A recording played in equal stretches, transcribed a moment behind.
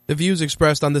The views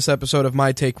expressed on this episode of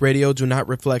My Take Radio do not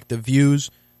reflect the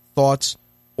views, thoughts,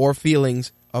 or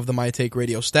feelings of the My Take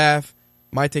Radio staff,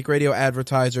 My Take Radio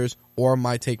advertisers, or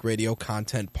My Take Radio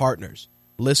content partners.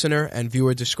 Listener and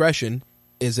viewer discretion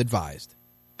is advised.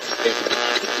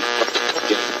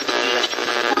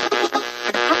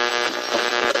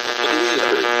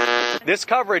 This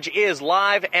coverage is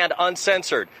live and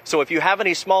uncensored, so if you have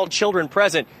any small children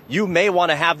present, you may want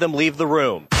to have them leave the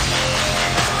room.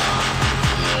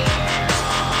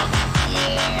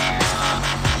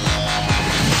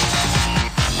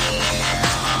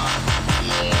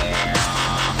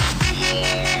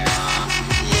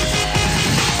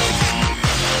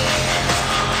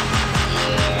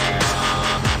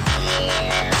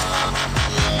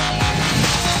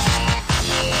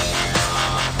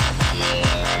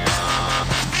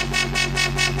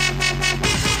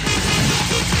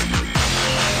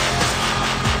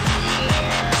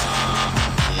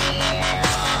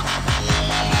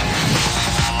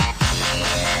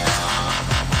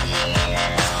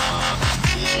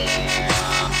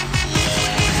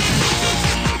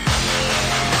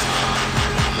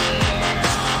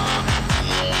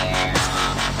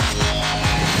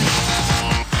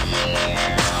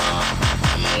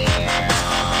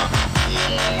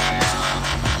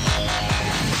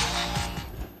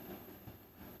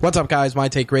 What's up, guys? My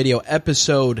Take Radio,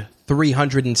 episode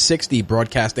 360,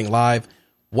 broadcasting live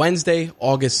Wednesday,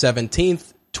 August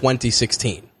 17th,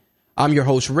 2016. I'm your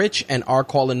host, Rich, and our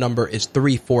call-in number is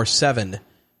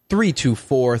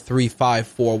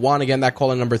 347-324-3541. Again, that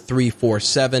call-in number,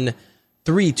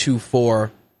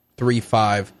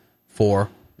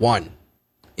 347-324-3541.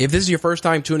 If this is your first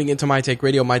time tuning into My Take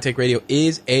Radio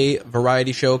is a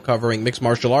variety show covering mixed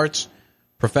martial arts,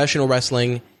 professional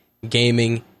wrestling,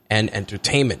 gaming, and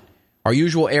entertainment. Our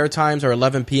usual air times are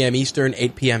 11 p.m. Eastern,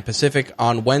 8 p.m. Pacific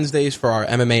on Wednesdays for our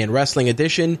MMA and wrestling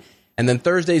edition, and then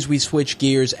Thursdays we switch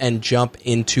gears and jump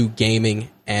into gaming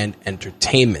and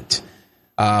entertainment.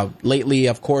 Lately,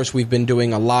 of course, we've been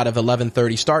doing a lot of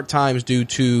 11:30 start times due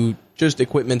to just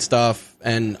equipment stuff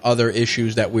and other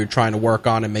issues that we're trying to work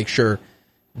on and make sure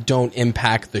don't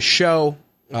impact the show.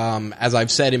 As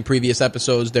I've said in previous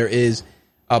episodes, there is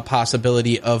a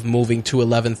possibility of moving to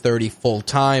 11:30 full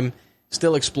time.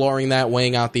 Still exploring that,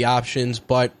 weighing out the options,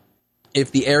 but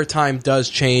if the airtime does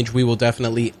change, we will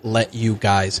definitely let you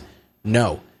guys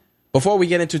know. Before we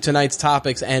get into tonight's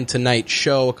topics and tonight's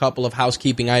show, a couple of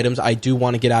housekeeping items I do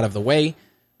want to get out of the way.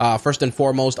 First and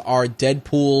foremost, our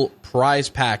Deadpool prize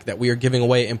pack that we are giving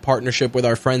away in partnership with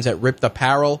our friends at Ripped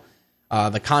Apparel.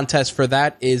 The contest for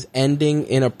that is ending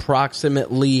in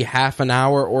approximately half an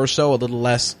hour or so, a little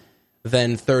less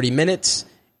than 30 minutes,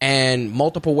 and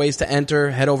multiple ways to enter.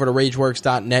 Head over to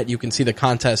rageworks.net. You can see the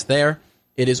contest there.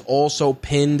 It is also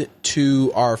pinned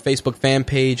to our Facebook fan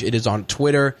page. It is on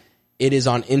Twitter. It is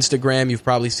on Instagram. You've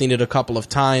probably seen it a couple of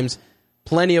times.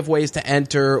 Plenty of ways to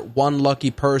enter. One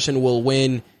lucky person will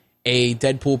win a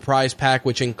Deadpool prize pack,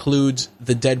 which includes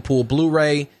the Deadpool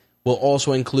Blu-ray. Will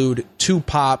also include 2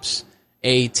 pops,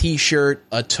 a t-shirt,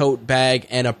 a tote bag,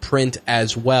 and a print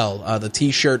as well. The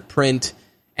t-shirt, print,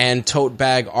 and tote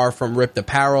bag are from Ripped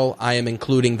Apparel. I am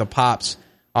including the pops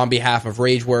on behalf of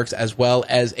Rageworks, as well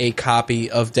as a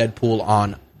copy of Deadpool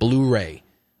on Blu-ray.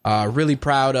 Really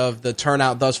proud of the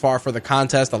turnout thus far for the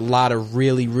contest. A lot of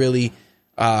really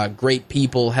great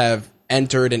people have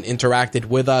entered and interacted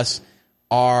with us.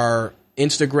 Our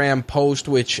Instagram post,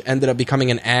 which ended up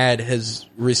becoming an ad, has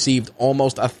received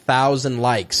almost 1,000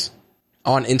 likes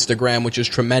on Instagram, which is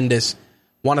tremendous.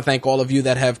 Want to thank all of you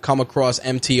that have come across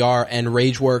MTR and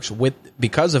Rageworks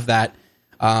because of that.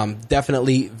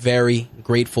 Definitely very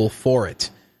grateful for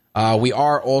it. We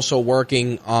are also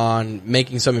working on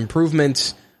making some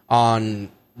improvements on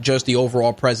just the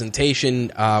overall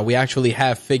presentation. We actually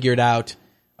have figured out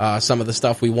some of the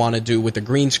stuff we want to do with the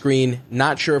green screen.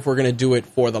 Not sure if we're going to do it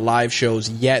for the live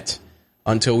shows yet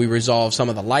until we resolve some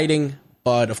of the lighting,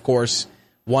 but of course,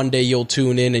 one day you'll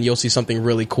tune in and you'll see something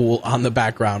really cool on the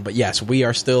background. But yes, we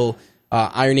are still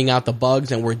ironing out the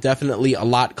bugs, and we're definitely a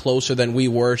lot closer than we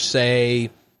were, say,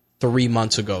 3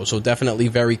 months ago. So definitely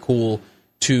very cool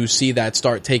to see that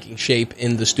start taking shape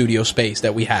in the studio space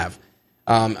that we have.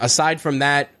 Aside from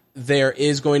that, there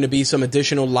is going to be some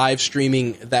additional live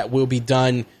streaming that will be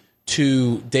done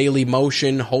to Daily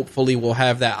Motion. Hopefully we'll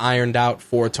have that ironed out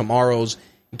for tomorrow's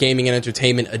Gaming and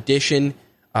Entertainment edition.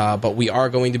 But we are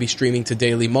going to be streaming to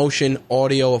Daily Motion.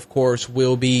 Audio, of course,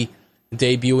 will be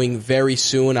debuting very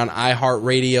soon on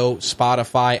iHeartRadio,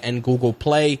 Spotify, and Google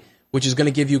Play, which is going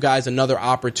to give you guys another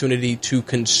opportunity to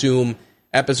consume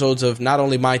episodes of not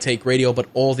only My Take Radio, but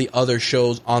all the other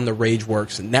shows on the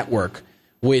Rageworks network,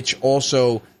 which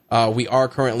also We are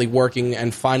currently working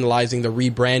and finalizing the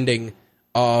rebranding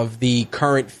of the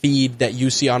current feed that you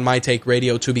see on My Take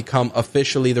Radio to become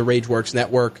officially the Rageworks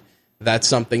Network. That's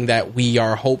something that we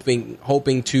are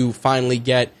hoping to finally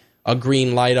get a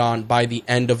green light on by the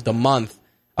end of the month.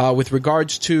 With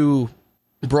regards to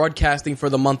broadcasting for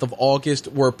the month of August,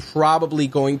 we're probably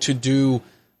going to do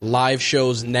live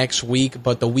shows next week,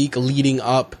 but the week leading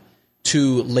up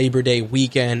to Labor Day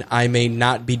weekend, I may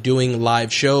not be doing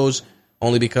live shows,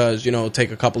 only because,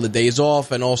 take a couple of days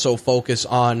off and also focus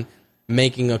on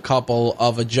making a couple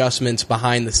of adjustments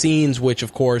behind the scenes, which,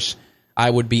 of course, I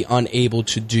would be unable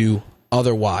to do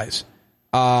otherwise.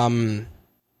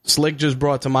 Slick just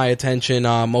brought to my attention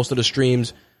most of the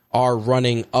streams are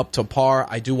running up to par.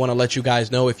 I do want to let you guys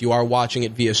know, if you are watching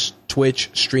it via Twitch,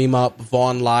 StreamUp,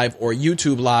 Vaughn Live, or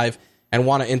YouTube Live, and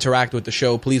want to interact with the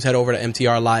show, please head over to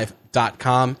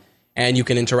mtrlive.com, and you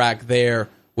can interact there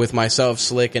with myself,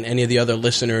 Slick, and any of the other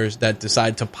listeners that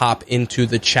decide to pop into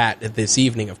the chat this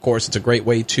evening. Of course, it's a great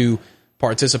way to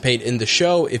participate in the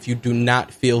show if you do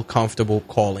not feel comfortable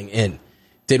calling in.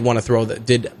 Did want to throw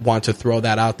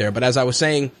that out there. But as I was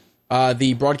saying,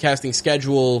 the broadcasting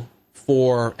schedule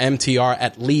for MTR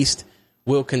at least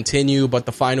will continue, but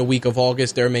the final week of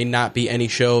August there may not be any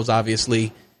shows,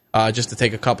 obviously, just to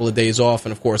take a couple of days off,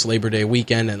 and of course Labor Day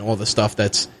weekend and all the stuff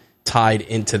that's tied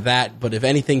into that. But if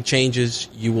anything changes,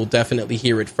 you will definitely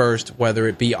hear it first, whether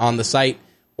it be on the site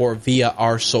or via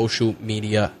our social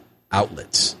media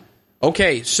outlets.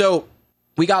 Okay, so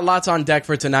we got lots on deck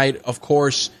for tonight. Of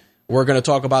course, we're going to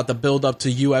talk about the build-up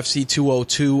to UFC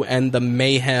 202 and the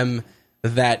mayhem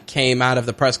that came out of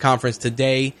the press conference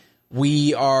today.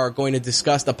 We are going to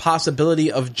discuss the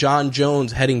possibility of John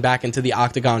Jones heading back into the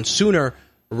octagon sooner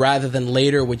rather than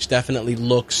later, which definitely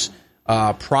looks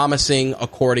promising,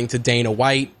 according to Dana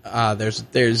White.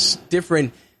 There's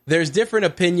different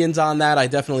opinions on that. I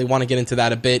definitely want to get into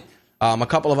that a bit. A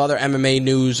couple of other MMA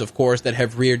news, of course, that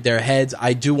have reared their heads.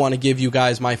 I do want to give you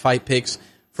guys my fight picks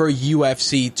for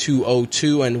UFC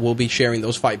 202, and we'll be sharing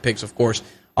those fight picks, of course,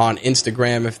 on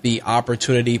Instagram if the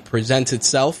opportunity presents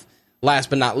itself. Last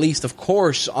but not least, of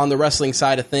course, on the wrestling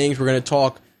side of things, we're going to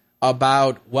talk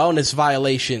about wellness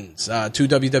violations. 2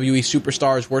 WWE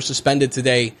superstars were suspended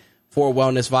today for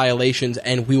wellness violations,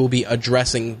 and we will be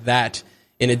addressing that.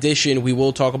 In addition, we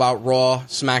will talk about Raw,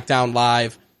 SmackDown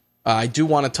Live. I do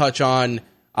want to touch on,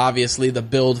 obviously, the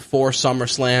build for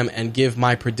SummerSlam and give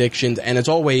my predictions. And as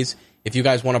always, if you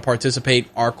guys want to participate,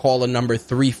 our call in number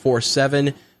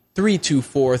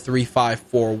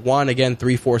 347-324-3541. Again,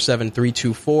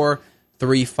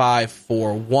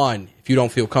 347-324-3541. If you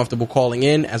don't feel comfortable calling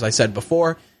in, as I said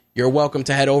before, you're welcome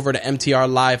to head over to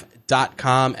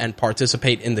mtrlive.com and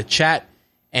participate in the chat,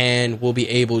 and we'll be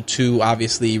able to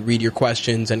obviously read your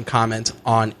questions and comments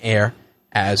on air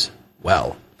as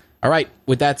well. All right,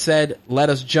 with that said, let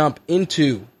us jump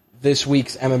into this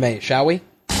week's MMA, shall we?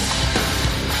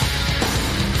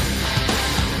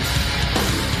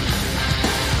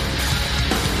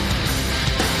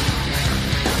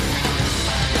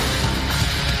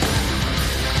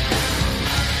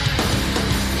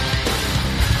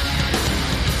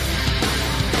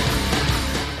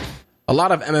 A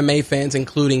lot of MMA fans,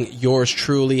 including yours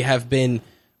truly, have been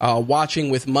watching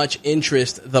with much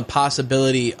interest the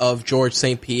possibility of Georges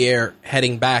St-Pierre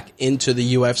heading back into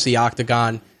the UFC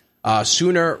octagon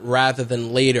sooner rather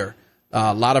than later.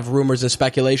 A lot of rumors and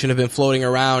speculation have been floating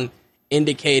around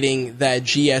indicating that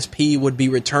GSP would be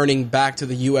returning back to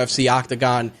the UFC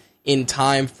octagon in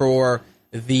time for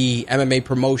the MMA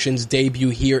promotion's debut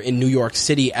here in New York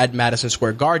City at Madison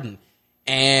Square Garden.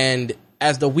 And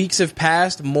as the weeks have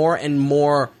passed, more and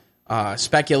more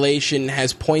speculation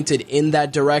has pointed in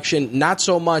that direction. Not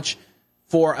so much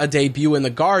for a debut in the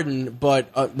Garden,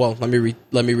 but let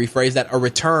me rephrase that: a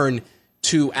return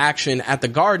to action at the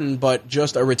Garden, but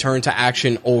just a return to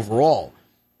action overall.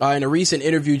 In a recent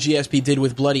interview GSP did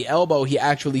with Bloody Elbow, he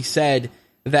actually said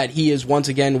that he is once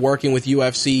again working with the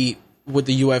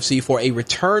UFC for a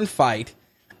return fight,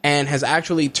 and has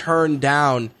actually turned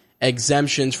down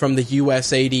exemptions from the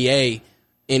USADA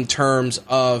in terms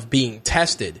of being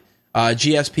tested.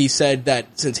 GSP said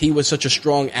that since he was such a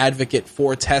strong advocate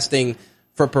for testing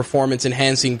for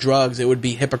performance-enhancing drugs, it would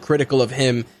be hypocritical of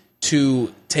him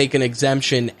to take an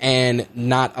exemption and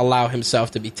not allow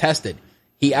himself to be tested.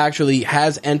 He actually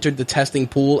has entered the testing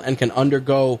pool and can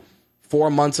undergo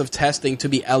 4 months of testing to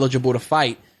be eligible to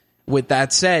fight. With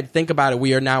that said, think about it.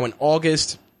 We are now in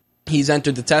August. He's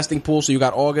entered the testing pool, so you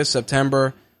got August,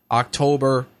 September,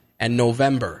 October, and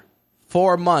November.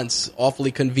 4 months,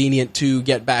 awfully convenient to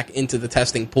get back into the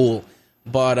testing pool.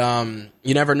 But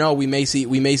you never know. We may see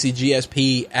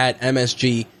GSP at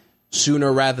MSG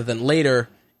sooner rather than later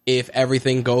if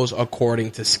everything goes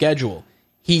according to schedule.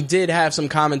 He did have some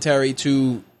commentary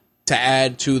to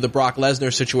add to the Brock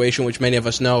Lesnar situation, which many of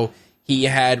us know. Brock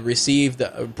had received the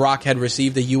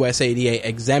USADA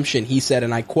exemption. He said,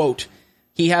 and I quote,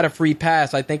 "He had a free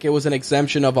pass. I think it was an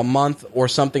exemption of a month or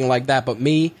something like that. But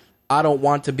me, I don't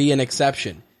want to be an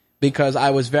exception because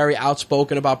I was very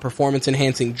outspoken about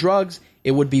performance-enhancing drugs.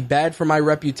 It would be bad for my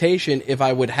reputation if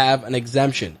I would have an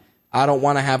exemption. I don't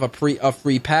want to have a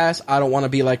free pass. I don't want to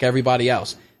be like everybody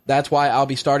else. That's why I'll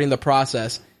be starting the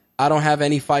process. I don't have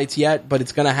any fights yet, but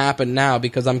it's going to happen now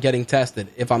because I'm getting tested.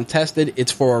 If I'm tested,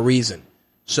 it's for a reason."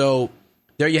 So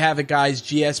there you have it, guys.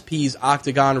 GSP's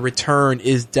Octagon return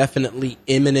is definitely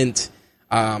imminent.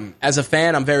 As a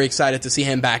fan, I'm very excited to see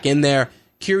him back in there.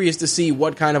 Curious to see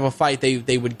what kind of a fight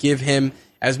they would give him.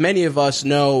 As many of us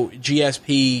know,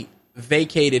 GSP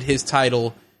vacated his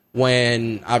title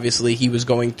when, obviously, he was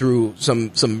going through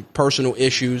some personal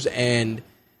issues, and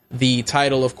the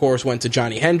title, of course, went to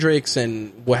Johnny Hendricks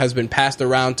and what has been passed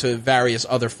around to various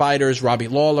other fighters, Robbie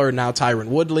Lawler, now Tyron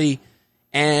Woodley.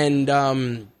 And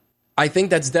I think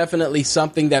that's definitely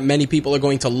something that many people are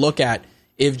going to look at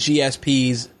if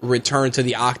GSP's return to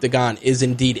the Octagon is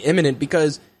indeed imminent,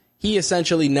 because he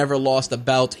essentially never lost a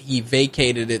belt. He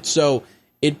vacated it. So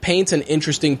it paints an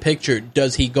interesting picture.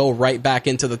 Does he go right back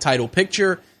into the title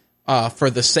picture for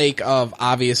the sake of,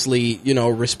 obviously,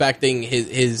 respecting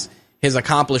his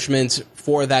accomplishments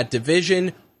for that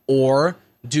division, or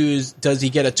does he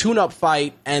get a tune-up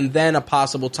fight and then a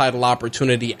possible title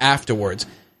opportunity afterwards?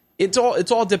 It's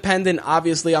all dependent,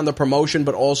 obviously, on the promotion,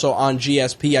 but also on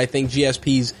GSP. I think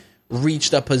GSP's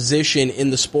reached a position in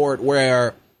the sport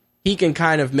where he can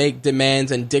kind of make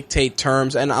demands and dictate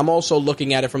terms, and I'm also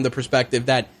looking at it from the perspective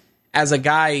that as a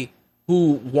guy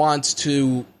who wants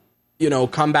to,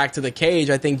 come back to the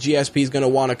cage, I think GSP is going to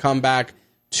want to come back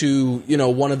to,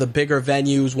 one of the bigger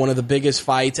venues, one of the biggest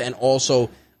fights, and also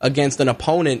against an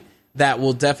opponent that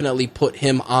will definitely put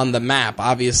him on the map.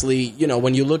 Obviously,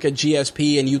 when you look at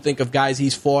GSP and you think of guys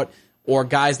he's fought or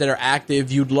guys that are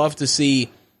active, you'd love to see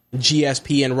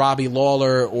GSP and Robbie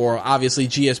Lawler, or obviously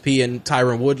GSP and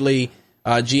Tyron Woodley,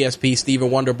 GSP, Stephen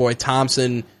Wonderboy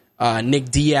Thompson, Nick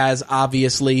Diaz,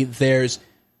 obviously. There's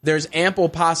ample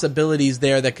possibilities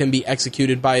there that can be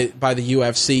executed by the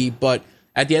UFC, but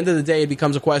at the end of the day, it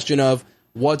becomes a question of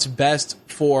what's best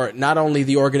for not only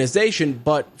the organization,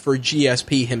 but for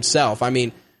GSP himself. I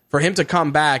mean, for him to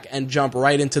come back and jump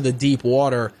right into the deep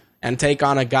water and take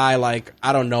on a guy like,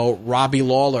 I don't know, Robbie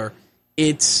Lawler,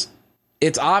 it's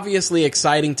obviously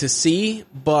exciting to see,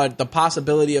 but the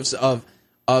possibility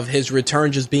of his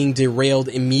return just being derailed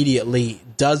immediately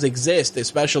does exist,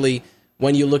 especially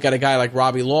when you look at a guy like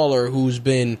Robbie Lawler, who's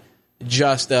been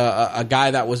just a guy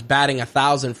that was batting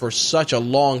 1,000 for such a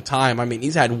long time. I mean,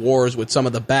 he's had wars with some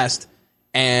of the best,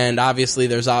 and obviously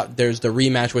there's the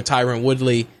rematch with Tyron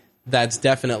Woodley that's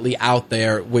definitely out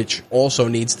there, which also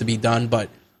needs to be done. But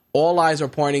all eyes are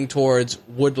pointing towards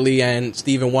Woodley and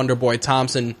Stephen Wonderboy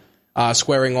Thompson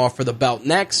squaring off for the belt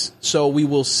next, so we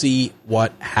will see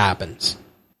what happens.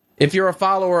 If you're a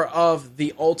follower of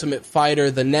The Ultimate Fighter,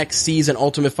 the next season,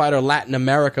 Ultimate Fighter Latin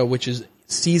America, which is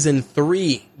Season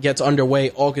 3, gets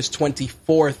underway August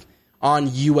 24th on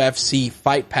UFC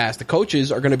Fight Pass. The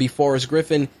coaches are going to be Forrest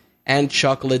Griffin and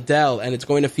Chuck Liddell, and it's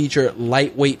going to feature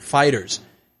lightweight fighters.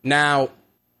 Now,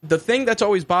 the thing that's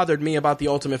always bothered me about The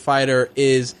Ultimate Fighter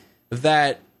is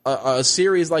that a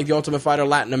series like The Ultimate Fighter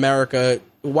Latin America,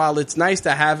 while it's nice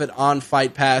to have it on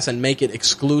Fight Pass and make it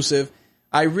exclusive,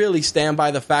 I really stand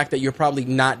by the fact that you're probably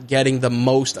not getting the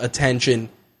most attention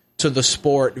to the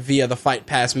sport via the Fight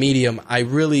Pass medium. I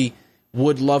really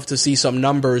would love to see some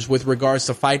numbers with regards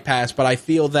to Fight Pass, but I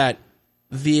feel that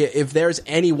if there's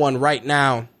anyone right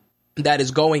now that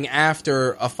is going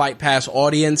after a Fight Pass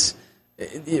audience,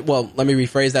 well, let me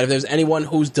rephrase that. If there's anyone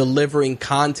who's delivering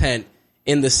content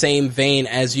in the same vein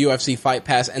as UFC Fight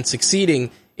Pass and succeeding,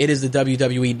 it is the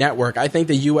WWE Network. I think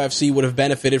the UFC would have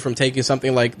benefited from taking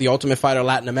something like The Ultimate Fighter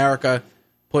Latin America,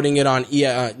 putting it on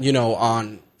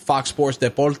on Fox Sports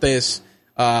Deportes,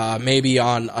 maybe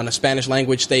on a Spanish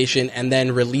language station, and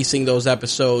then releasing those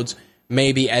episodes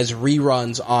maybe as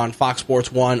reruns on Fox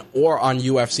Sports 1 or on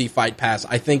UFC Fight Pass.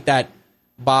 I think that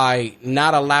by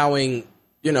not allowing,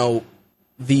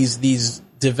 these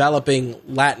developing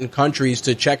Latin countries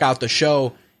to check out the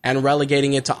show and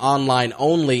relegating it to online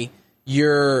only,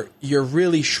 you're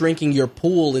really shrinking your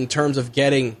pool in terms of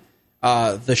getting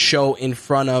the show in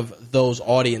front of those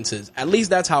audiences. At least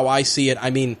that's how I see it. I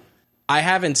mean, I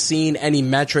haven't seen any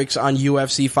metrics on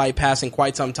UFC Fight Pass in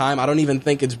quite some time. I don't even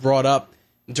think it's brought up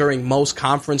during most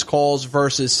conference calls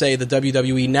versus, say, the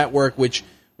WWE Network, which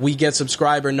we get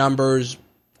subscriber numbers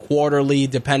quarterly,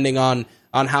 depending on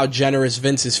how generous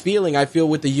Vince is feeling. I feel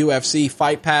with the UFC,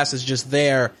 Fight Pass is just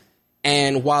there,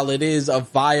 and while it is a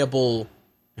viable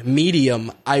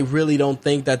medium, I really don't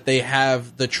think that they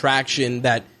have the traction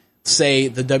that, say,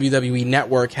 the WWE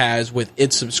Network has with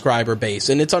its subscriber base.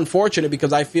 And it's unfortunate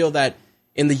because I feel that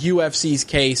in the UFC's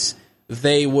case,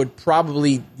 they would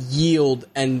probably yield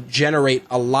and generate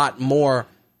a lot more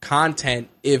content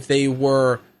if they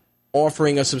were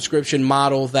offering a subscription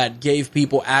model that gave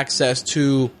people access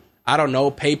to, I don't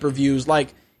know, pay-per-views.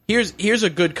 Like, here's a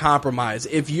good compromise.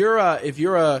 If you're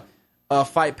a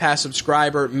Fight Pass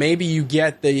subscriber, maybe you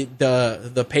get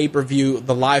the pay-per-view,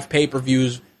 the live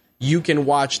pay-per-views. You can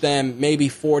watch them maybe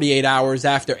 48 hours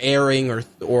after airing,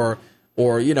 or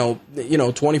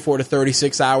 24 to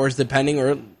 36 hours, depending,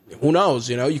 or who knows.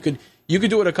 You could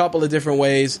do it a couple of different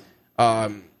ways.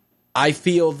 I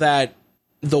feel that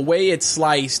the way it's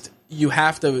sliced, you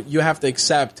have to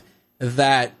accept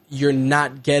that you're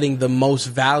not getting the most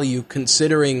value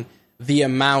considering the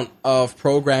amount of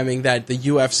programming that the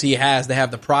UFC has. They have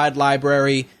the Pride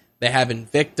Library, they have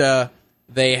Invicta,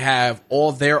 they have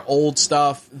all their old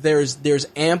stuff. There's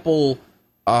ample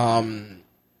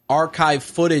archive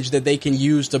footage that they can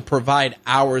use to provide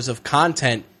hours of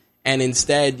content, and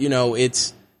instead,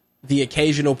 it's the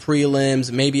occasional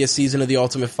prelims, maybe a season of The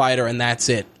Ultimate Fighter, and that's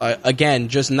it. Again,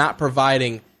 just not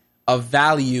providing a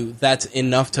value that's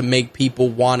enough to make people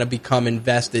want to become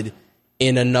invested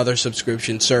in another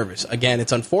subscription service. Again,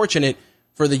 it's unfortunate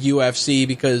for the UFC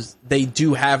because they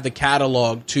do have the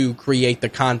catalog to create the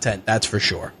content, that's for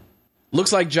sure.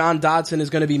 Looks like John Dodson is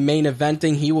going to be main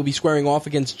eventing. He will be squaring off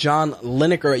against John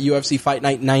Lineker at UFC Fight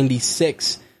Night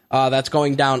 96. That's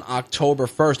going down October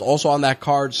 1st. Also on that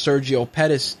card, Sergio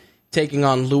Pettis taking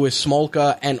on Louis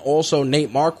Smolka, and also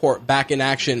Nate Marquardt back in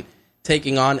action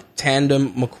taking on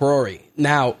Tandem McCrory.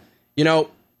 Now, the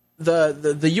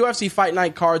UFC Fight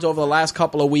Night cards over the last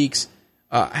couple of weeks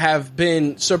have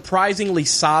been surprisingly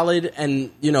solid,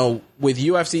 and, with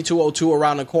UFC 202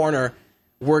 around the corner,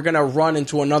 we're going to run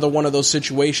into another one of those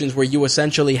situations where you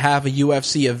essentially have a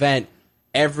UFC event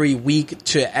every week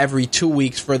to every 2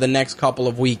 weeks for the next couple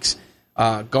of weeks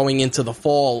going into the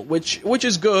fall, which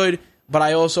is good, but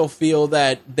I also feel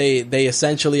that they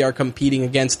essentially are competing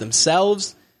against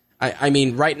themselves. I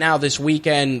mean, right now, this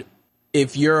weekend,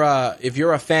 if you're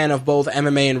a fan of both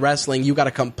MMA and wrestling, you got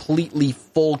a completely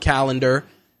full calendar,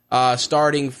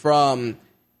 starting from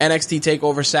NXT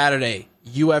TakeOver Saturday,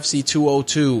 UFC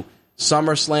 202,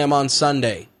 SummerSlam on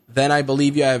Sunday. Then I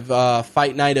believe you have a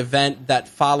Fight Night event that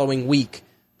following week,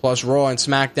 plus Raw and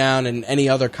SmackDown and any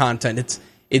other content.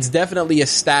 It's definitely a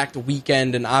stacked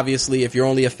weekend, and obviously, if you're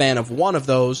only a fan of one of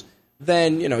those,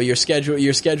 then your schedule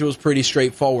is pretty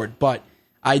straightforward. But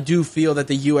I do feel that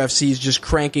the UFC is just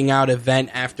cranking out event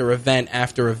after event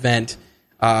after event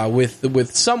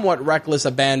with somewhat reckless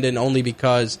abandon, only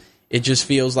because it just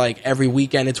feels like every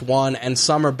weekend it's one, and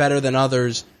some are better than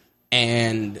others.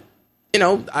 And,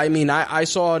 I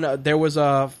saw there was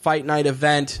a Fight Night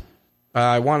event,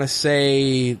 I want to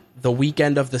say the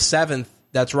weekend of the 7th.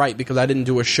 That's right, because I didn't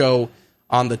do a show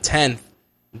on the 10th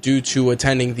due to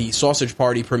attending the Sausage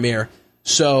Party premiere.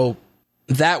 So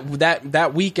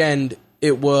that weekend,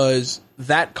 it was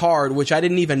that card, which I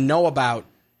didn't even know about,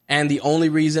 and the only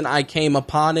reason I came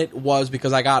upon it was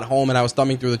because I got home and I was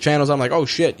thumbing through the channels. I'm like, oh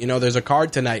shit, there's a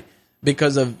card tonight,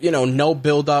 because of, no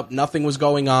build-up, nothing was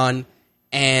going on,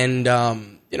 and,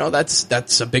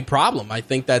 that's a big problem. I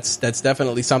think that's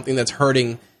definitely something that's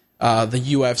hurting the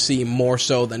UFC more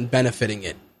so than benefiting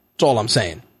it. That's all I'm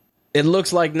saying. It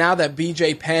looks like now that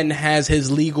BJ Penn has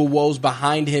his legal woes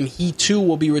behind him, he too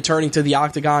will be returning to the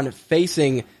octagon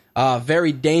facing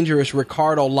very dangerous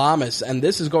Ricardo Lamas, and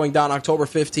this is going down October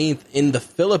 15th in the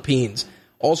Philippines.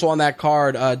 Also on that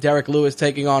card, Derek Lewis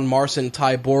taking on Marcin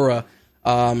Tybura.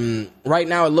 Right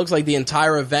now, it looks like the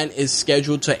entire event is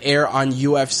scheduled to air on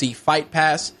UFC Fight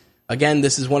Pass. Again,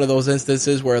 this is one of those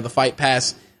instances where the Fight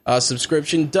Pass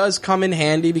subscription does come in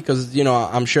handy because,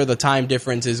 I'm sure the time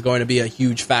difference is going to be a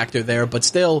huge factor there. But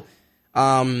still,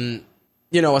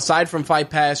 aside from Fight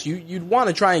Pass, you'd want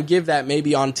to try and give that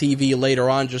maybe on TV later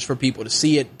on just for people to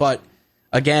see it. But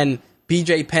again,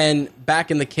 BJ Penn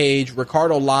back in the cage,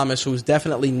 Ricardo Lamas, who's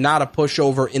definitely not a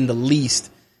pushover in the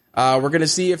least. We're going to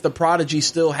see if the Prodigy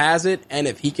still has it and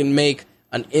if he can make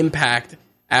an impact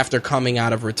after coming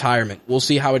out of retirement. We'll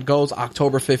see how it goes.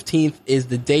 October 15th is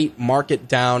the date. Mark it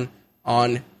down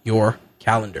on your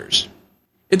calendars.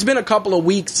 It's been a couple of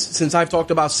weeks since I've talked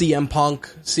about CM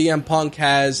Punk. CM Punk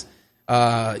has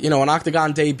an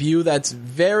Octagon debut that's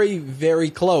very, very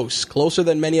close. Closer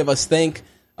than many of us think.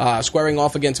 Squaring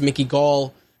off against Mickey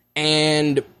Gall.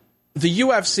 And the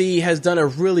UFC has done a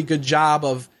really good job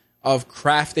of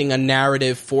crafting a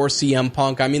narrative for CM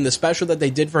Punk. I mean, the special that they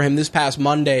did for him this past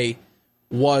Monday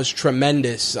was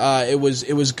tremendous. It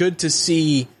was good to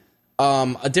see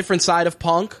a different side of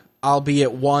Punk,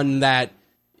 albeit one that,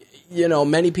 you know,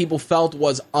 many people felt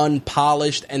was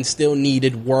unpolished and still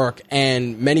needed work.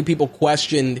 And many people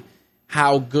questioned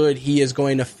how good he is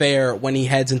going to fare when he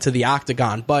heads into the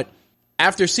octagon. But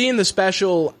after seeing the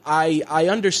special, I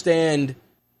understand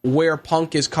where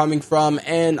Punk is coming from.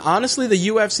 And honestly, the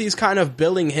UFC is kind of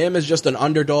billing him as just an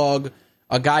underdog,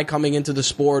 a guy coming into the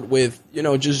sport with, you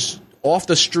know, just off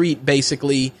the street,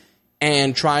 basically,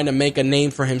 and trying to make a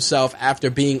name for himself after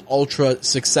being ultra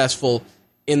successful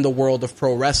in the world of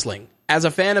pro wrestling. As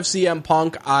a fan of CM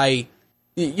Punk, I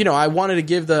wanted to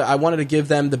give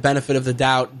them the benefit of the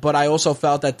doubt, but I also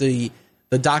felt that the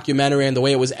documentary and the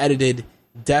way it was edited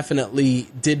definitely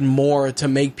did more to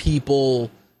make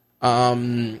people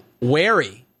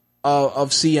wary of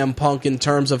CM Punk in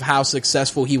terms of how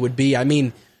successful he would be. I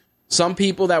mean, some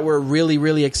people that were really,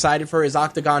 really excited for his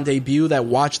Octagon debut that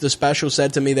watched the special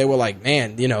said to me, they were like,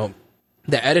 man, you know,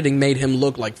 the editing made him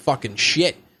look like fucking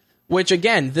shit. Which,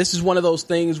 again, this is one of those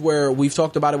things where we've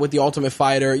talked about it with The Ultimate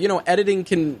Fighter. You know, editing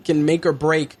can make or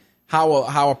break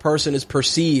how a person is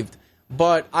perceived.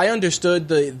 But I understood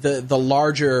the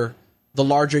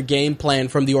larger game plan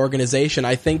from the organization.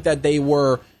 I think that they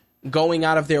were going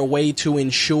out of their way to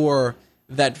ensure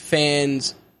that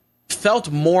fans felt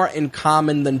more in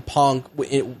common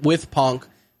with Punk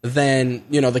than,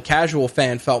 you know, the casual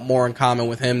fan felt more in common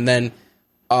with him than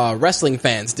wrestling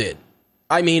fans did.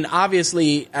 I mean,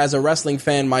 obviously, as a wrestling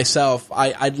fan myself,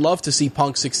 I'd love to see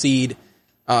Punk succeed,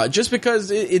 just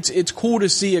because it's cool to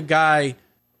see a guy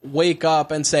wake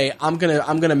up and say, I'm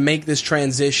gonna make this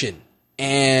transition,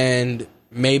 and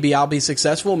maybe I'll be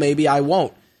successful, maybe I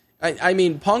won't. I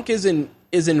mean, Punk isn't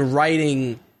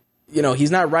writing, you know,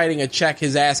 he's not writing a check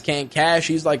his ass can't cash.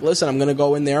 He's like, listen, I'm gonna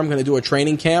go in there, I'm gonna do a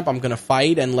training camp, I'm gonna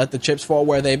fight, and let the chips fall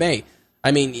where they may.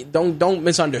 I mean, don't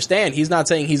misunderstand. He's not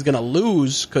saying he's gonna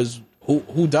lose, because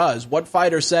who does? What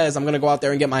fighter says I'm going to go out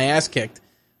there and get my ass kicked?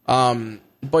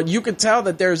 But you could tell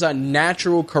that there's a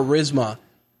natural charisma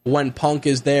when Punk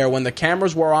is there. When the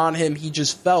cameras were on him, he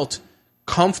just felt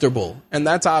comfortable. And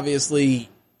that's obviously,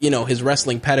 you know, his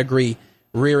wrestling pedigree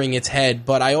rearing its head.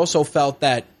 But I also felt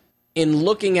that in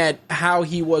looking at how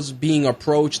he was being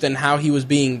approached and how he was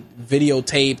being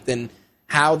videotaped and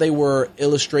how they were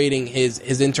illustrating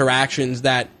his interactions,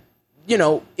 that, you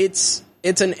know, it's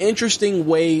an interesting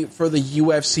way for the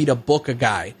UFC to book a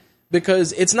guy,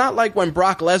 because it's not like when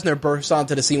Brock Lesnar burst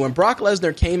onto the scene. When Brock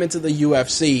Lesnar came into the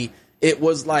UFC, it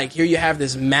was like, here you have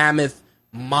this mammoth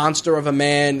monster of a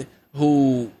man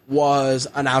who was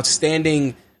an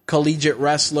outstanding collegiate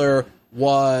wrestler,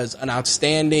 was an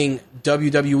outstanding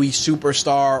WWE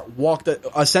superstar,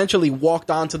 essentially walked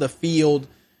onto the field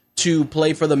to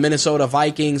play for the Minnesota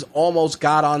Vikings, almost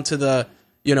got onto the,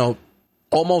 you know,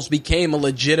 almost became a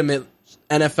legitimate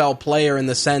NFL player in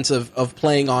the sense of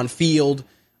playing on field,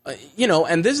 you know,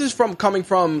 and this is coming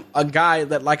from a guy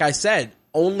that, like I said,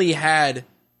 only had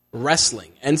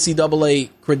wrestling, NCAA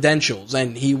credentials,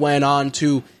 and he went on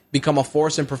to become a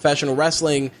force in professional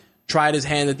wrestling, tried his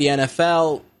hand at the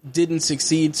NFL, didn't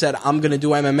succeed, said, I'm going to do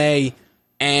MMA,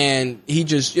 and he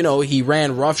just, you know, he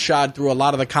ran roughshod through a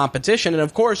lot of the competition, and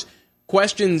of course,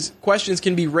 questions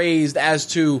can be raised as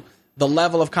to the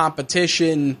level of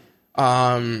competition,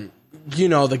 you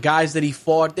know, the guys that he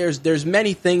fought. There's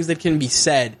many things that can be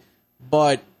said,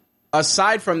 but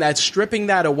aside from that, stripping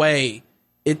that away,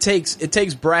 it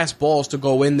takes brass balls to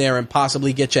go in there and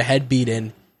possibly get your head beat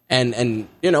in and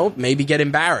you know, maybe get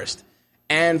embarrassed.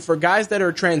 And for guys that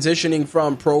are transitioning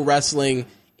from pro wrestling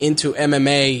into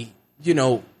MMA, you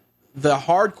know, the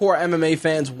hardcore MMA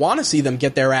fans want to see them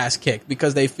get their ass kicked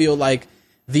because they feel like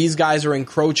these guys are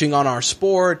encroaching on our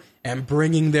sport and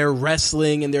bringing their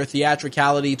wrestling and their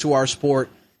theatricality to our sport.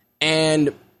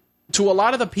 And to a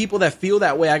lot of the people that feel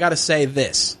that way, I got to say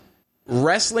this.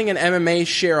 Wrestling and MMA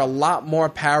share a lot more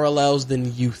parallels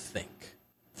than you think.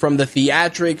 From the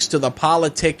theatrics to the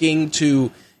politicking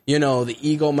to, you know, the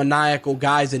egomaniacal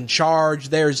guys in charge,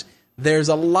 there's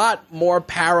a lot more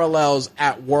parallels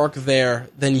at work there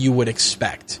than you would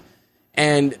expect.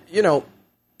 And, you know,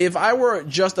 if I were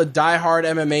just a diehard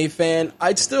MMA fan,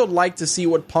 I'd still like to see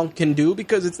what Punk can do,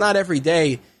 because it's not every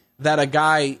day that a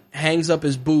guy hangs up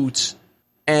his boots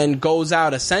and goes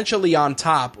out essentially on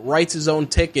top, writes his own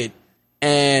ticket,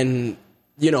 and,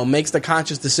 you know, makes the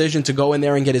conscious decision to go in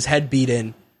there and get his head beat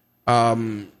in.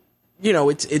 You know,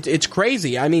 it's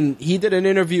crazy. I mean,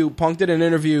 Punk did an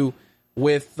interview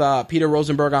with Peter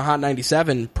Rosenberg on Hot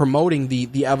 97 promoting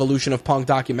the Evolution of Punk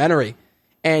documentary.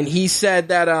 And he said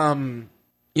that,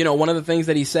 one of the things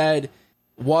that he said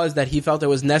was that he felt it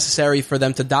was necessary for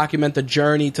them to document the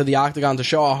journey to the Octagon to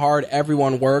show how hard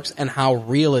everyone works and how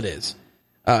real it is.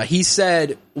 He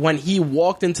said when he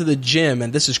walked into the gym,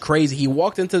 and this is crazy, he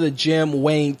walked into the gym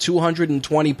weighing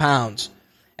 220 pounds,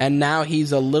 and now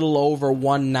he's a little over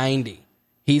 190.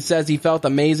 He says he felt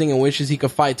amazing and wishes he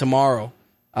could fight tomorrow.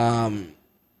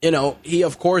 He,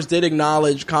 of course, did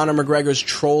acknowledge Conor McGregor's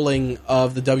trolling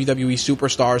of the WWE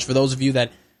superstars. For those of you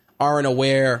that aren't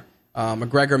aware,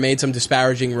 McGregor made some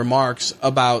disparaging remarks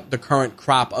about the current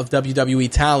crop of WWE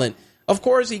talent. Of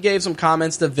course, he gave some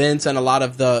comments to Vince and a lot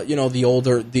of the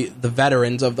older, the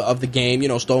veterans of the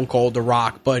game, Stone Cold, The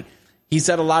Rock. But he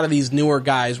said a lot of these newer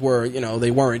guys were,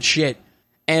 they weren't shit.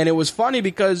 And it was funny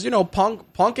because,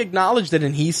 Punk acknowledged it,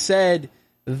 and he said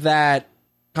that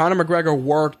Conor McGregor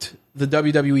worked the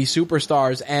WWE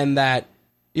superstars, and that,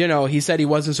 he said he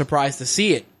wasn't surprised to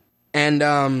see it.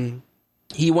 And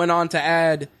he went on to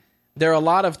add, there are a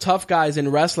lot of tough guys in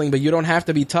wrestling, but you don't have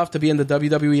to be tough to be in the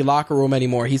WWE locker room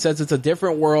anymore. He says it's a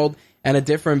different world and a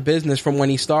different business from when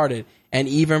he started, and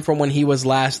even from when he was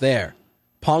last there.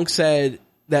 Punk said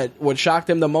that what shocked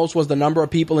him the most was the number of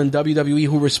people in WWE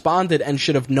who responded and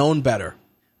should have known better.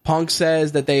 Punk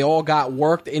says that they all got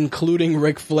worked, including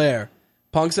Ric Flair.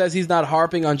 Punk says he's not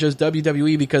harping on just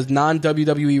WWE because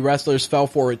non-WWE wrestlers fell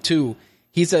for it too.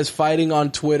 He says fighting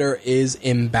on Twitter is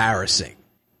embarrassing.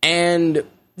 And,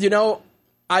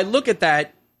 I look at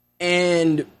that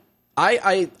and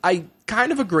I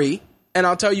kind of agree, and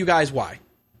I'll tell you guys why.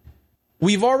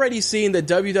 We've already seen that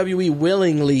WWE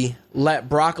willingly let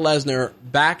Brock Lesnar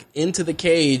back into the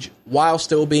cage while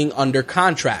still being under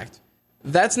contract.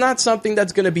 That's not something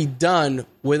that's going to be done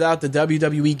without the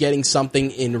WWE getting something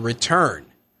in return.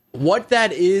 What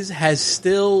that is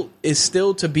still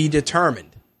to be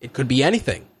determined. It could be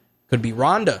anything. It could be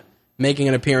Ronda making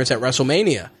an appearance at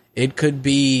WrestleMania. It could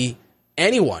be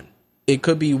anyone. It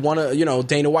could be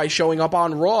Dana White showing up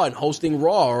on Raw and hosting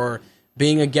Raw, or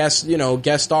being a guest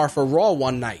star for Raw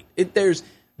one night.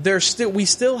 We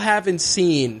still haven't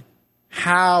seen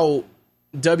how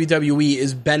WWE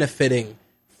is benefiting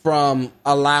from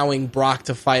allowing Brock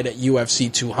to fight at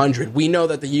UFC 200. We know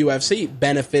that the UFC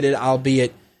benefited,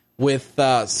 albeit with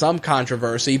some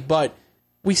controversy, but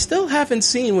we still haven't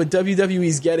seen what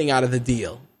WWE's getting out of the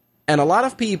deal. And a lot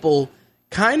of people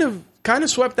kind of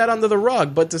swept that under the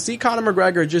rug. But to see Conor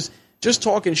McGregor just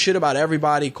talking shit about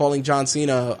everybody, calling John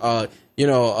Cena,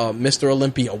 Mr.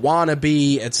 Olympia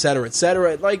wannabe, et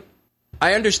cetera, like,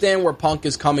 I understand where Punk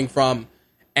is coming from.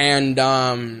 And,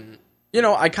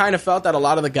 I kind of felt that a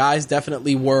lot of the guys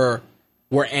definitely were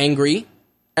angry,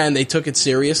 and they took it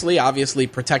seriously, obviously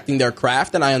protecting their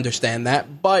craft, and I understand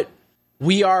that. But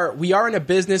we are in a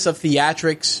business of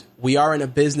theatrics. We are in a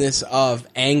business of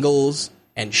angles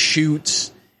and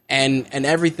shoots, and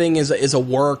everything is a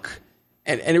work,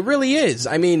 and it really is.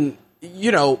 I mean,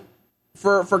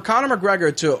 for Conor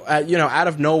McGregor to out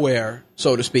of nowhere,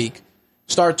 so to speak,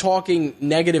 start talking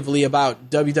negatively about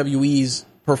WWE's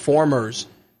performers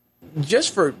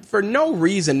just for no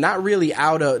reason, not really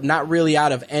out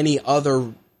of any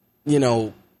other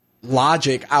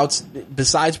logic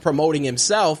besides promoting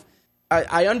himself.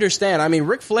 I understand. I mean,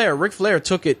 Ric Flair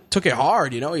took it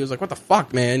hard, He was like, what the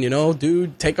fuck, man?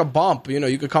 Dude, take a bump.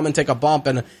 You could come and take a bump.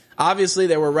 And obviously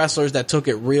there were wrestlers that took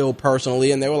it real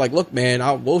personally, and they were like, look,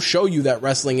 man, we'll show you that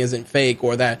wrestling isn't fake,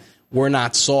 or that we're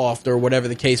not soft, or whatever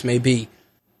the case may be.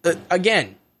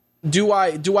 Again, do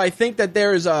I think that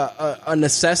there is a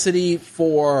necessity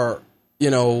for,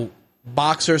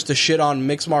 boxers to shit on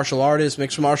mixed martial artists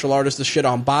to shit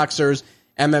on boxers,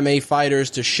 MMA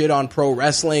fighters to shit on pro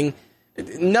wrestling?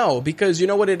 No, because you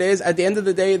know what it is? At the end of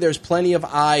the day, there's plenty of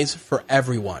eyes for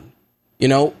everyone.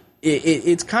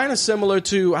 It's kind of similar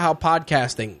to how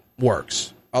podcasting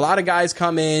works. A lot of guys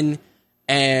come in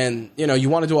and, you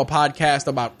want to do a podcast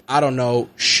about, I don't know,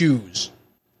 shoes.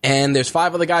 And there's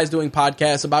 5 other guys doing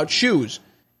podcasts about shoes.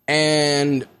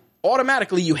 And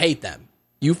automatically you hate them.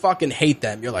 You fucking hate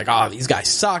them. You're like, oh, these guys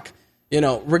suck.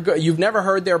 You've never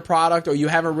heard their product, or you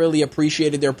haven't really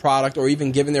appreciated their product, or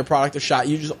even given their product a shot.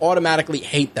 You just automatically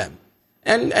hate them.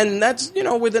 And that's,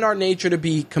 within our nature to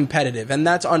be competitive, and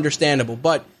that's understandable.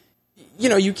 But,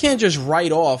 you can't just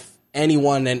write off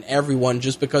anyone and everyone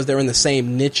just because they're in the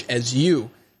same niche as you.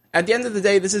 At the end of the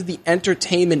day, this is the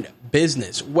entertainment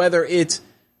business. Whether it's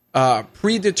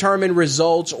predetermined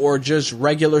results or just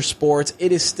regular sports,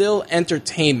 it is still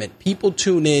entertainment. People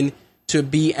tune in to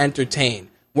be entertained.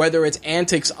 Whether it's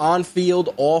antics on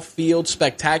field, off field,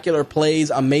 spectacular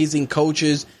plays, amazing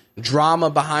coaches, drama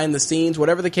behind the scenes,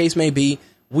 whatever the case may be,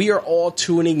 we are all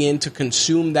tuning in to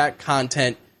consume that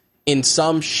content in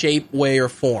some shape, way, or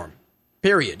form.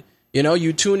 Period. You know,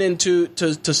 you tune into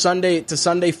to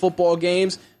Sunday football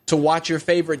games to watch your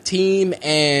favorite team,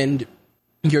 and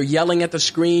you're yelling at the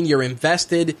screen, you're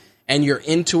invested, and you're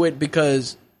into it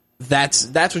because that's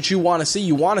what you want to see.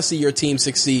 You want to see your team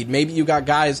succeed. Maybe you got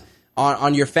guys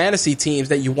on your fantasy teams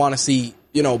that you want to see,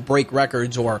 you know, break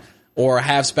records or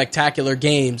have spectacular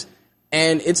games.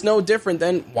 And it's no different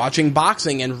than watching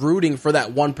boxing and rooting for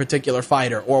that one particular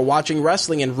fighter, or watching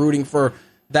wrestling and rooting for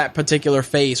that particular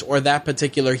face or that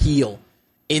particular heel.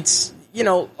 It's, you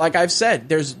know, like I've said,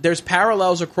 there's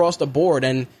parallels across the board,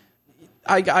 and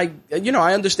I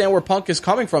understand where Punk is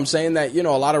coming from, saying that, you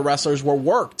know, a lot of wrestlers were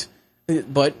worked,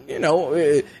 but, you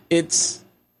know,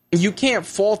 you can't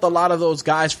fault a lot of those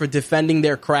guys for defending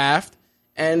their craft,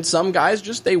 and some guys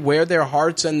just, they wear their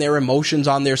hearts and their emotions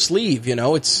on their sleeve. You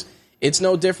know, it's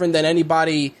no different than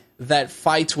anybody that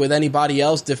fights with anybody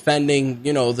else defending,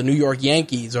 you know, the New York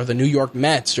Yankees or the New York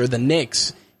Mets or the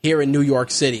Knicks here in New York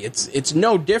City. It's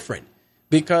no different,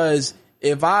 because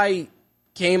if I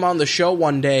came on the show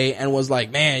one day and was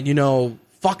like, man, you know,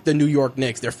 fuck the New York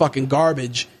Knicks, they're fucking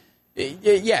garbage.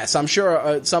 Yes, I'm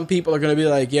sure some people are going to be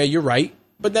like, yeah, you're right.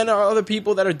 But then other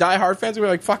people that are diehard fans will be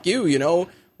like, fuck you, you know,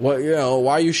 what, you know,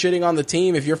 why are you shitting on the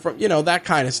team if you're from, you know, that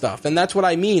kind of stuff. And that's what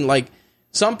I mean. Like,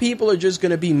 some people are just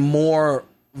going to be more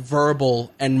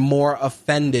verbal and more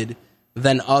offended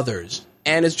than others.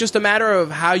 And it's just a matter of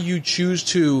how you choose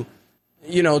to,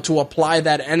 you know, to apply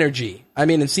that energy. I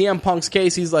mean, in CM Punk's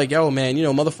case, he's like, yo, man, you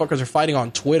know, motherfuckers are fighting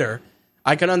on Twitter.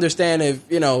 I can understand if,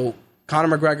 you know,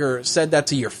 Conor McGregor said that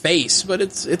to your face, but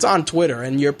it's on Twitter,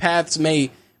 and your paths may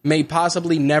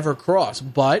possibly never cross.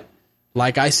 But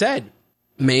like I said,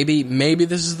 maybe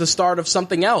this is the start of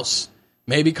something else.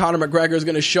 Maybe Conor McGregor is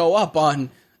going to show up on,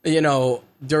 you know,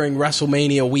 during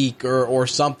WrestleMania week or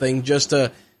something, just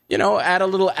to, you know, add a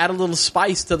little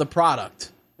spice to the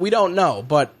product. We don't know,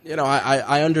 but, you know,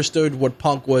 I understood what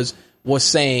Punk was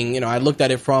saying. You know, I looked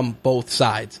at it from both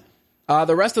sides.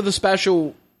 The rest of the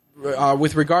special,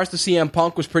 with regards to CM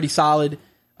Punk, was pretty solid.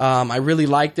 I really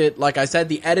liked it. Like I said,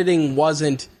 the editing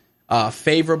wasn't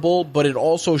favorable, but it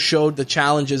also showed the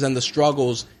challenges and the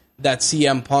struggles that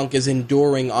CM Punk is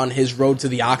enduring on his road to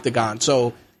the Octagon.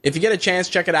 So if you get a chance,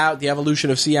 check it out, The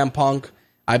Evolution of CM Punk.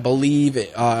 I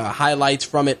believe highlights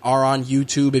from it are on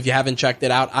YouTube if you haven't checked it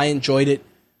out. I enjoyed it.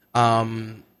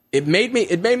 It made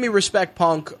me respect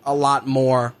Punk a lot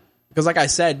more, because like I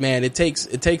said, man, it takes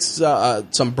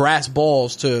some brass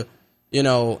balls to, you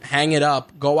know, hang it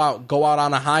up, go out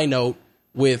on a high note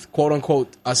with, quote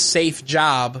unquote, a safe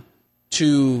job,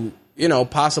 to, you know,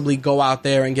 possibly go out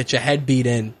there and get your head beat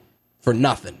in for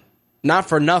nothing. Not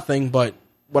for nothing, but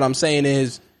what I'm saying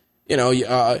is, you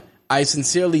know, I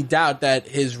sincerely doubt that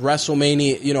his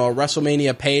WrestleMania, you know, a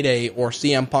WrestleMania payday or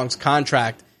CM Punk's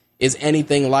contract is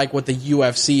anything like what the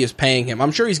UFC is paying him.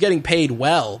 I'm sure he's getting paid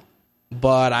well,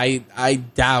 but I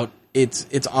doubt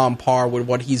it's on par with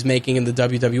what he's making in the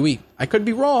WWE. I could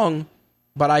be wrong,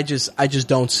 but I just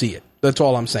don't see it. That's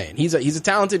all I'm saying. He's a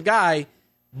talented guy,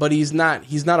 but he's not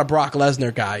a Brock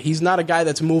Lesnar guy. He's not a guy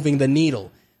that's moving the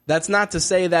needle. That's not to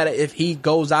say that if he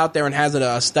goes out there and has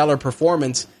a stellar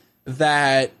performance,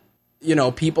 that, you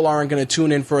know, people aren't going to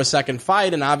tune in for a second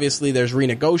fight, and obviously there's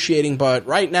renegotiating, but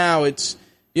right now it's,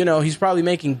 you know, he's probably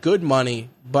making good money,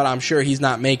 but I'm sure he's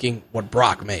not making what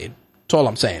Brock made. That's all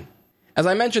I'm saying. As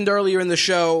I mentioned earlier in the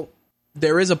show,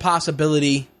 there is a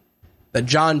possibility that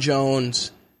Jon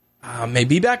Jones may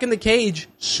be back in the cage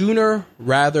sooner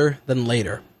rather than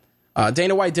later.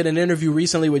 Dana White did an interview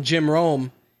recently with Jim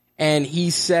Rome, and he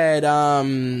said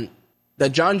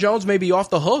that Jon Jones may be off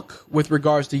the hook with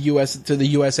regards to the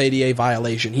USADA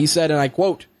violation. He said, and I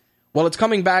quote, "Well, it's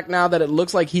coming back now that it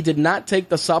looks like he did not take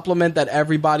the supplement that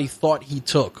everybody thought he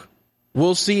took.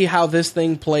 We'll see how this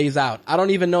thing plays out. I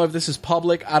don't even know if this is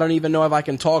public. I don't even know if I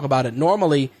can talk about it.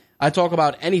 Normally, I talk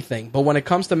about anything, but when it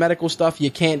comes to medical stuff,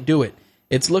 you can't do it.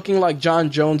 It's looking like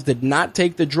Jon Jones did not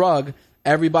take the drug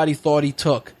everybody thought he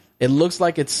took. It looks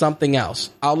like it's something else.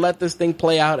 I'll let this thing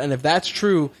play out, and if that's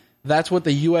true, that's what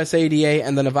the USADA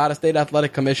and the Nevada State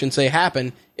Athletic Commission say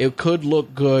happened. It could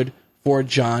look good for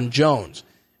Jon Jones."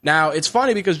 Now, it's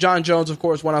funny because Jon Jones, of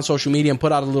course, went on social media and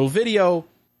put out a little video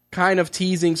kind of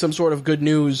teasing some sort of good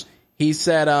news. He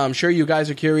said, I'm sure you guys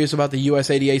are curious about the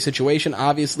USADA situation.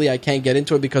 Obviously, I can't get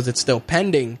into it because it's still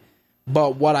pending.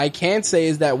 But what I can say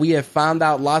is that we have found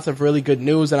out lots of really good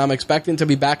news, and I'm expecting to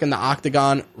be back in the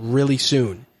Octagon really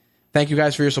soon. Thank you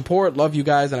guys for your support. Love you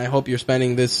guys, and I hope you're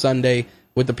spending this Sunday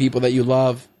with the people that you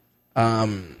love.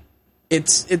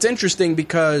 It's interesting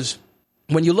because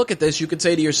when you look at this, you could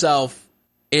say to yourself,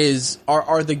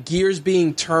 are the gears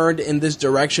being turned in this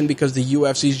direction because the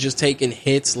UFC's just taking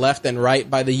hits left and right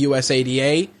by the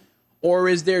USADA? Or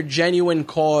is there genuine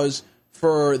cause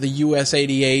for the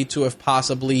USADA to have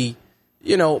possibly,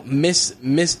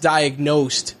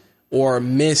 misdiagnosed or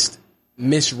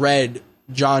misread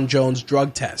Jon Jones'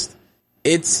 drug test?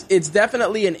 It's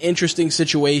definitely an interesting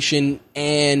situation,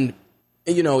 and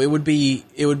it would be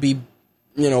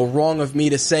wrong of me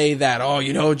to say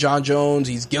that, Jon Jones,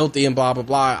 he's guilty and blah blah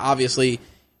blah. Obviously,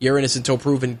 you're innocent until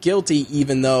proven guilty,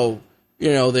 even though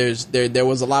there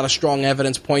was a lot of strong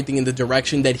evidence pointing in the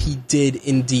direction that he did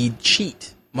indeed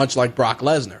cheat, much like Brock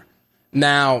Lesnar.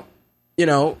 Now,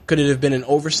 could it have been an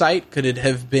oversight? Could it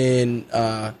have been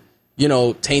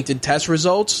tainted test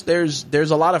results?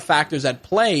 There's a lot of factors at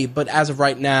play, but as of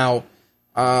right now,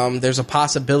 there's a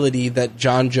possibility that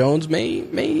Jon Jones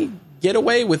may get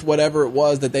away with whatever it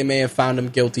was that they may have found him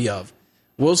guilty of.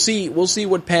 We'll see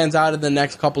what pans out in the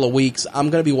next couple of weeks.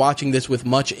 I'm going to be watching this with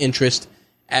much interest,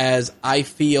 as I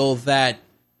feel that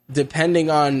depending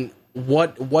on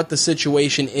what the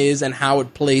situation is and how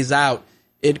it plays out,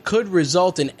 it could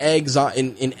result in egg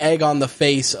on the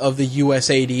face of the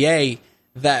USADA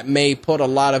that may put a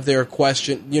lot of their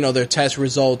their test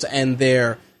results and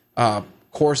their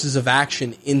courses of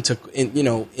action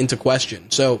into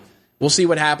question. So we'll see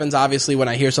what happens. Obviously, when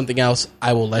I hear something else,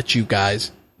 I will let you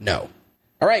guys know.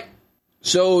 All right.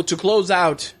 So to close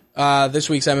out this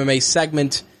week's MMA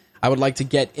segment, I would like to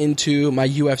get into my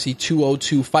UFC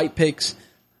 202 fight picks.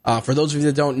 For those of you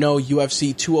that don't know,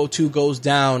 UFC 202 goes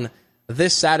down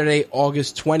this Saturday,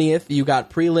 August 20th. You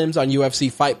got prelims on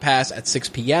UFC Fight Pass at 6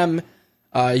 p.m.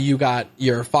 You got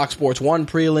your Fox Sports 1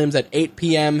 prelims at 8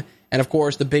 p.m. And, of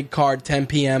course, the big card 10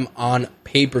 p.m. on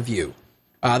pay-per-view.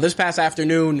 This past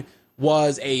afternoon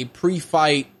was a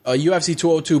UFC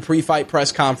 202 pre-fight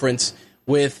press conference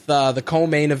with the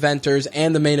co-main eventers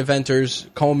and the main eventers,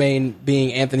 co-main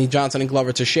being Anthony Johnson and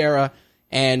Glover Teixeira,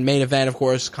 and main event, of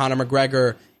course, Conor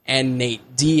McGregor and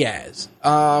Nate Diaz.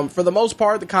 For the most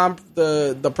part,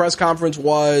 the press conference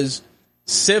was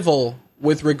civil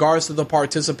with regards to the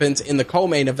participants in the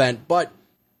co-main event, but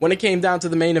when it came down to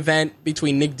the main event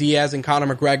between Nick Diaz and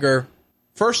Conor McGregor,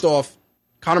 first off,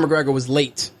 Conor McGregor was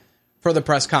late for the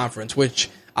press conference, which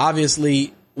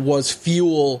obviously was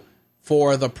fuel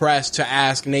for the press to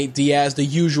ask Nate Diaz the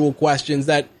usual questions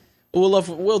that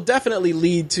will definitely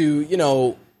lead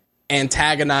to,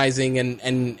 antagonizing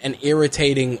and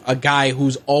irritating a guy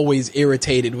who's always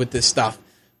irritated with this stuff.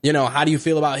 How do you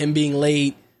feel about him being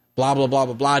late? Blah, blah, blah,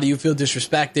 blah, blah. Do you feel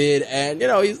disrespected? And,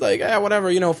 he's like,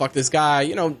 whatever, fuck this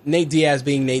guy. Nate Diaz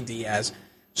being Nate Diaz.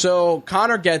 So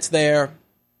Conor gets there,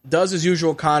 does his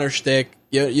usual Conor shtick.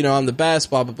 I'm the best,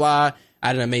 blah, blah, blah. I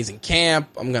had an amazing camp.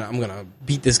 I'm gonna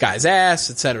beat this guy's ass,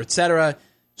 et cetera, et cetera.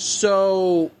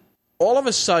 So all of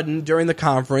a sudden, during the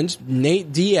conference,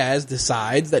 Nate Diaz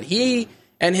decides that he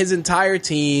and his entire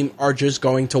team are just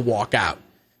going to walk out.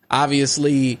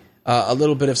 Obviously, a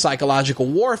little bit of psychological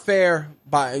warfare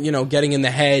by, getting in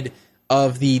the head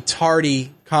of the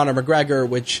tardy Conor McGregor,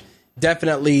 which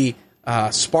definitely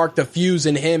sparked a fuse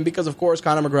in him because, of course,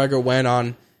 Conor McGregor went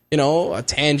on, a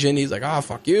tangent. He's like, oh,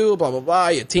 fuck you, blah, blah, blah,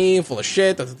 your team full of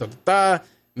shit, da, da, da, da, da.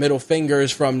 Middle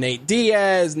fingers from Nate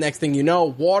Diaz. Next thing you know,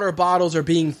 water bottles are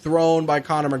being thrown by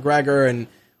Conor McGregor and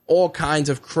all kinds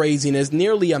of craziness.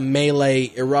 Nearly a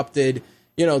melee erupted.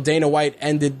 Dana White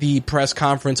ended the press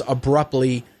conference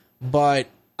abruptly, but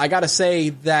I gotta say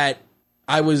that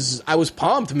I was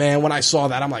pumped, man, when I saw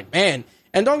that. I'm like, man,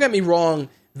 and don't get me wrong,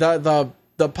 the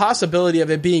possibility of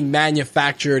it being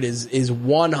manufactured is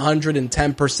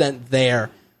 110% there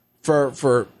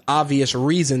for obvious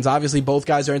reasons. Obviously, both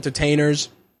guys are entertainers.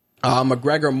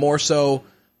 McGregor more so,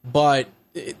 but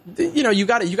you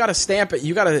gotta stamp it.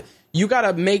 You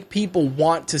gotta make people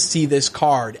want to see this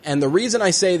card. And the reason I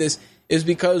say this is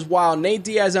because while Nate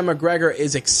Diaz and McGregor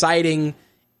is exciting,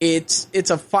 it's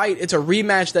a fight, it's a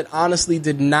rematch that honestly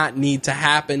did not need to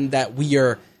happen, that we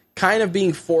are kind of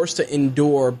being forced to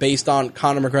endure based on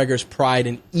Conor McGregor's pride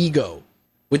and ego.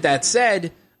 With that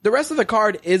said, the rest of the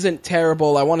card isn't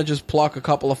terrible. I want to just pluck a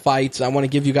couple of fights. I want to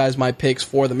give you guys my picks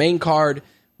for the main card.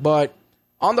 But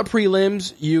on the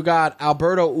prelims, you got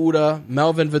Alberto Uda,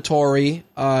 Melvin Vettori,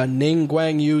 Ning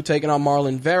Guang Yu taking on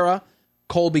Marlon Vera,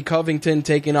 Colby Covington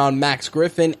taking on Max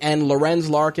Griffin, and Lorenz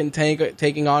Larkin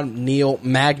taking on Neil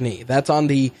Magny. That's on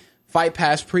the Fight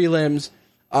Pass prelims.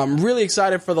 I'm really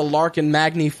excited for the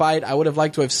Larkin-Magny fight. I would have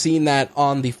liked to have seen that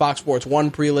on the Fox Sports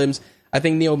 1 prelims. I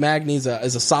think Neil Magny is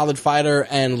a solid fighter,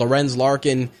 and Lorenz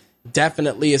Larkin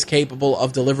definitely is capable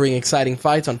of delivering exciting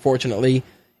fights. Unfortunately,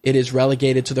 it is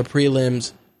relegated to the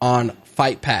prelims on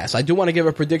Fight Pass. I do want to give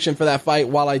a prediction for that fight.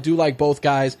 While I do like both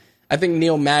guys, I think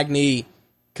Neil Magny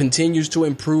continues to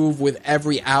improve with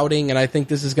every outing, and I think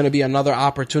this is going to be another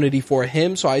opportunity for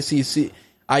him. So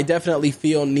I definitely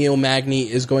feel Neil Magny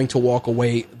is going to walk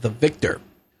away the victor.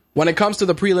 When it comes to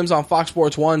the prelims on Fox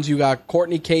Sports 1, you got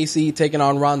Courtney Casey taking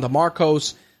on Ronda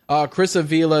Marcos, Chris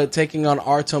Avila taking on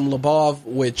Artem Lobov,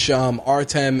 which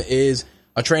Artem is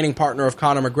a training partner of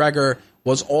Conor McGregor,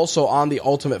 was also on The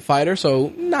Ultimate Fighter,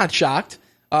 so not shocked.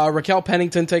 Raquel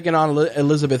Pennington taking on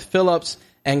Elizabeth Phillips,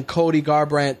 and Cody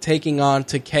Garbrandt taking on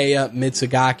Takeya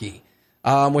Mitsugaki.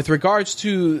 With regards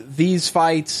to these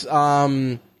fights,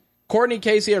 Courtney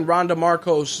Casey and Ronda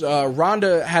Marcos,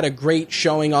 Ronda had a great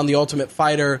showing on The Ultimate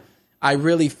Fighter. I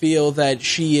really feel that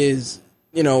she is,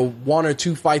 one or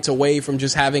two fights away from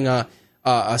just having a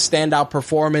standout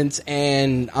performance,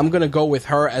 and I'm going to go with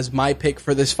her as my pick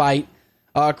for this fight.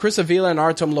 Chris Avila and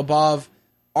Artem Lobov.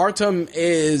 Artem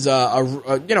is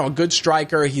a good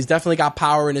striker. He's definitely got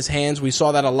power in his hands. We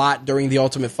saw that a lot during The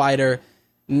Ultimate Fighter.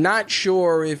 Not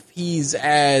sure if he's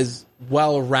as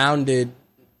well-rounded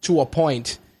to a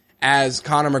point as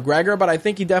Conor McGregor, but I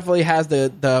think he definitely has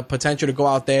the potential to go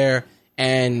out there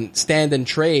and stand and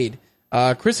trade.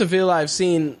 Chris Avila, I've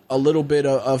seen a little bit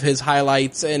of his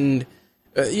highlights, and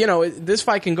this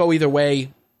fight can go either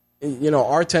way.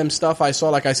 Artem's stuff I saw,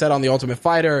 like I said, on The Ultimate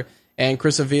Fighter, and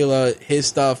Chris Avila, his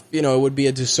stuff, it would be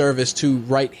a disservice to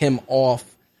write him off.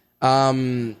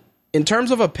 In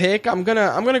terms of a pick, I'm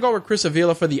gonna go with Chris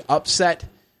Avila for the upset,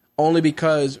 only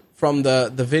because from the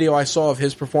video I saw of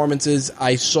his performances,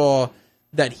 I saw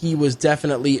that he was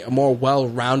definitely a more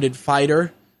well-rounded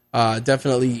fighter,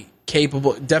 definitely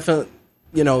capable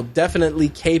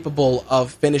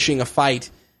of finishing a fight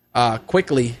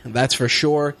quickly, that's for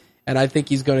sure. And I think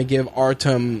he's going to give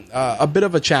Artem a bit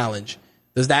of a challenge.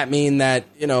 Does that mean that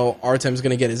Artem's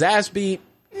going to get his ass beat?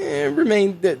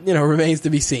 Remains to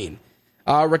be seen.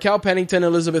 Raquel Pennington,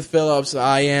 Elizabeth Phillips.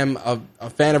 I am a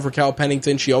fan of Raquel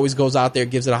Pennington. She always goes out there,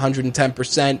 gives it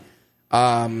 110%.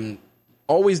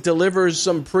 Always delivers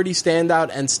some pretty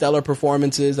standout and stellar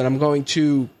performances. And I'm going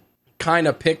to kind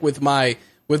of pick with my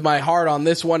heart on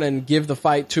this one and give the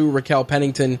fight to Raquel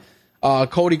Pennington.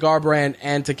 Cody Garbrandt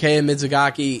and Takeya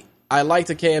Mitsugaki. I like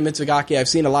Takeya Mitsugaki. I've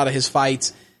seen a lot of his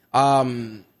fights.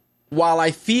 While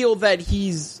I feel that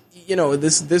he's,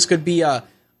 this could be a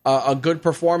good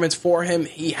performance for him,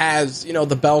 he has,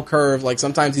 the bell curve. Like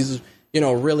sometimes he's,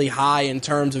 really high in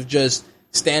terms of just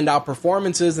standout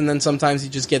performances, and then sometimes he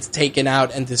just gets taken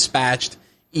out and dispatched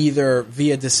either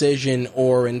via decision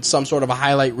or in some sort of a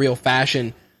highlight reel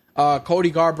fashion.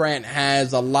 Cody Garbrandt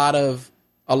has a lot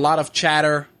of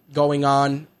chatter going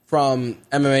on from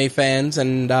MMA fans,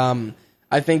 and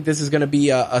I think this is going to be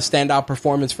a standout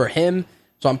performance for him,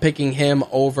 so I'm picking him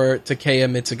over Takeya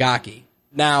Mitsugaki.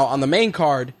 Now, on the main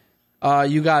card,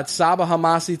 you got Sabah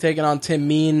Homasi taking on Tim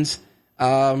Means.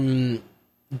 Don't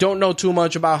know too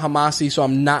much about Homasi, so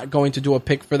I'm not going to do a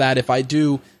pick for that. If I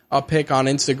do a pick on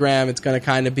Instagram, it's going to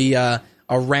kind of be a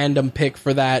random pick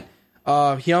for that.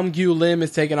 Hyun-Gyu Lim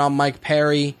is taking on Mike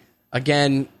Perry.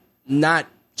 Again, not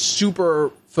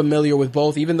super familiar with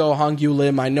both, even though Hyun-Gyu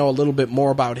Lim, I know a little bit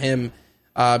more about him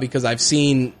because I've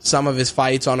seen some of his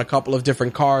fights on a couple of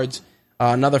different cards.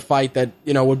 Another fight that,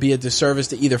 would be a disservice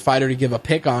to either fighter to give a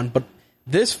pick on. But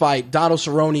this fight, Donald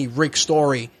Cerrone, Rick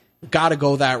Story, got to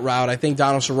go that route. I think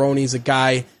Donald Cerrone is a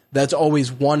guy that's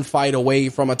always one fight away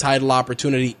from a title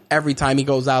opportunity every time he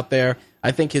goes out there.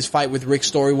 I think his fight with Rick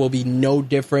Story will be no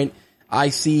different. I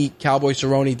see Cowboy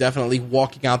Cerrone definitely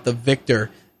walking out the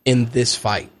victor in this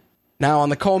fight. Now, on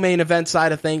the co-main event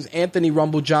side of things, Anthony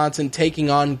Rumble Johnson taking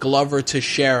on Glover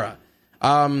Teixeira.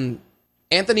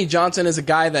 Anthony Johnson is a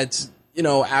guy that's,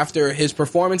 after his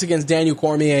performance against Daniel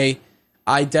Cormier,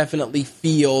 I definitely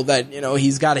feel that,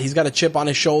 he's got a chip on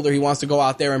his shoulder. He wants to go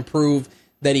out there and prove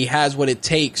that he has what it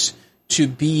takes to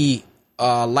be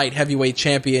a light heavyweight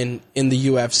champion in the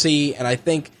UFC, and I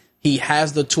think he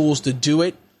has the tools to do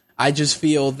it. I just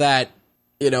feel that,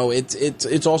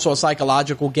 it's also a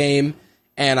psychological game.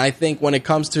 And I think when it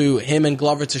comes to him and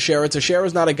Glover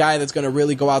Teixeira's not a guy that's going to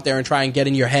really go out there and try and get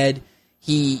in your head.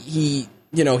 He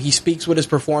speaks with his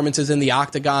performances in the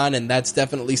octagon, and that's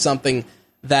definitely something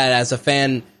that as a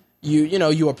fan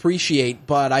you appreciate.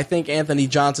 But I think Anthony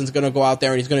Johnson's going to go out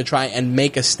there and he's going to try and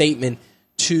make a statement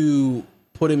to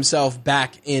put himself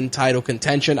back in title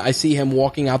contention. I see him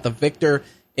walking out the victor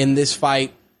in this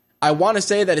fight. I want to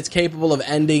say that it's capable of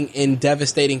ending in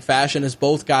devastating fashion, as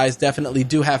both guys definitely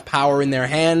do have power in their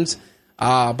hands,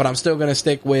 but I'm still going to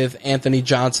stick with Anthony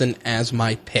Johnson as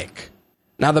my pick.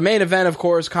 Now, the main event, of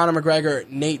course, Conor McGregor,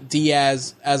 Nate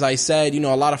Diaz. As I said,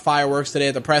 a lot of fireworks today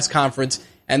at the press conference,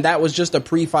 and that was just a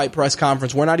pre-fight press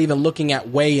conference. We're not even looking at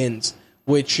weigh-ins,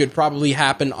 which should probably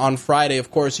happen on Friday. Of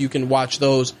course, you can watch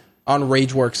those on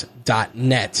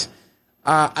RageWorks.net.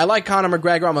 I like Conor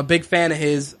McGregor. I'm a big fan of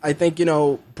his. I think,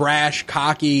 brash,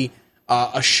 cocky,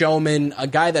 a showman, a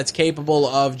guy that's capable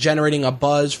of generating a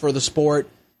buzz for the sport.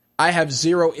 I have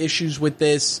zero issues with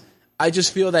this. I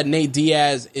just feel that Nate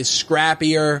Diaz is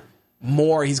scrappier,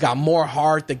 he's got more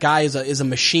heart. The guy is a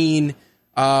machine.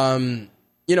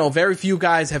 Very few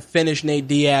guys have finished Nate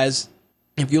Diaz.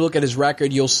 If you look at his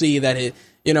record, you'll see that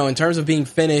in terms of being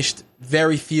finished,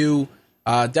 very few.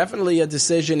 Definitely a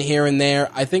decision here and there.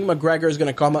 I think McGregor is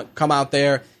going to come out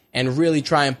there and really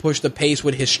try and push the pace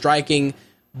with his striking.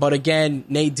 But again,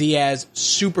 Nate Diaz,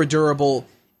 super durable.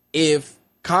 If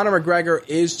Conor McGregor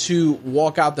is to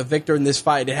walk out the victor in this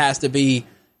fight, it has to be,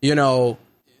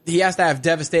 he has to have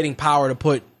devastating power to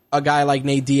put a guy like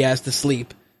Nate Diaz to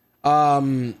sleep.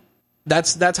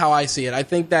 That's how I see it. I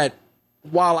think that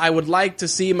while I would like to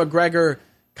see McGregor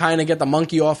kind of get the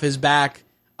monkey off his back,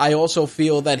 I also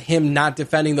feel that him not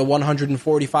defending the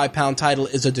 145-pound title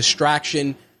is a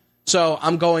distraction. So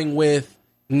I'm going with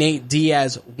Nate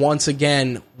Diaz once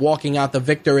again walking out the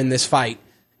victor in this fight.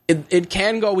 It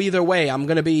can go either way. I'm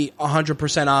going to be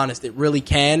 100% honest. It really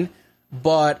can.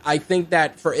 But I think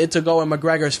that for it to go in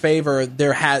McGregor's favor,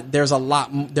 there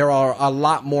are a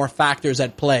lot more factors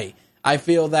at play. I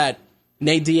feel that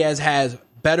Nate Diaz has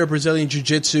better Brazilian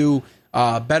jiu-jitsu,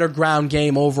 better ground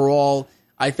game overall.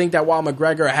 I think that while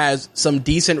McGregor has some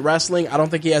decent wrestling, I don't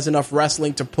think he has enough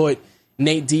wrestling to put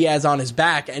Nate Diaz on his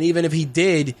back. And even if he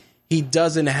did, he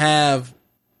doesn't have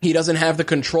the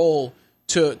control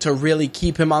to really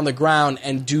keep him on the ground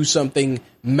and do something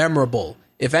memorable.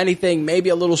 If anything, maybe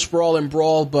a little sprawl and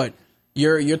brawl, but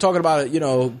you're talking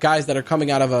about guys that are coming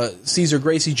out of a Cesar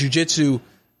Gracie jiu-jitsu,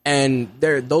 and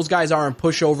those guys aren't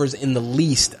pushovers in the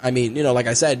least. I mean, like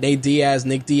I said, Nate Diaz,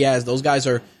 Nick Diaz, those guys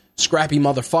are scrappy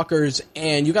motherfuckers,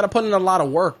 and you got to put in a lot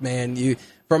of work, man.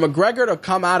 For McGregor to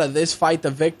come out of this fight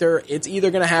the victor, it's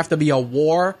either going to have to be a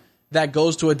war that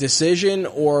goes to a decision,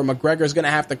 or McGregor's going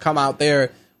to have to come out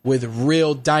there with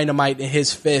real dynamite in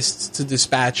his fists to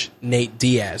dispatch Nate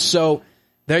Diaz. So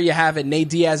there you have it. Nate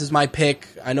Diaz is my pick.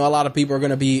 I know a lot of people are going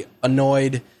to be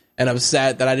annoyed and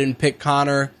upset that I didn't pick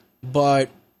Conor, but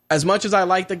as much as I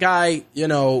like the guy,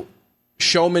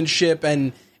 showmanship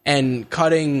and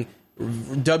cutting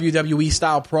WWE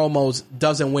style promos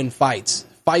doesn't win fights.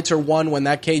 Fights are won when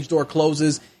that cage door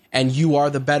closes and you are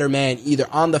the better man, either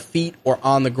on the feet or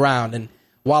on the ground. And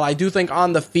while I do think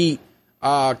on the feet,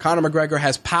 Conor McGregor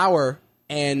has power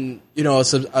and,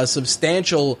 a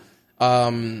substantial,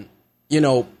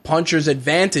 puncher's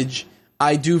advantage,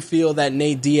 I do feel that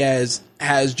Nate Diaz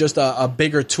has just a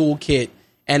bigger toolkit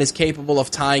and is capable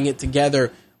of tying it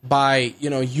together by,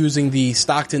 using the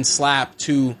Stockton slap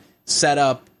to set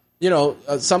up,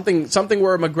 something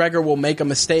where McGregor will make a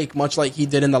mistake, much like he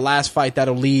did in the last fight,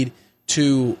 that'll lead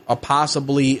to a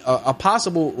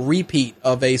possible repeat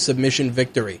of a submission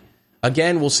victory.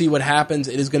 Again, we'll see what happens.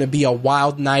 It is going to be a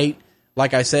wild night.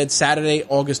 Like I said, Saturday,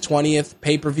 August 20th,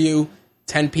 pay-per-view,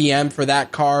 10 p.m. for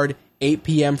that card, 8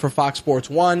 p.m. for Fox Sports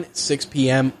 1, 6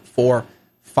 p.m. for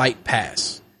Fight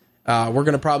Pass. We're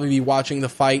going to probably be watching the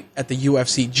fight at the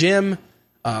UFC gym.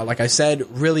 Like I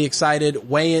said, really excited.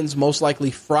 Weigh-ins most likely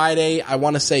Friday. I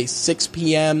want to say 6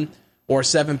 p.m. or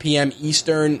 7 p.m.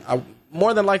 Eastern.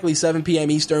 More than likely 7 p.m.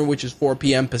 Eastern, which is 4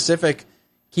 p.m. Pacific.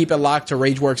 Keep it locked to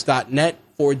RageWorks.net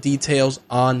for details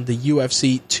on the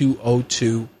UFC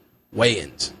 202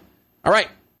 weigh-ins. All right.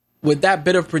 With that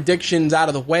bit of predictions out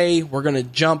of the way, we're going to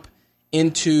jump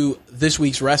into this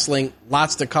week's wrestling.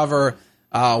 Lots to cover.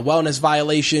 Wellness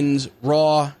violations,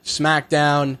 Raw,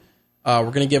 SmackDown. We're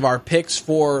going to give our picks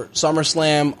for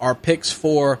SummerSlam, our picks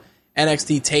for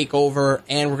NXT TakeOver,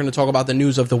 and we're going to talk about the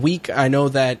news of the week. I know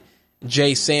that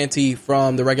Jay Santee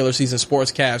from the Regular Season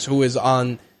Sportscast, who is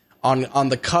on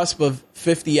the cusp of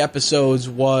 50 episodes,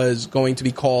 was going to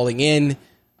be calling in.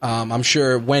 I'm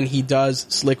sure when he does,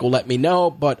 Slick will let me know.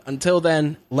 But until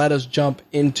then, let us jump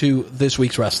into this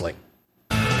week's wrestling.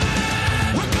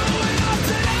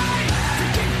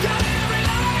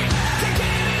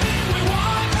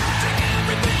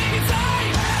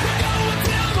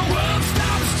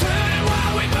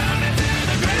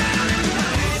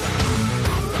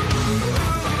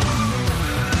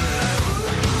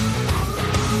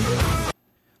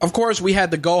 Of course, we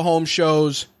had the go-home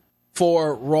shows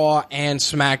for Raw and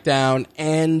SmackDown.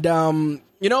 And,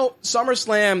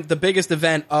 SummerSlam, the biggest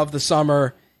event of the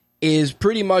summer, is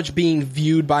pretty much being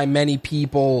viewed by many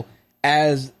people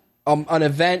as an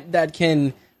event that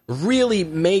can really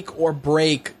make or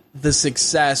break the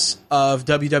success of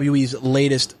WWE's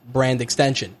latest brand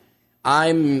extension.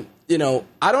 I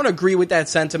don't agree with that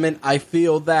sentiment. I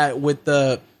feel that with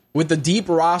the deep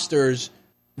rosters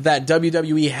that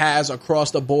WWE has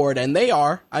across the board, and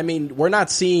we're not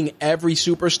seeing every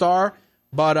superstar,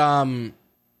 but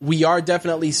we are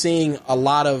definitely seeing a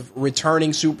lot of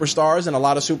returning superstars and a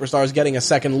lot of superstars getting a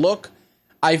second look.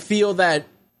 I feel that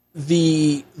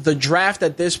the draft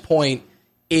at this point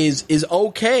is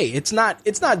okay. It's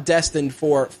not destined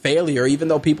for failure, even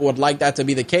though people would like that to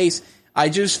be the case. I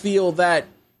just feel that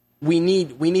we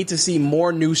need to see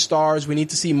more new stars. We need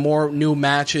to see more new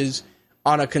matches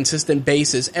on a consistent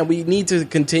basis, and we need to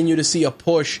continue to see a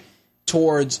push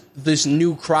towards this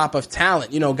new crop of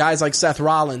talent. Guys like Seth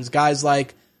Rollins, guys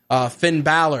like Finn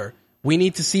Balor. We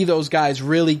need to see those guys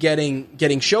really getting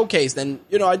showcased, and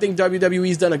I think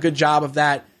WWE's done a good job of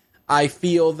that. I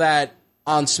feel that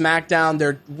on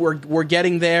SmackDown, we're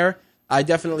getting there. I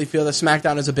definitely feel that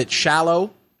SmackDown is a bit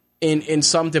shallow in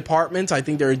some departments. I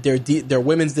think their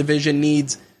women's division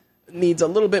needs a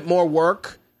little bit more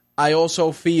work. I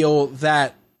also feel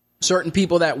that certain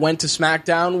people that went to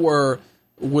SmackDown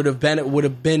would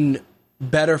have been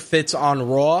better fits on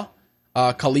Raw.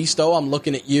 Kalisto, I'm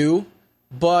looking at you,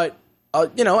 but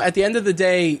at the end of the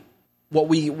day, what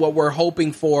we're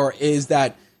hoping for is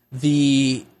that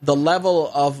the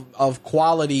level of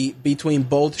quality between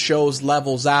both shows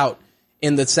levels out,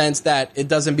 in the sense that it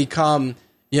doesn't become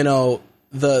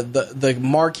the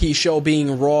marquee show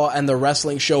being Raw and the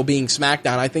wrestling show being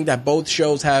SmackDown. I think that both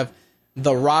shows have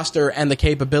the roster and the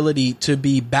capability to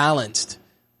be balanced,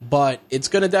 but it's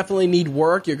going to definitely need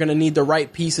work. You're going to need the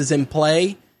right pieces in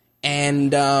play.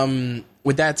 And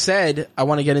with that said, I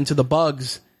want to get into the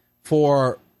bugs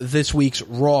for this week's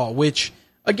Raw, which,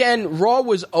 again, Raw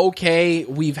was okay.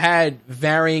 We've had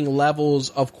varying levels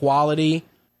of quality,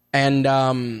 and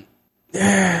how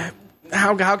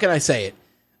can I say it?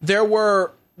 There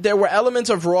were elements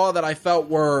of Raw that I felt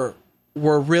were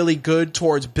really good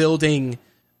towards building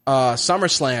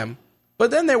SummerSlam, but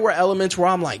then there were elements where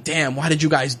I'm like, damn, why did you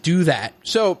guys do that?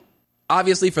 So,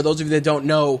 obviously, for those of you that don't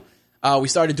know, we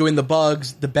started doing the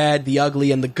bugs, the bad, the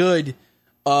ugly, and the good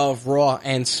of Raw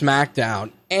and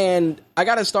SmackDown. And I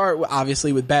got to start,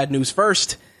 obviously, with bad news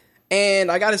first.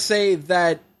 And I got to say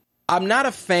that I'm not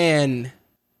a fan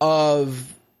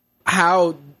of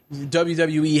how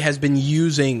WWE has been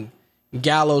using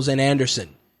Gallows and Anderson.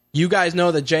 You guys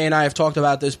know that Jay and I have talked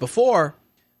about this before,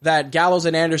 that Gallows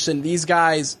and Anderson, these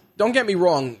guys, don't get me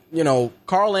wrong,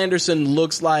 Carl Anderson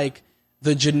looks like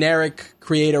the generic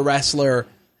creator wrestler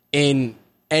in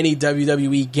any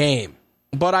WWE game.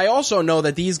 But I also know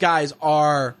that these guys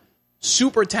are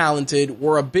super talented,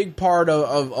 were a big part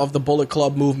of the Bullet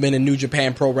Club movement in New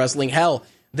Japan Pro Wrestling. Hell,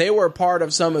 they were part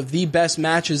of some of the best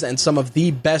matches and some of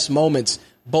the best moments,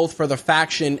 both for the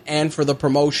faction and for the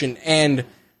promotion. And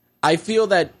I feel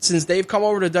that since they've come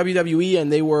over to WWE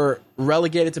and they were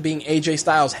relegated to being AJ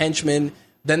Styles' henchmen,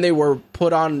 then they were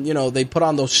put on, they put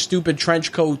on those stupid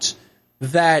trench coats,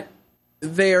 that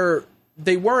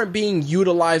they weren't being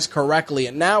utilized correctly.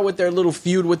 And now with their little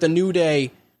feud with the New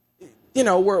Day,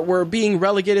 we're being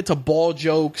relegated to ball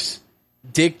jokes,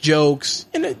 dick jokes,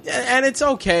 and it's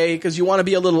okay because you want to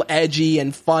be a little edgy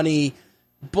and funny,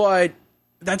 but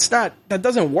that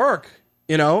doesn't work.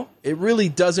 It really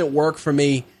doesn't work for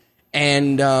me.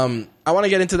 And I want to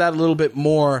get into that a little bit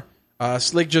more.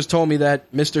 Slick just told me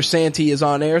that Mr. Santee is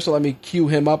on air, so let me cue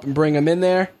him up and bring him in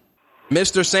there.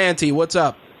 Mr. Santee, what's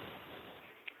up?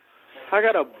 I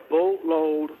got a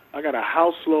boatload, I got a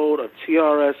house load of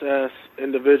TRSS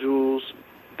individuals,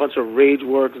 a bunch of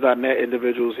RageWorks.net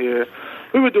individuals here.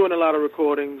 We were doing a lot of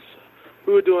recordings.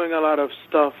 We were doing a lot of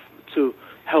stuff to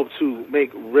help to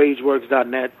make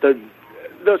RageWorks.net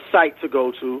the site to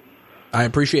go to. I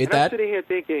appreciate that. I'm sitting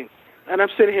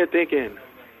here thinking,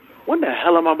 when the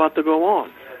hell am I about to go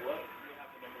on?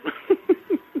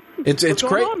 It's What's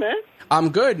great. going on, man?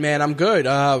 I'm good, man. I'm good.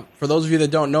 For those of you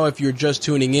that don't know, if you're just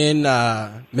tuning in,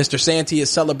 Mr. Santee is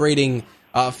celebrating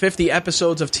 50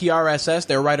 episodes of TRSS.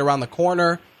 They're right around the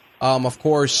corner. Of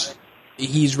course,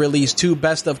 he's released 2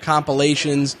 best of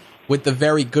compilations with the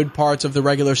very good parts of the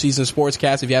regular season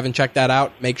sportscast. If you haven't checked that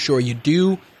out, make sure you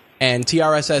do. And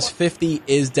TRSS 50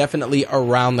 is definitely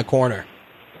around the corner.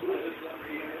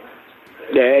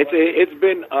 Yeah, it's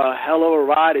been a hell of a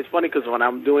ride. It's funny because when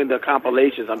I'm doing the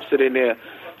compilations, I'm sitting there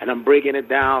and I'm breaking it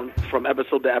down from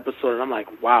episode to episode, and I'm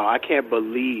like, wow, I can't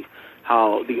believe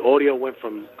how the audio went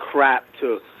from crap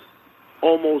to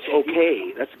almost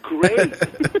okay. That's great.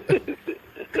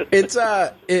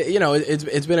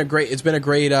 It's been a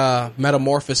great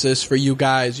metamorphosis for you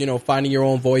guys, finding your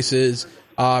own voices,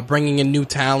 bringing in new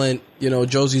talent.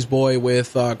 Josie's Boy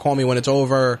with Call Me When It's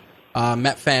Over,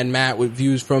 Met Fan Matt with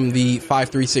views from the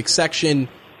 536 section,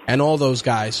 and all those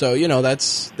guys. So,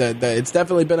 it's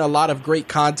definitely been a lot of great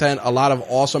content, a lot of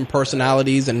awesome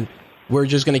personalities, and we're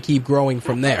just going to keep growing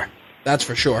from there. That's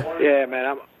for sure. Yeah,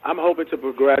 man, I'm hoping to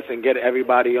progress and get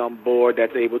everybody on board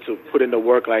that's able to put in the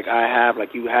work like I have,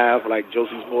 like you have, like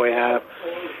Josie's Boy have.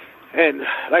 And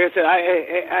like I said,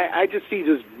 I just see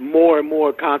just more and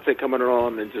more content coming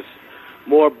on and just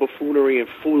more buffoonery and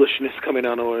foolishness coming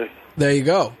on our way. There you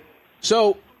go.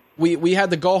 So we had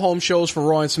the go-home shows for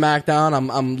Raw and SmackDown.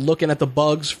 I'm looking at the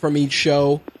bugs from each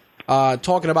show,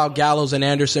 talking about Gallows and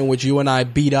Anderson, which you and I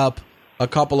beat up a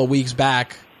couple of weeks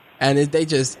back. And it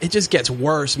just gets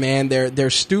worse, man. They're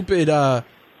stupid,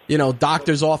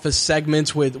 doctor's office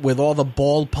segments with all the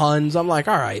bald puns. I'm like,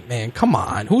 all right, man, come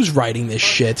on. Who's writing this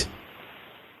shit?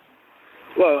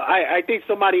 Well, I think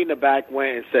somebody in the back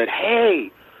went and said, hey,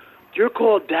 you're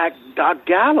called Doc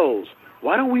Gallows.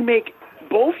 Why don't we make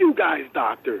both you guys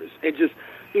doctors and just,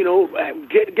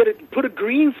 put a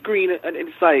green screen? And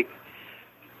it's like,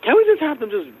 can we just have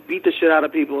them just beat the shit out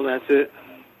of people and that's it?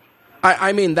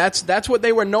 I mean, that's what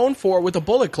they were known for with the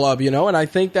Bullet Club, and I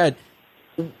think that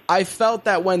I felt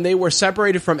that when they were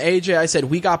separated from AJ, I said,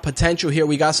 we got potential here,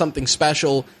 we got something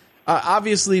special.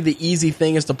 Obviously, the easy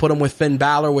thing is to put him with Finn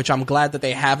Balor, which I'm glad that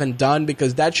they haven't done,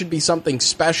 because that should be something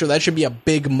special, that should be a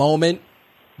big moment.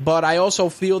 But I also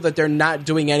feel that they're not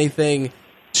doing anything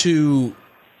to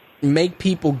make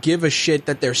people give a shit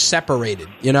that they're separated,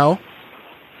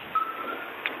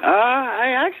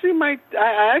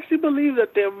 I actually believe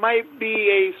that there might be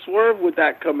a swerve with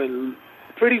that coming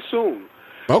pretty soon.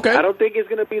 Okay. I don't think it's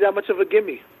going to be that much of a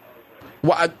gimme.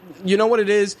 Well, you know what it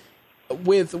is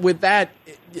with that.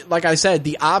 Like I said,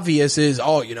 the obvious is,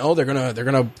 they're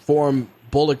gonna form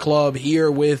Bullet Club here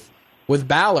with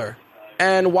Balor.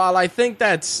 And while I think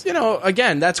that's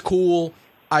again that's cool,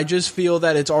 I just feel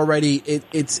that it's already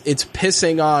it's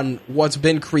pissing on what's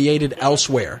been created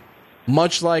elsewhere.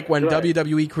 Much like when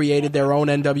WWE created their own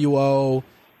NWO,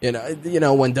 when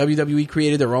WWE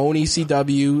created their own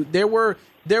ECW, there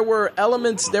were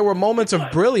elements, there were moments of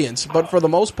brilliance, but for the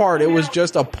most part, it was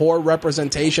just a poor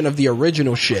representation of the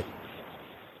original shit.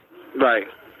 Right.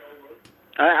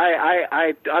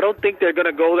 I don't think they're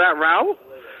gonna go that route.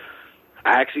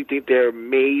 I actually think there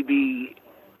may be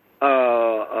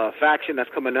a faction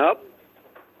that's coming up,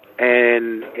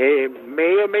 and it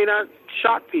may or may not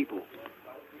shock people.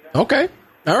 Okay.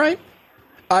 All right.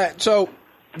 So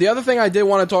the other thing I did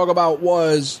want to talk about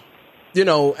was,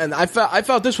 and I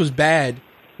felt this was bad,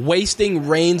 wasting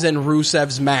Reigns and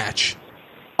Rusev's match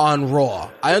on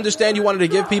Raw. I understand you wanted to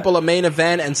give people a main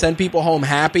event and send people home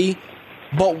happy,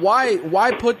 but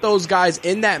why put those guys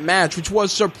in that match, which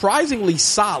was surprisingly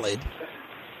solid,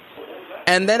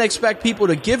 and then expect people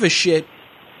to give a shit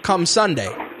come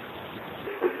Sunday?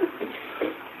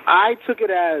 I took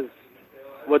it as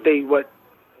what they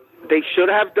should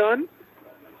have done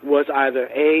was either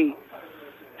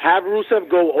have Rusev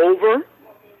go over,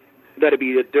 that'd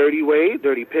be the dirty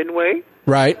pin way,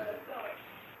 right?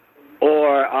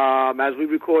 Or as we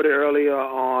recorded earlier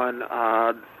on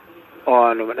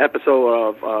an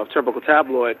episode of Turnbuckle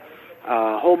Tabloid,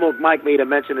 Homo Mike made a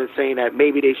mention in saying that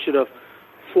maybe they should have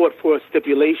fought for a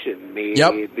stipulation, maybe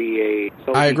it'd be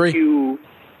I agree.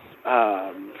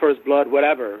 First blood,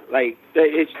 whatever. Like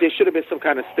there should have been some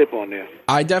kind of stip on there.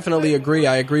 I definitely agree.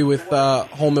 I agree with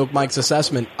Whole Milk Mike's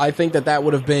assessment. I think that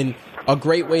would have been a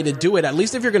great way to do it. At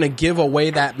least if you're going to give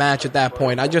away that match at that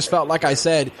point. I just felt like I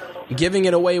said, giving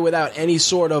it away without any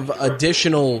sort of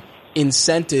additional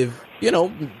incentive,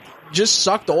 just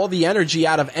sucked all the energy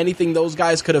out of anything those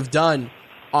guys could have done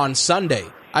on Sunday.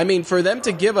 I mean, for them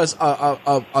to give us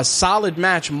a solid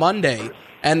match Monday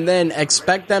and then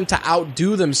expect them to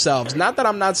outdo themselves. Not that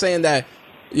I'm not saying that,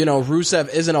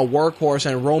 Rusev isn't a workhorse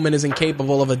and Roman isn't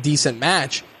capable of a decent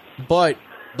match, but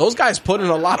those guys put in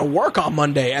a lot of work on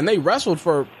Monday and they wrestled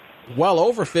for well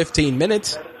over 15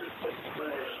 minutes.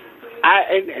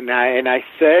 I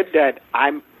said that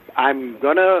I'm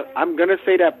gonna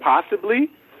say that possibly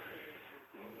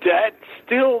that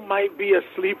still might be a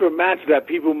sleeper match that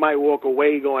people might walk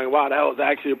away going, wow, that was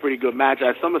actually a pretty good match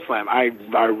at SummerSlam. I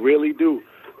really do.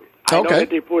 I know that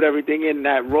they put everything in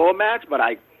that Raw match, but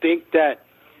I think that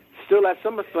still at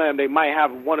SummerSlam they might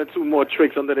have one or two more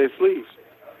tricks under their sleeves.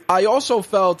 I also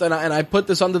felt, and I put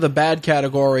this under the bad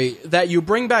category, that you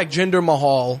bring back Jinder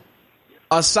Mahal,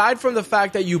 aside from the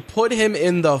fact that you put him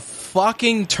in the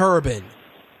fucking turban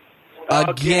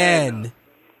again.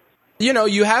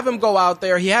 You have him go out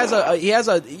there. He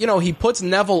puts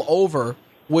Neville over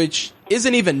which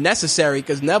isn't even necessary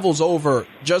because Neville's over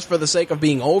just for the sake of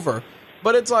being over.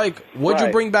 But it's like, what'd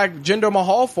you bring back Jinder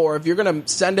Mahal for if you're gonna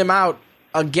send him out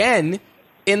again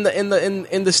in the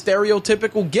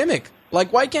stereotypical gimmick?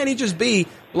 Like, why can't he just be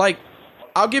like?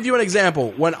 I'll give you an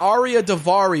example. When Arya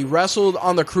Daivari wrestled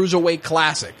on the Cruiserweight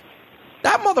Classic,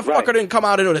 that motherfucker didn't come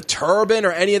out in a turban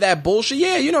or any of that bullshit.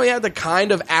 Yeah, you know, he had the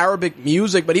kind of Arabic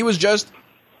music, but he was just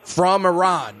from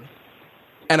Iran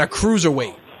and a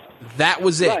cruiserweight. That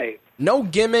was it. Right. No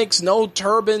gimmicks, no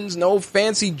turbans, no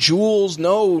fancy jewels,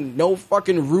 no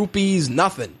fucking rupees,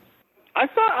 nothing.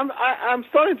 I'm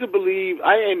starting to believe.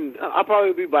 I'll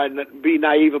probably be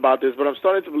naive about this, but I'm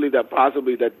starting to believe that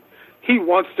possibly that he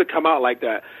wants to come out like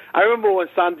that. I remember when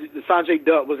Sanjay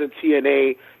Dutt was in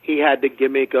TNA, he had the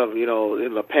gimmick of, you know,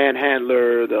 the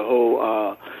panhandler, the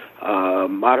whole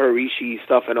Maharishi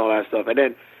stuff and all that stuff. And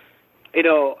then, you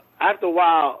know, after a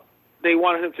while, they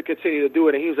wanted him to continue to do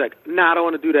it, and he was like, "Nah, I don't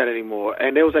want to do that anymore."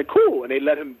 And they was like, "Cool," and they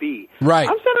let him be. Right.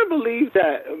 I'm starting to believe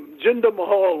that Jinder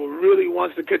Mahal really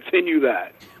wants to continue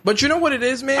that. But you know what it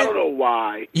is, man? I don't know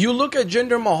why. You look at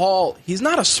Jinder Mahal, he's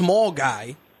not a small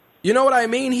guy. You know what I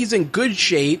mean? He's in good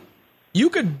shape. You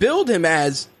could build him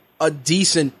as a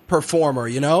decent performer,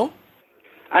 you know?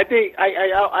 I think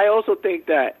I also think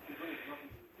that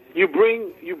you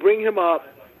bring him up,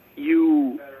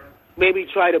 you maybe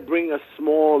try to bring a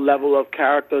small level of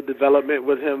character development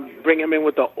with him, bring him in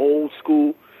with the old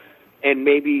school, and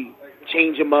maybe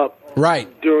change him up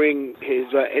during his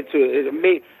that's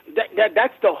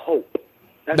the hope.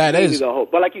 That's maybe the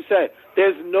hope. But like you said,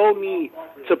 there's no need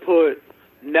to put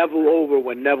Neville over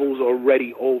when Neville's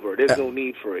already over. There's no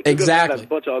need for it. Exactly. There's a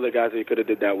bunch of other guys that you could have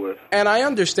did that with. And I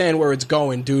understand where it's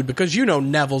going, dude, because you know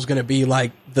Neville's going to be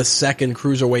like the second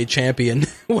Cruiserweight champion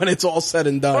when it's all said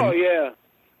and done. Oh yeah.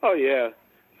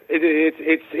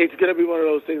 It's going to be one of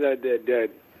those things that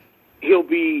he'll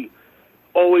be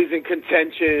always in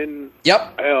contention.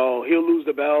 Yep. He'll lose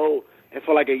the belt, and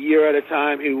for like a year at a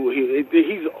time,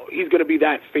 he's going to be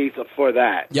that face for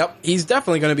that. Yep. He's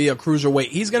definitely going to be a cruiserweight.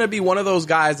 He's going to be one of those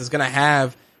guys that's going to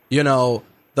have, you know,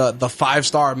 the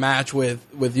 5-star match with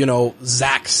you know,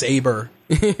 Zack Sabre,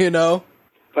 you know.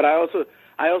 But I also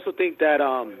think that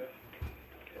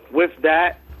with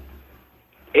that,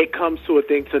 it comes to a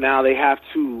thing. So now they have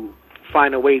to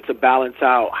find a way to balance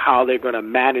out how they're going to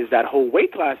manage that whole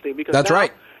weight class thing. Because that's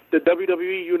right. The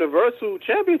WWE Universal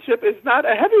Championship is not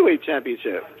a heavyweight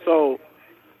championship, so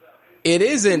it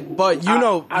isn't. But you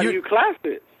know, how do you class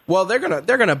it? Well, they're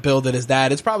gonna build it as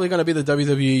that. It's probably gonna be the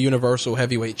WWE Universal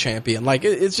Heavyweight Champion. Like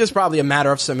it's just probably a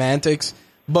matter of semantics.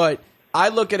 But I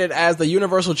look at it as the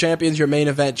Universal Champion's your main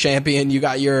event champion. You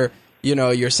got your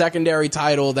secondary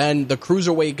title, then the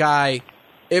cruiserweight guy.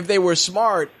 If they were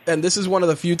smart, and this is one of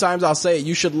the few times I'll say it,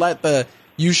 you should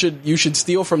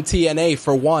steal from TNA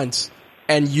for once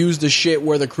and use the shit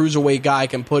where the cruiserweight guy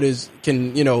can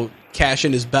cash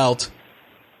in his belt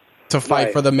to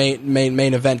fight for the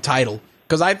main event title.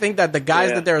 Because I think that the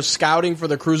guys that they're scouting for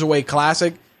the Cruiserweight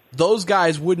Classic, those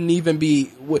guys wouldn't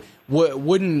be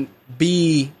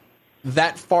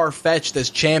that far fetched as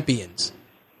champions,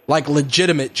 like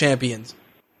legitimate champions.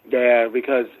 Yeah,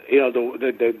 because you know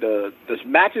the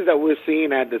matches that we're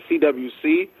seeing at the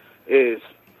CWC is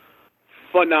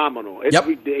phenomenal. It's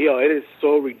it is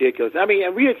so ridiculous. I mean,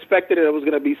 and we expected it was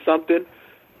going to be something,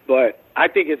 but I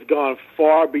think it's gone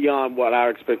far beyond what our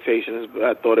expectations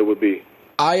I thought it would be.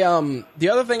 The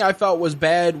other thing I felt was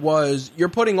bad was you're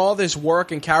putting all this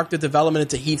work and character development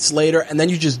into Heath Slater, and then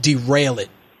you just derail it.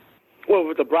 Well,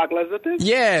 with the Brock Lesnar thing?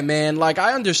 Yeah, man. Like,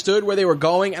 I understood where they were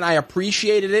going, and I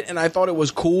appreciated it, and I thought it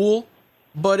was cool.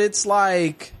 But it's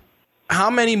like, how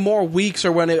many more weeks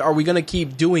are we going to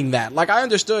keep doing that? Like, I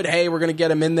understood, hey, we're going to get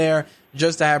him in there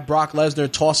just to have Brock Lesnar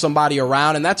toss somebody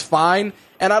around, and that's fine.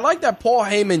 And I like that Paul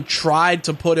Heyman tried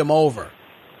to put him over,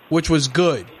 which was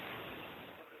good.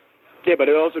 Yeah, but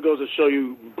it also goes to show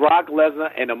you Brock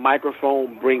Lesnar and a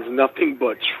microphone brings nothing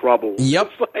but trouble. Yep.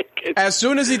 As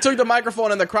soon as he took the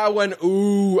microphone and the crowd went,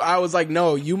 ooh, I was like,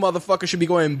 no, you motherfucker should be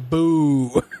going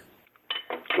boo.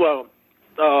 Well,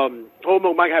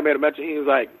 Homo Mike had made a mention. He was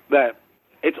like that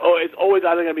it's always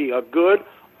either going to be a good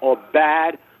or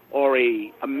bad or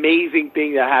a amazing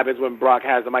thing that happens when Brock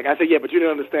has the mic. I said, yeah, but you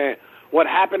didn't understand. What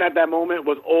happened at that moment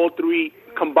was all three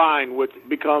combined, which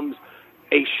becomes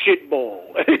a shitball.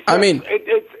 I mean,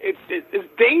 it's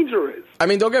dangerous. I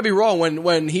mean, don't get me wrong.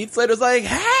 When Heath Slater's like,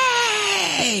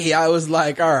 "Hey," I was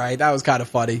like, "All right, that was kind of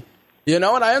funny," you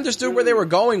know. And I understood where they were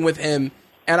going with him.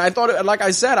 And I thought, like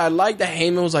I said, I liked that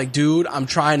Heyman was like, "Dude, I'm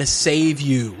trying to save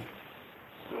you,"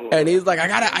 and he's like, "I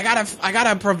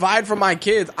gotta provide for my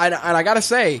kids." And I gotta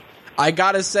say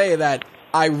that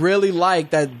I really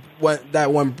like that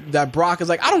when Brock is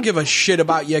like, I don't give a shit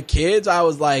about your kids. I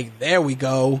was like, there we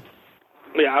go.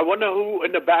 Yeah, I wonder who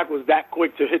in the back was that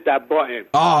quick to hit that button.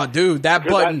 Oh, dude, that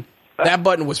button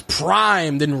was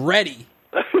primed and ready.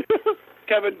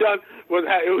 Kevin Dunn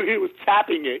was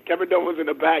tapping it. Kevin Dunn was in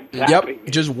the back tapping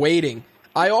it. Just waiting.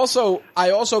 I also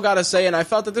got to say, and I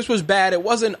felt that this was bad. It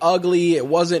wasn't ugly. It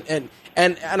wasn't, and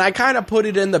I kind of put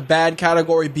it in the bad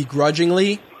category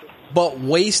begrudgingly, but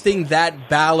wasting that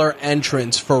Balor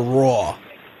entrance for Raw.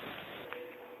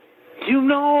 You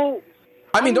know,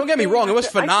 I mean, don't get me wrong. It was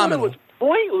phenomenal. I thought it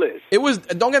was pointless. It was.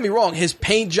 Don't get me wrong. His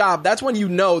paint job. That's when you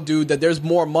know, dude, that there's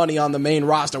more money on the main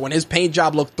roster. When his paint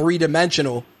job looked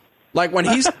 3-dimensional. Like when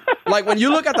he's like when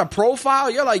you look at the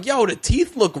profile, you're like, yo, the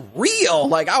teeth look real.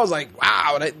 Like I was like,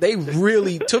 wow, they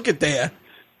really took it there.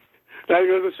 That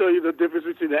goes to show you the difference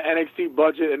between the NXT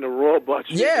budget and the Raw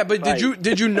budget. Yeah, but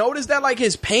did you notice that like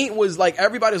his paint was like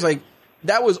everybody's like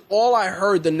that was all I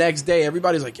heard the next day.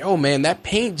 Everybody's like, yo, man, that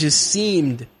paint just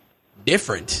seemed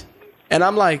different. And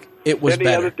I'm like, it was better.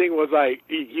 Then the other thing was like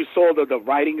you saw the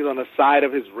writings on the side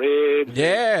of his ribs.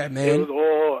 Yeah, man. It was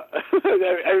all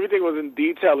everything was in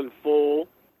detail and full.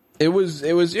 It was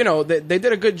you know they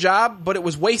did a good job, but it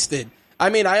was wasted. I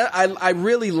mean, I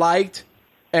really liked,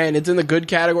 and it's in the good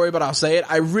category, but I'll say it.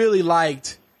 I really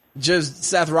liked just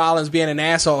Seth Rollins being an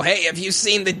asshole. Hey, have you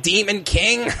seen the Demon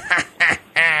King?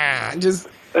 just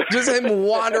him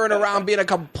wandering around being a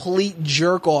complete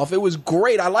jerk off. It was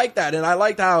great. I liked that, and I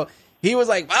liked how he was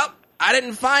like, well, I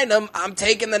didn't find him. I'm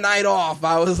taking the night off.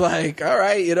 I was like, all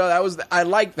right, you know, I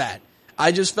liked that.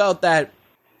 I just felt that,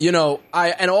 you know,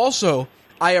 I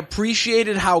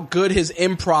appreciated how good his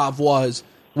improv was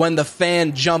when the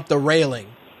fan jumped the railing.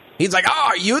 He's like, oh,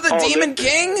 are you the Demon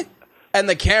King? And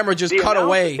the camera just cut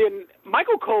away.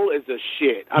 Michael Cole is a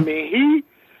shit. I mean,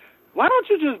 why don't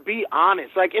you just be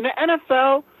honest? Like in the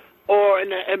NFL or in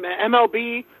the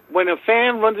MLB, when a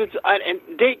fan runs into, and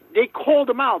they called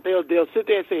him out, they'll sit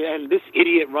there and say, and this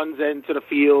idiot runs into the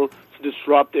field to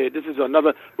disrupt it. This is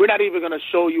another, we're not even going to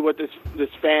show you what this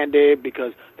fan did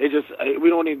because we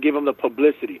don't even give him the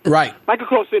publicity. Right. Michael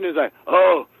Cole sitting there is like,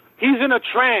 oh, he's in a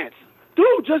trance.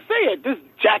 Dude, just say it. This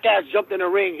jackass jumped in a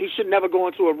ring. He should never go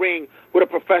into a ring with a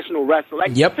professional wrestler.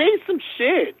 Like, say some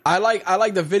shit. I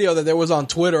like the video that there was on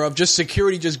Twitter of just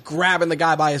security just grabbing the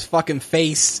guy by his fucking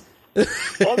face.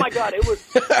 Oh my God, it was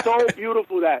so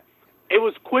beautiful that it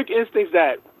was quick instincts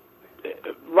that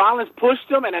Rollins pushed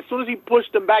him, and as soon as he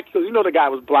pushed him back, because you know the guy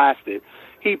was blasted,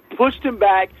 he pushed him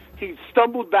back. He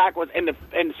stumbled backwards, and the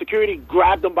security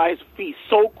grabbed him by his feet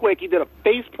so quick. He did a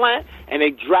face plant, and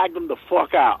they dragged him the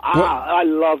fuck out. I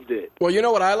loved it. Well, you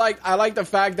know what I like? I like the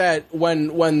fact that when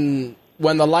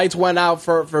the lights went out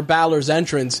for Balor's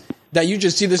entrance, that you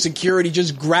just see the security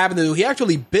just grabbing the dude. He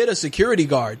actually bit a security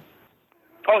guard.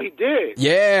 Oh, he did?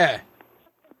 Yeah.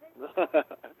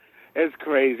 It's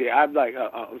crazy. I'm like,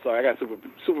 I'm sorry, I got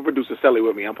super producer Sally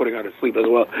with me. I'm putting her to sleep as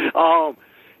well.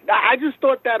 I just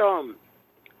thought that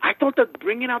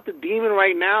bringing out the Demon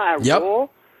right now at Raw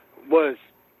was,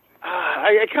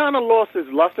 it kind of lost its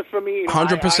luster for me.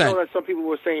 100%. I know that some people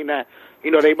were saying that,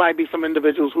 you know, there might be some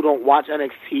individuals who don't watch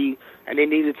NXT and they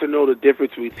needed to know the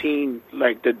difference between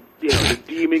like the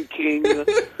Demon King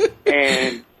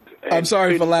and I'm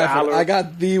sorry for laughing. Balor. I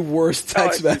got the worst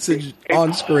text message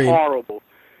on screen. Horrible.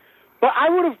 But I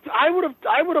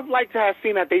would have liked to have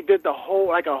seen that they did a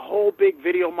whole big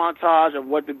video montage of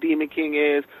what the Demon King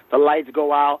is. The lights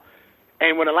go out,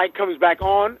 and when the light comes back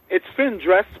on, it's Finn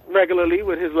dressed regularly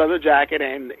with his leather jacket,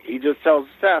 and he just tells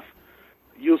Seth,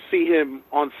 "You'll see him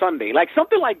on Sunday," like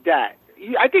something like that.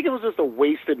 I think it was just a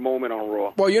wasted moment on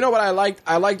Raw. Well, you know what I liked?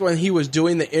 I liked when he was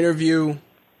doing the interview,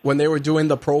 when they were doing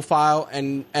the profile,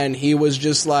 and he was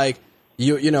just like,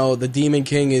 you know, the Demon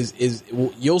King is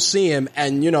you'll see him,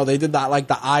 and you know they did that like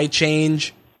the eye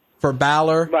change for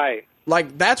Balor, right?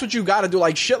 Like that's what you got to do,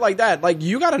 like shit like that. Like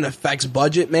you got an effects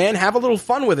budget, man. Have a little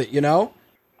fun with it, you know.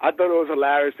 I thought it was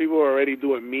hilarious. People were already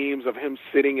doing memes of him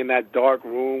sitting in that dark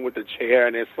room with the chair,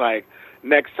 and it's like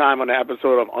next time on the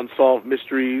episode of Unsolved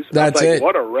Mysteries. That's it.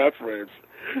 What a reference.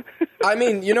 I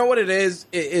mean, you know what it is?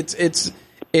 It's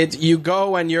you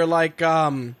go and you're like,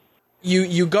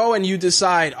 you go and you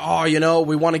decide, oh, you know,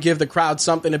 we want to give the crowd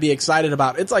something to be excited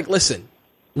about. It's like, listen,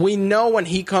 we know when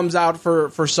he comes out for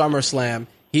SummerSlam,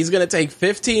 he's going to take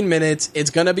 15 minutes. It's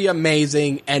going to be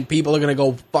amazing. And people are going to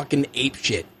go fucking ape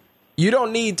shit. You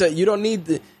don't need to, you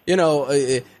know,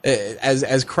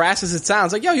 as crass as it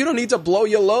sounds, like, yo, you don't need to blow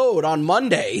your load on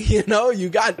Monday. You know, you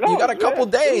got a couple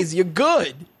days. You're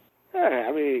good.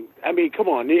 Yeah, I mean, come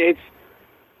on.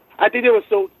 I think they were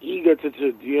so eager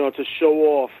to show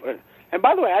off. And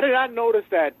by the way, I did not notice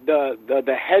that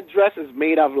the headdress is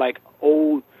made of like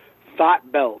old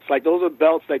thought belts. Like those are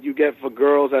belts that you get for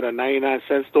girls at a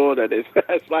 99-cent store. That is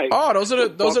that's like those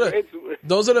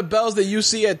are the belts that you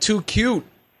see at Too Cute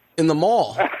in the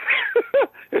mall.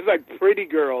 It's like pretty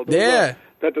girl. Yeah.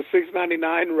 That the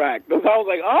 $6.99 rack. I was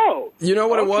like, oh. You know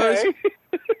what it was?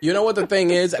 You know what the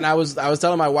thing is? And I was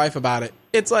telling my wife about it.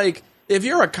 It's like, if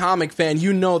you're a comic fan,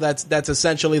 you know that's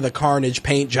essentially the Carnage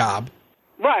paint job.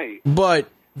 Right. But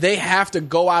they have to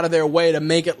go out of their way to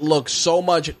make it look so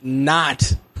much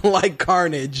not like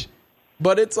Carnage.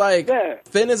 But it's like,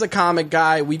 Finn is a comic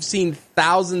guy. We've seen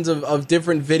thousands of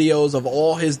different videos of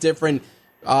all his different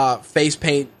face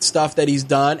paint stuff that he's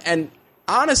done. And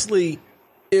honestly,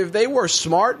 if they were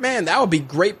smart, man, that would be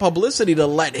great publicity to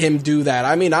let him do that.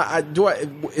 I mean,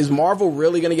 is Marvel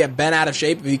really going to get bent out of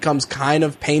shape if he becomes kind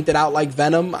of painted out like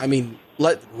Venom? I mean,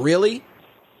 really?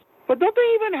 But don't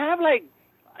they even have like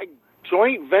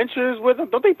joint ventures with them?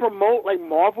 Don't they promote like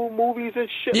Marvel movies and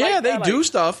shit? Yeah, like they that? do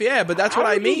stuff. Yeah, but that's what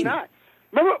I mean.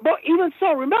 Remember, but even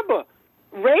so, remember,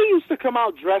 Ray used to come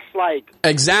out dressed like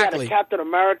exactly. He had a Captain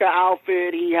America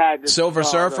outfit. He had the Silver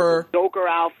Surfer, the Joker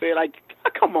outfit. Like,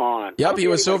 come on. Yep, he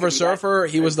was Silver Surfer.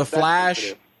 He was the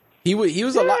Flash. He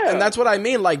was a lot, and that's what I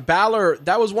mean. Like Balor,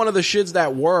 that was one of the shits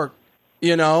that worked.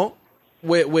 You know,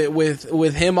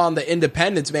 with him on the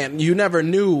Independence, man. You never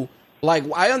knew. Like,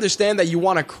 I understand that you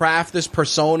want to craft this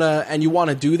persona and you want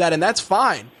to do that, and that's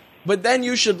fine. But then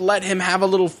you should let him have a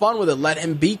little fun with it. Let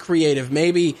him be creative.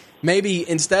 Maybe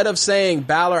instead of saying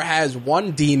Balor has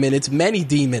one demon, it's many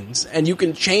demons. And you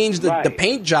can change the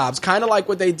paint jobs. Kind of like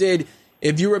what they did,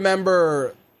 if you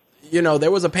remember, you know,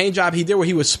 there was a paint job he did where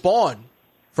he was Spawn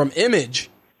from Image.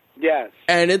 Yes.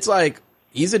 And it's like,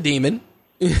 he's a demon.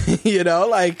 You know,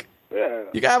 like... Yeah.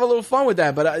 You can have a little fun with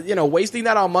that, but you know, wasting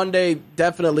that on Monday,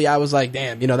 definitely, I was like,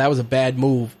 damn, you know, that was a bad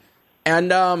move.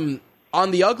 And on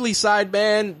the ugly side,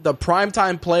 man, the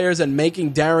primetime players and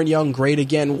making Darren Young great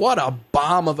again. What a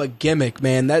bomb of a gimmick,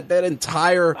 man!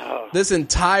 This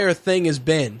entire thing has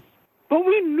been. But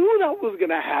we knew that was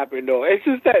gonna happen, though. It's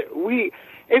just that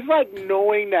it's like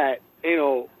knowing that, you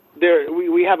know,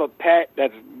 we have a pet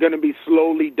that's gonna be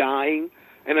slowly dying,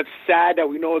 and it's sad that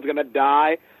we know it's gonna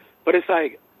die, but it's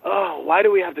like, oh, why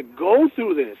do we have to go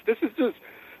through this?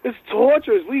 It's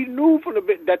torturous. We knew from the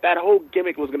bit that whole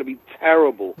gimmick was going to be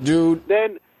terrible. Dude.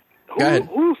 Then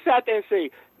who sat there and say,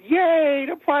 yay,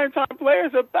 the primetime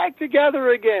players are back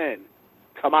together again?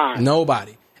 Come on.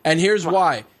 Nobody. And here's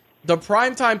why. The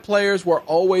primetime players were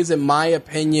always, in my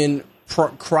opinion,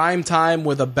 crime time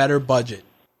with a better budget.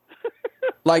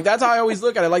 Like, that's how I always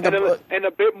look at it. Like, and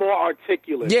a bit more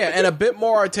articulate. Yeah, and a bit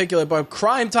more articulate. But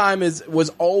Crime Time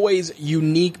was always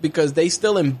unique because they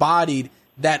still embodied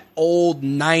that old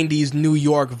 90s New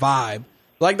York vibe.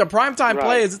 Like, the Primetime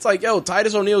players, it's like, yo,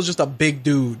 Titus O'Neil's just a big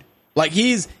dude. Like,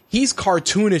 he's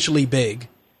cartoonishly big.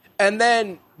 And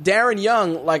then Darren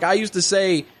Young, like I used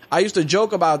to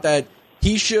joke about that.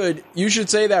 You should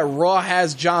say that Raw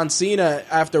has John Cena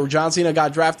after John Cena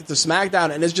got drafted to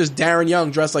SmackDown, and it's just Darren Young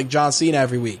dressed like John Cena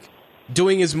every week,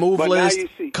 doing his move list,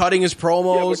 cutting his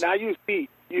promos. Yeah, but now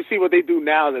you see what they do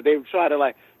now, that they've tried to,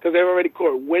 like, because they've already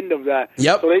caught wind of that.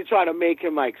 Yep. So they try to make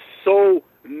him like so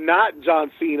not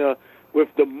John Cena with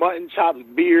the mutton chops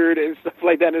beard and stuff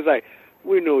like that. And it's like,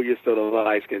 we know you're still the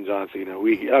light-skinned John Cena.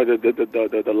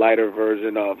 The lighter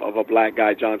version of a black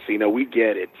guy, John Cena. We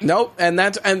get it. Nope,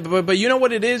 but you know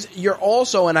what it is? You're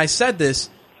also, and I said this,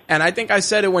 and I think I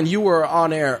said it when you were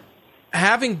on air,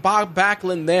 having Bob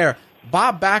Backlund there.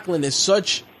 Bob Backlund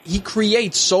is he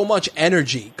creates so much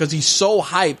energy because he's so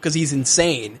hyped, because he's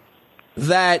insane,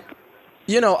 that,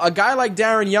 you know, a guy like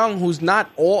Darren Young who's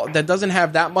that doesn't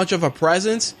have that much of a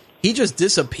presence, he just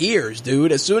disappears,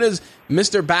 dude. As soon as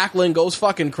Mr. Backlund goes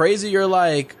fucking crazy, you're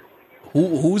like,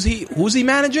 who's he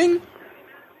managing?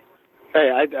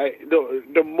 Hey,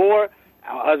 the more,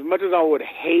 as much as I would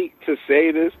hate to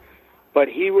say this, but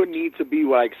he would need to be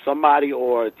like somebody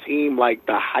or a team like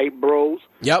the Hype Bros.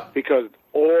 Yep. Because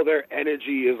all their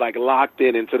energy is like locked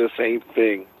into the same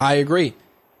thing. I agree.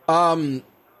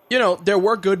 You know, there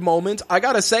were good moments. I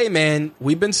gotta say, man,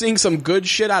 we've been seeing some good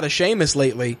shit out of Sheamus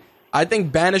lately. I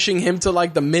think banishing him to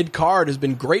like the mid-card has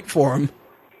been great for him.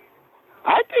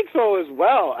 I think so as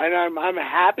well, and I'm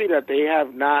happy that they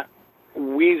have not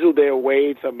weaseled their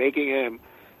way to making him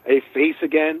a face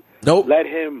again. Nope. Let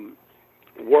him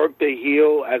work the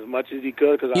heel as much as he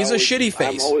could. Cause He's a shitty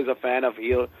face. I'm always a fan of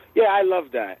heel. Yeah, I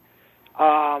love that.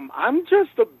 I'm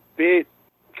just a bit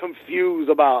confused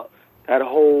about that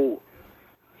whole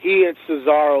he and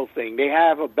Cesaro thing. They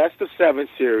have a best-of-7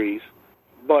 series,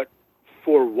 but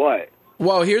for what?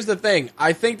 Well, here's the thing.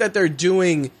 I think that they're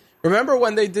doing Remember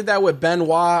when they did that with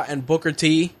Benoit and Booker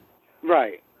T?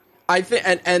 Right. I think,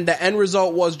 and the end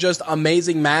result was just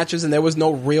amazing matches, and there was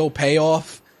no real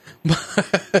payoff.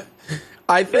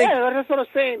 I think, yeah, that's what I'm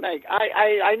saying. Like,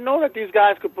 I know that these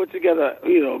guys could put together,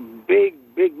 big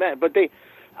match, but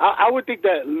I would think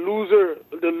that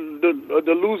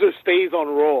the loser stays on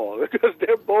Raw because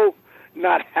they're both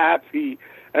not happy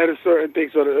at a certain thing.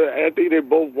 So I think they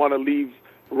both want to leave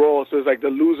Raw, so it's like the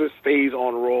loser stays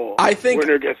on Raw. I think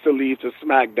winner gets to leave to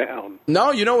SmackDown.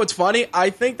 No, you know what's funny? I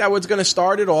think that what's going to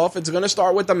start it off. It's going to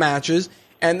start with the matches,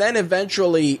 and then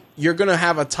eventually you're going to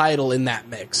have a title in that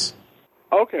mix.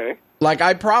 Okay. Like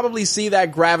I probably see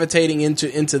that gravitating into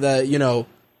the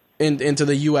into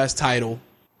the U.S. title.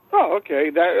 Oh,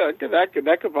 okay. That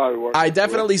could probably work. I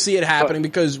definitely see it happening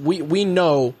because we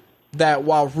know that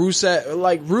while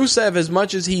Rusev, as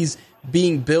much as he's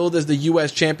being billed as the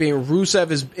U.S. champion,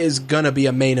 Rusev is gonna be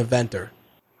a main eventer.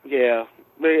 Yeah,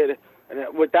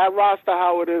 with that roster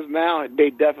how it is now,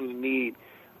 they definitely need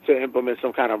to implement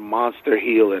some kind of monster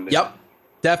heel in there. Yep,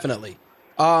 definitely.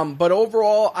 But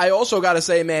overall, I also got to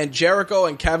say, man, Jericho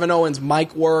and Kevin Owens'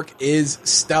 mic work is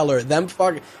stellar.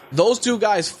 Those two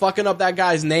guys fucking up that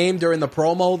guy's name during the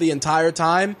promo the entire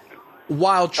time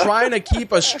while trying to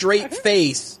keep a straight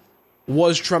face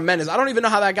was tremendous. I don't even know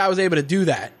how that guy was able to do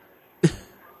that.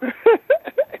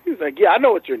 He's like, yeah, I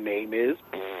know what your name is.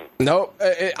 No,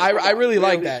 I really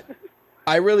like that.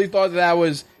 I really thought that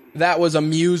was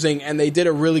amusing, and they did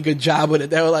a really good job with it.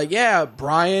 They were like, yeah,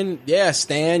 Brian, yeah,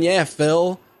 Stan, yeah,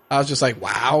 Phil. I was just like,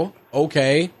 wow,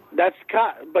 okay. But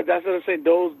that's what I'm saying.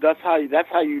 That's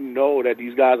how you know that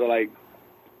these guys are like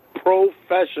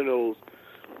professionals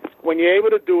when you're able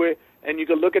to do it, and you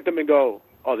can look at them and go,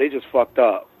 oh, they just fucked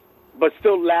up, but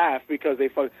still laugh because they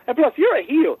fucked. And plus, you're a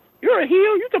heel.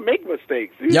 You can make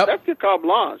mistakes. Yep. That's your carte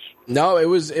blanche. No, it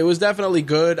was definitely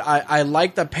good. I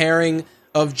like the pairing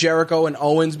of Jericho and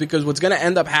Owens because what's going to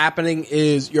end up happening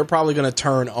is you're probably going to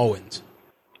turn Owens.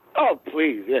 Oh,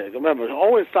 please, yeah. Remember,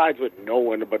 Owens sides with no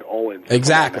one but Owens.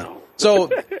 Exactly. So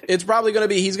it's probably going to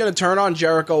be he's going to turn on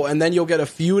Jericho, and then you'll get a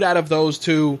feud out of those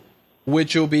two,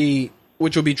 which will be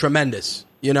tremendous.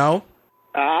 You know.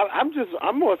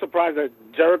 I'm more surprised that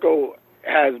Jericho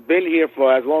has been here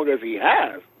for as long as he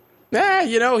has.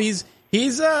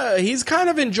 He's kind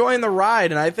of enjoying the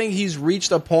ride, and I think he's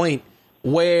reached a point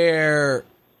where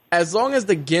as long as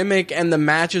the gimmick and the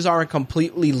matches aren't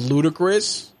completely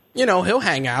ludicrous, he'll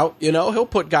hang out, he'll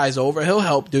put guys over, he'll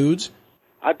help dudes.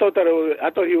 I thought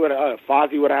he would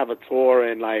Fozzy would have a tour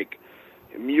in like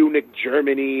Munich,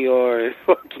 Germany, or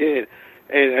fucking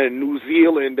and New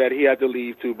Zealand that he had to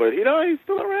leave to, but he's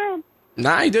still around.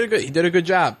 Nah, he did a good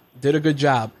job.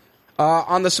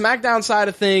 On the SmackDown side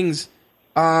of things,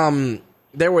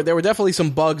 there were definitely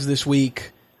some bugs this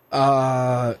week.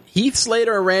 Heath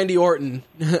Slater and Randy Orton,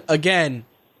 again,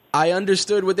 I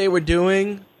understood what they were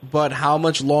doing, but how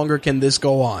much longer can this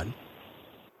go on?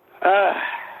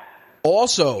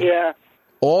 Also,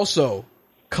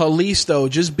 Kalisto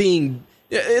just being,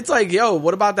 it's like, yo,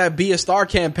 what about that Be a Star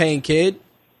campaign, kid?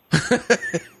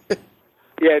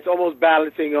 Yeah, it's almost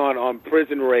balancing on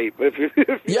prison rape. When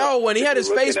he had his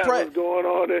face what's going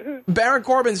on, Baron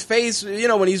Corbin's face,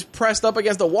 when he's pressed up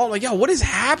against the wall, I'm like, yo, what is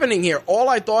happening here? All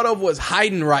I thought of was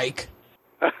Heidenreich.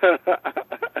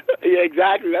 Yeah,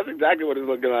 exactly. That's exactly what it's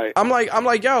looking like. I'm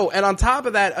like, yo, and on top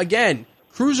of that, again,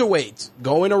 cruiserweights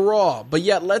going to Raw, but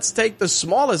yet let's take the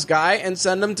smallest guy and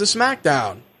send him to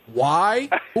SmackDown. Why?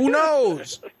 Who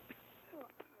knows?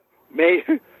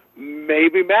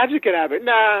 Maybe magic can happen.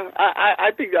 Nah,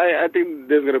 I think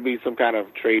there's gonna be some kind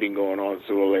of trading going on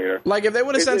sooner or later. Like if they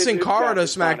would have sent Sin Cara to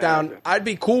SmackDown, I'd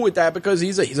be cool with that because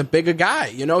he's a bigger guy.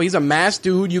 He's a mass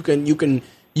dude. You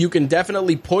can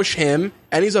definitely push him,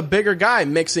 and he's a bigger guy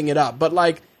mixing it up. But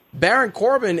like Baron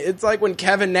Corbin, it's like when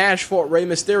Kevin Nash fought Rey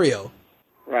Mysterio.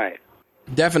 Right.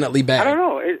 Definitely bad. I don't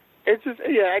know. It's just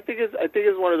I think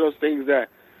it's one of those things that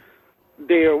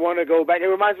they want to go back. It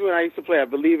reminds me when I used to play. I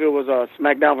believe it was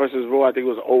SmackDown versus Raw. I think it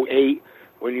was 2008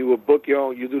 when you would book your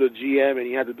own. You do the GM and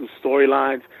you had to do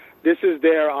storylines. This is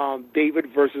their David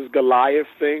versus Goliath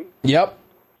thing. Yep.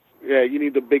 Yeah, you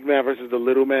need the big man versus the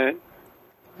little man.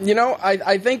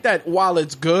 I think that while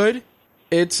it's good,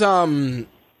 it's I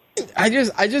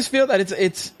just feel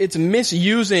that it's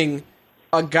misusing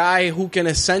a guy who can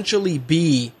essentially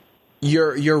be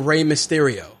your Rey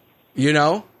Mysterio,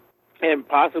 and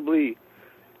possibly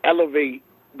elevate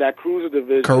that cruiser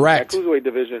division, correct, that cruiserweight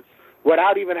division,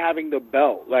 without even having the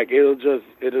belt. Like it'll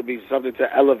be something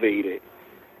to elevate it.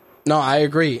 No, I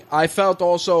agree. I felt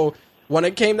also when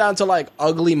it came down to like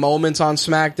ugly moments on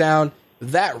SmackDown,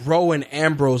 that Rowan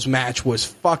Ambrose match was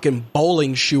fucking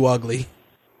bowling shoe ugly.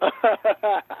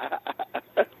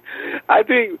 I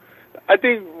think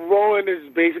Rowan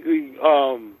is basically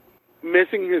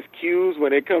missing his cues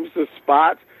when it comes to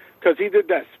spots, because he did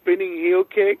that spinning heel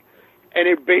kick, and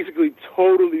it basically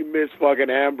totally missed fucking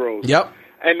Ambrose. Yep.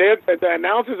 And the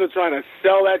announcers are trying to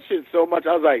sell that shit so much.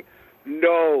 I was like,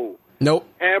 no. Nope.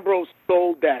 Ambrose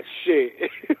sold that shit.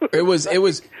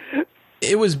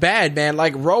 It was bad, man.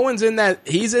 Like, Rowan's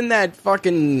he's in that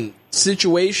fucking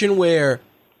situation where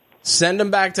send him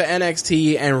back to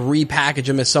NXT and repackage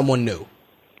him as someone new.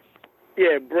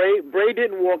 Yeah, Bray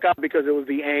didn't walk out because it was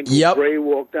the ankle. Yep. Bray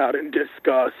walked out in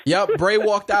disgust. Yep, Bray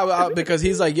walked out because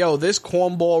he's like, yo, this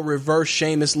cornball reverse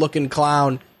Sheamus looking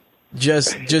clown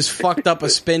just fucked up a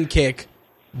spin kick.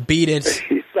 Beat it.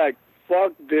 He's like,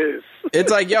 fuck this.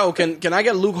 It's like, yo, can I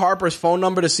get Luke Harper's phone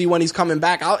number to see when he's coming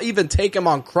back? I'll even take him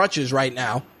on crutches right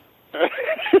now.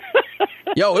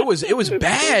 Yo, it was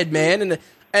bad, man,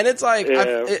 and it's like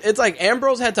it's like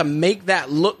Ambrose had to make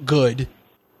that look good.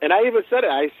 And I even said it.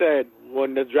 I said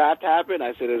when the draft happened,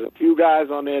 I said there's a few guys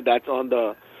on there that's on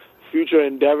the future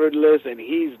endeavored list, and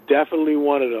he's definitely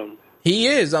one of them. He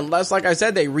is, unless, like I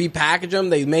said, they repackage him.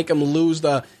 They make him lose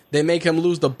the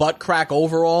butt crack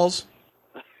overalls.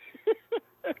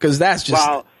 Because that's just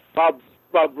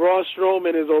while Braun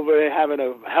Strowman is over there having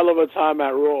a hell of a time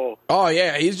at Raw. Oh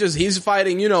yeah, he's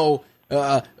fighting,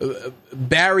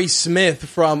 Barry Smith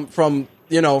from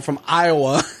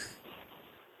Iowa.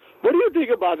 What do you think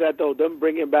about that, though? Them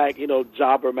bringing back,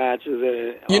 jobber matches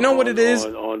and you know what it is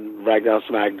on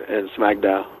SmackDown and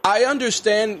SmackDown. I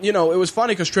understand. It was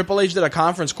funny because Triple H did a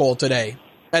conference call today,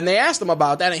 and they asked him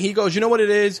about that, and he goes, "You know what it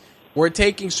is? We're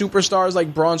taking superstars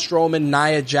like Braun Strowman,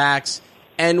 Nia Jax,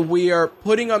 and we are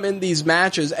putting them in these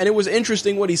matches." And it was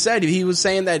interesting what he said. He was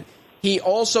saying that he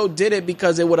also did it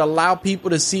because it would allow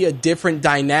people to see a different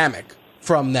dynamic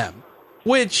from them,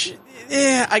 which.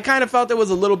 Yeah, I kind of felt there was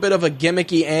a little bit of a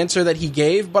gimmicky answer that he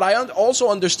gave, but I also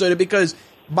understood it because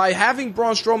by having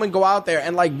Braun Strowman go out there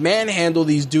and like manhandle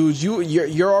these dudes,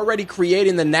 you're already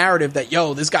creating the narrative that,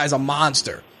 yo, this guy's a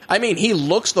monster. I mean, he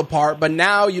looks the part, but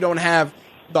now you don't have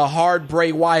the hard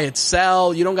Bray Wyatt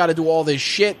sell. You don't got to do all this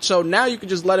shit. So now you can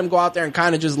just let him go out there and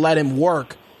kind of just let him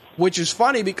work, which is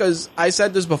funny because I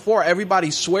said this before.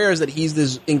 Everybody swears that he's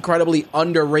this incredibly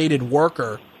underrated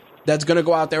worker that's going to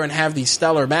go out there and have these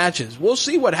stellar matches. We'll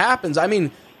see what happens. I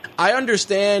mean, I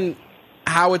understand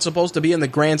how it's supposed to be in the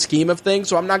grand scheme of things,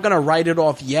 so I'm not going to write it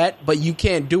off yet, but you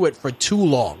can't do it for too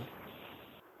long.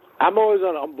 I'm always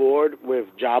on board with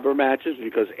jobber matches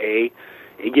because, A,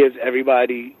 it gives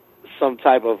everybody some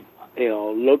type of,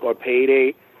 look or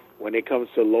payday when it comes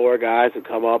to lower guys who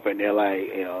come up and they're like,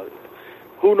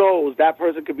 who knows? That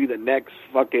person could be the next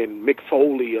fucking Mick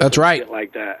Foley or that's right. Shit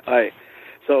like that. Like,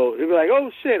 so it'd be like, oh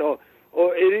shit, or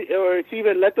it's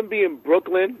even let them be in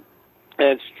Brooklyn,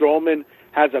 and Strowman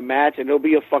has a match, and there'll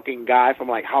be a fucking guy from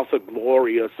like House of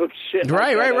Glory or some shit.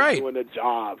 Right, like right. Doing the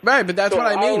job. Right, but that's what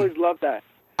I mean. I always love that.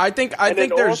 I think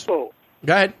there's. Also,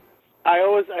 go ahead.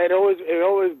 It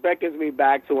always beckons me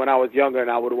back to when I was younger and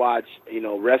I would watch,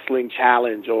 Wrestling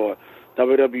Challenge or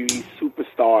WWE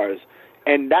Superstars,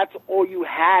 and that's all you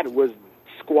had was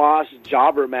squash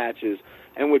jobber matches,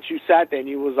 and what you sat there and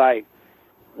you was like,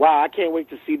 wow, I can't wait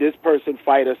to see this person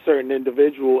fight a certain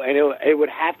individual, and it would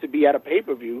have to be at a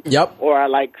pay-per-view. Yep. Or at,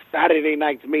 like, Saturday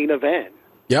night's main event.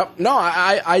 Yep. No,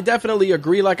 I definitely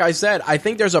agree. Like I said, I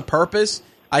think there's a purpose.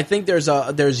 I think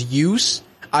there's use.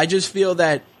 I just feel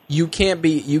that you can't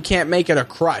make it a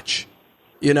crutch.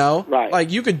 Right.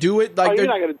 Like you could do it. Like you're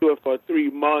not going to do it for 3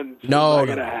 months. No, it's not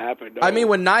going to happen. No. I mean,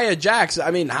 when Nia Jax,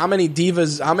 how many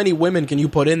divas, how many women can you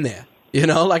put in there?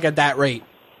 Like at that rate.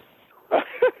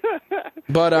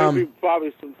 But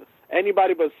probably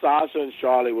anybody but Sasha and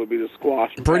Charlotte would be the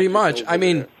squash. Pretty much. I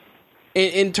mean,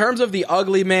 in terms of the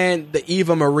ugly man, the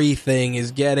Eva Marie thing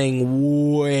is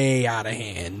getting way out of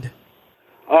hand.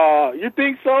 You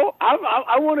think so?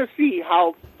 I want to see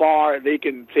how far they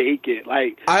can take it.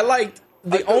 Like I liked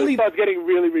the only. It starts getting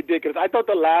really ridiculous. I thought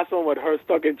the last one with her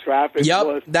stuck in traffic.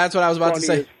 Yep, that's what I was about to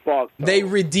say. Fuck, they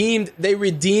redeemed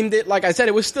it. Like I said,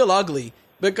 it was still ugly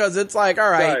because it's like,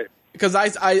 all right. Because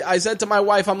I said to my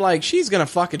wife, I'm like, she's going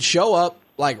to fucking show up,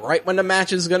 like, right when the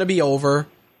match is going to be over,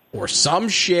 or some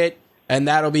shit, and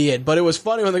that'll be it. But it was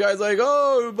funny when the guy's like,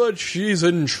 oh, but she's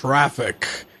in traffic.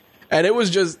 And it was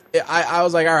just, I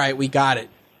was like, all right, we got it.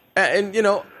 And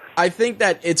I think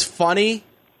that it's funny,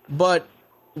 but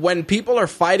when people are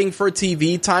fighting for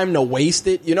TV time to waste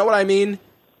it, you know what I mean?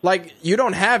 Like, you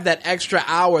don't have that extra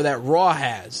hour that Raw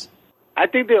has. I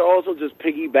think they're also just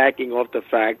piggybacking off the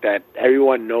fact that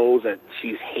everyone knows that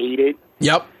she's hated.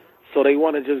 Yep. So they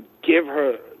want to just give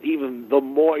her even the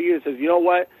more years. Says, you know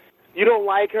what? You don't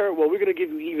like her? Well, we're going to give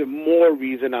you even more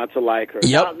reason not to like her.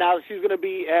 Yep. Now she's going to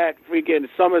be at freaking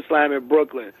SummerSlam in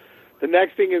Brooklyn. The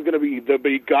next thing is going to be the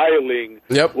beguiling.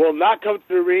 Yep. Will not come to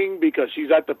the ring because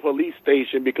she's at the police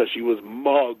station because she was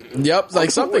mugged. Yep, like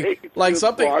something,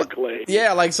 Barclay.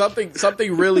 yeah, like something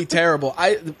really terrible.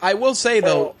 I will say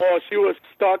though, or she was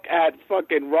stuck at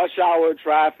fucking rush hour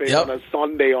traffic Yep. on a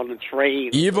Sunday on the train.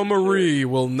 Eva Marie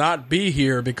will not be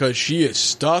here because she is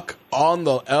stuck on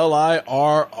the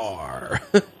LIRR.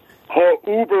 Her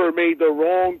Uber made the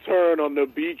wrong turn on the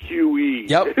BQE.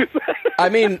 Yep. I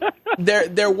mean,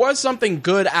 there was something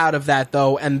good out of that,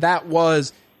 though, and that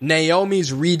was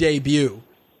Naomi's re-debut.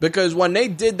 Because when they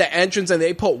did the entrance and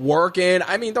they put work in,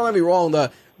 I mean, don't get me wrong,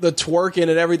 the twerking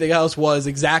and everything else was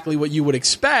exactly what you would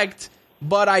expect,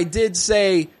 but I did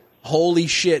say, holy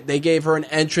shit, they gave her an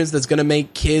entrance that's going to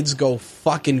make kids go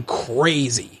fucking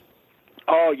crazy.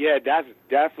 Oh, yeah, that's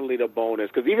definitely the bonus.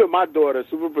 Because even my daughter,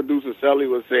 super producer Sally,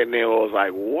 was sitting there and was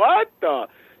like, what the?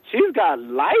 She's got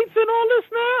lights and all this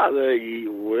now? I was like,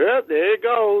 well, there it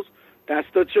goes. That's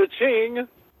the cha-ching.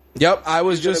 Yep, I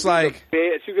was just like...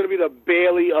 She's going to be the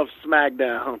Bailey of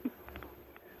SmackDown.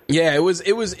 Yeah, it was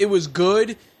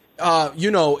good.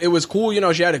 You know, it was cool. You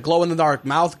know, she had a glow-in-the-dark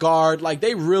mouth guard. Like,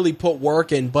 they really put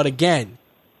work in. But again,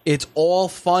 it's all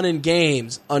fun and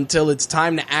games until it's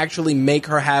time to actually make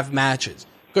her have matches.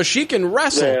 Because she can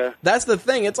wrestle. Yeah. That's the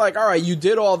thing. It's like, all right, you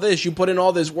did all this. You put in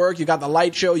all this work. You got the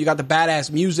light show. You got the badass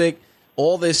music.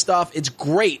 All this stuff. It's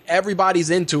great. Everybody's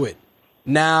into it.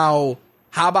 Now,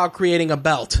 how about creating a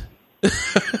belt?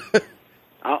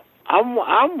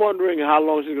 I'm wondering how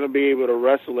long she's going to be able to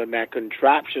wrestle in that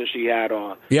contraption she had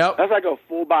on. Yep. That's like a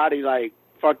full body, like,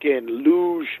 fucking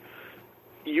luge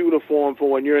uniform for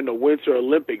when you're in the Winter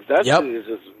Olympics. That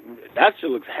shit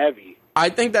looks heavy. I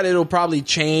think that it'll probably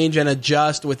change and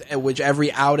adjust with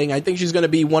every outing. I think she's going to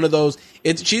be one of those.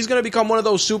 She's going to become one of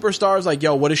those superstars. Like,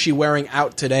 yo, what is she wearing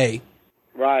out today?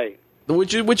 Right.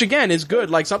 Which again is good.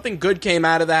 Like something good came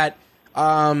out of that.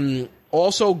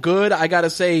 Also good, I gotta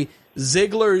say,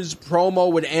 Ziggler's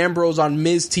promo with Ambrose on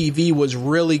Miz TV was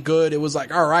really good. It was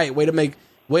like, all right, way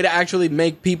to actually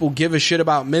make people give a shit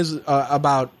about Miz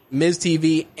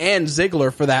TV and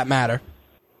Ziggler for that matter.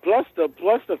 Plus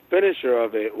the finisher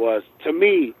of it was, to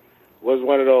me, was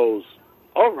one of those,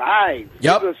 all right,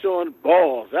 yep, Ziggler showing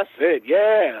balls. That's it,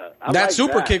 yeah. That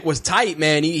super kick was tight,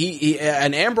 man. He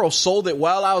and Ambrose sold it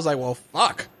well. I was like, well,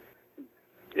 fuck.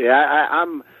 Yeah,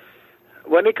 I'm.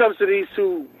 When it comes to these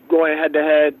two going head to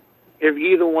head, if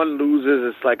either one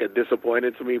loses, it's like a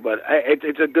disappointment to me. But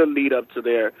it's a good lead up to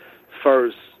their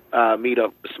first meet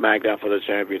up SmackDown for the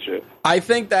championship. I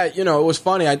think that, you know, it was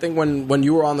funny. I think when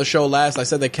you were on the show last, I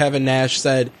said that Kevin Nash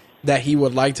said that he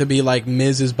would like to be like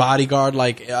Miz's bodyguard,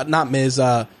 like not Miz,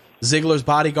 Ziggler's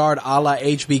bodyguard, a la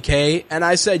HBK. And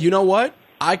I said, you know what?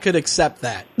 I could accept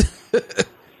that.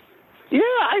 Yeah,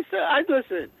 I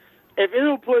listen. If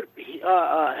it'll put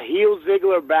heel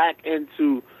Ziggler back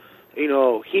into, you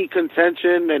know, heat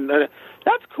contention, and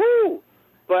that's cool.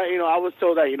 But, you know, I was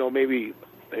told that, you know, maybe,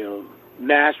 you know,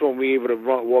 Nash won't be able to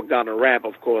walk down the ramp,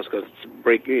 of course, because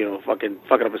fucking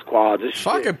up his quads.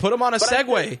 Fuck it, put him on a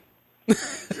Segway.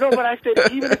 But I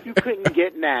said, even if you couldn't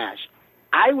get Nash,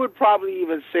 I would probably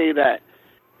even say that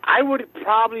I would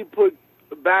probably put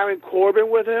Baron Corbin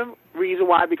with him. Reason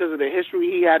why? Because of the history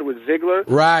he had with Ziggler.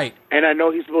 Right. And I know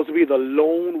he's supposed to be the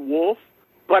lone wolf,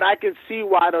 but I can see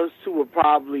why those two would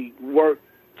probably work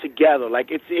together.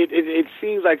 Like it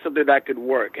seems like something that could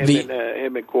work. And then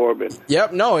him and Corbin.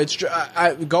 Yep. No, it's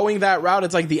going that route.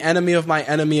 It's like the enemy of my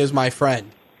enemy is my friend.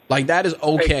 Like that is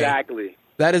okay. Exactly.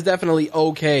 That is definitely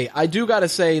okay. I do got to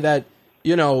say that,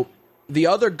 you know, the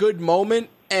other good moment,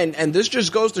 and this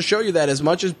just goes to show you that as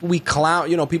much as we clown,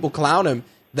 you know, people clown him,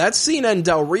 that Cena and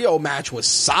Del Rio match was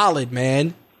solid,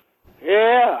 man.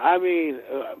 Yeah, I mean,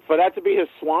 for that to be his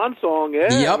swan song,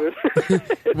 yeah. Yep.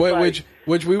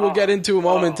 which we will get into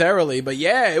momentarily, but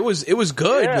yeah, it was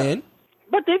good, man.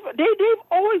 But they've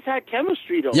always had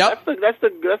chemistry, though. Yep. That's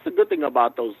the good thing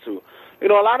about those two. You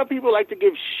know, a lot of people like to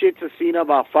give shit to Cena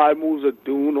about 5 moves of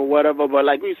doom or whatever, but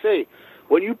like we say,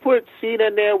 when you put Cena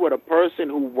in there with a person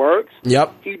who works,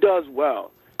 yep, he does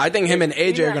well. I think him and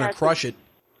AJ are going to crush it.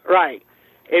 Right.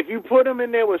 If you put him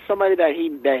in there with somebody that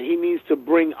he needs to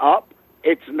bring up,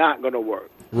 it's not going to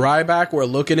work. Ryback, we're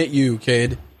looking at you,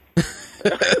 kid.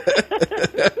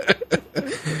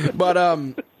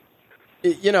 But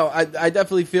you know, I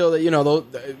definitely feel that, you know,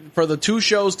 for the two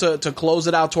shows to close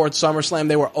it out towards SummerSlam,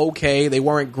 they were okay. They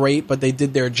weren't great, but they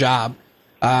did their job.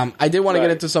 I did want to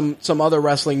get into some other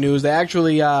wrestling news. They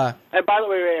actually and by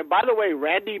the way,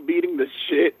 Randy beating the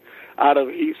shit out of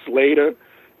Heath Slater.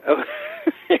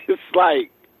 It's like,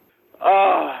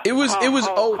 It was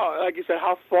like you said,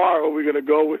 how far are we gonna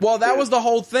go with? Well, that this? was the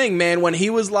whole thing, man. When he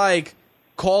was like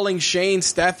calling Shane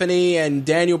Stephanie and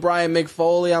Daniel Bryan Mick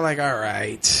Foley, I'm like, all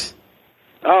right.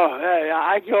 Oh, hey,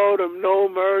 I told him no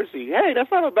mercy. Hey, that's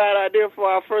not a bad idea for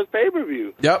our first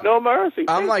pay-per-view. Yep. No mercy.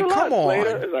 I'm like, come on.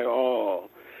 It's like, oh.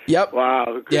 Yep.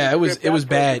 Wow. Yeah, it was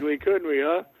bad. Couldn't we,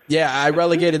 huh? Yeah, I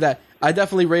relegated that. I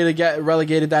definitely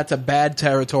relegated that to bad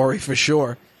territory for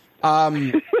sure.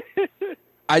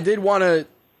 I did want to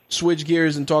switch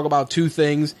gears and talk about two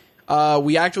things.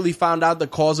 We actually found out the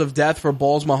cause of death for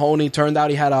Balls Mahoney. Turned out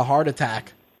he had a heart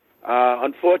attack.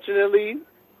 Unfortunately,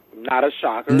 not a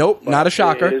shocker. Nope, not a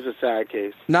shocker. It is a sad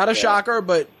case. Not a shocker,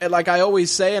 but like I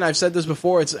always say, and I've said this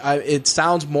before, it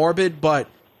sounds morbid, but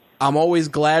I'm always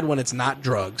glad when it's not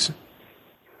drugs.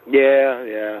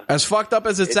 Yeah. As fucked up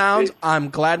as it sounds, I'm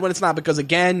glad when it's not, because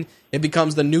again, it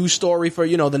becomes the news story for,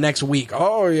 the next week.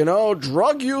 Oh,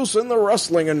 drug use in the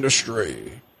wrestling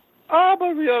industry. Oh,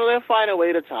 but they'll find a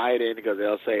way to tie it in, because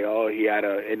they'll say, oh, he had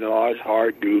an enlarged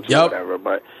heart due to whatever.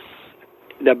 But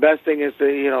the best thing is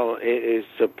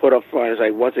to put up front. It's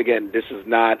like, once again, this is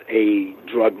not a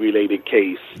drug-related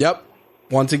case. Yep.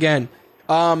 Once again.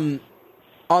 On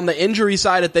the injury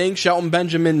side of things, Shelton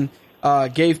Benjamin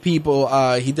gave people,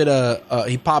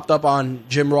 he popped up on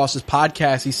Jim Ross's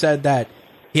podcast. He said that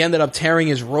he ended up tearing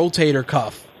his rotator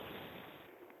cuff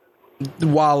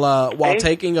while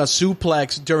taking a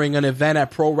suplex during an event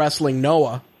at Pro Wrestling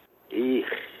Noah.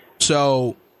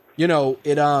 So,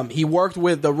 he worked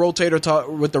with the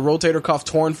rotator cuff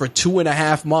torn for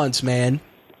 2.5 months, man.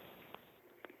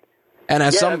 And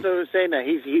that's what I was saying, that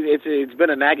it's been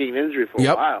a nagging injury for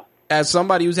a while. As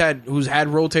somebody who's had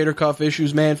rotator cuff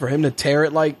issues, man, for him to tear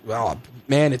it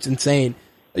man, it's insane.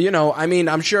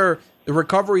 I'm sure the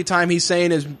recovery time he's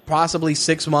saying is possibly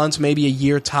 6 months, maybe a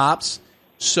year tops.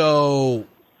 So,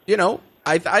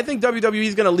 I think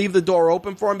WWE's going to leave the door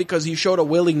open for him, because he showed a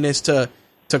willingness to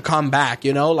come back,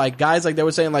 like guys like they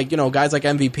were saying, guys like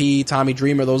MVP, Tommy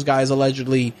Dreamer, those guys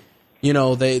allegedly,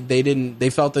 they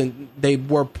felt that they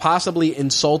were possibly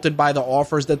insulted by the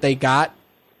offers that they got.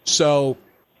 So,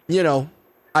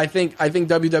 I think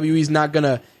WWE's not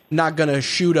gonna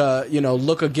shoot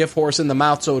look a gift horse in the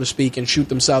mouth, so to speak, and shoot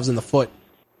themselves in the foot.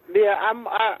 Yeah,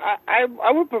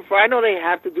 I would prefer. I know they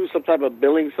have to do some type of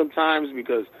billing sometimes,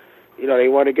 because they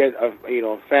want to get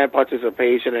fan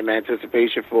participation and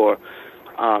anticipation for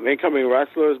incoming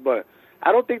wrestlers, but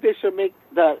I don't think they should make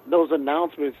those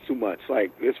announcements too much.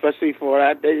 Like, especially for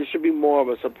that, it should be more of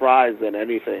a surprise than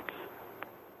anything.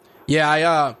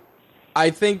 Yeah,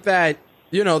 I think that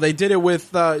they did it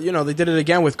with they did it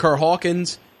again with Kurt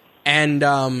Hawkins, and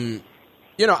I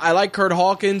like Kurt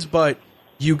Hawkins, but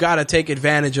you got to take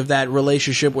advantage of that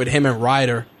relationship with him and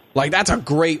Ryder. Like, that's a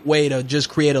great way to just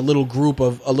create a little group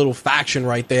of a little faction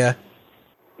right there.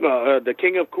 The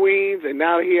King of Queens, and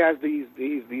now he has these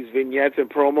vignettes and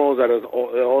promos that are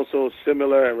also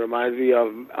similar and reminds me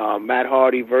of Matt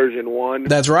Hardy version 1.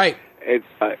 That's right. It's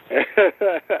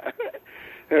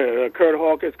Kurt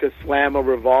Hawkins could slam a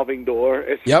revolving door.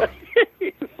 It's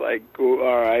like, cool,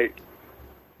 all right.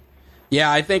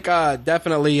 Yeah, I think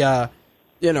definitely.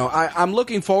 I'm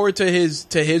looking forward to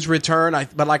his return.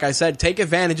 But like I said, take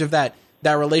advantage of that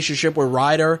relationship with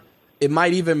Ryder. It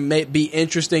might even be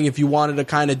interesting if you wanted to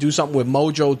kind of do something with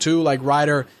Mojo too. Like,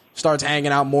 Ryder starts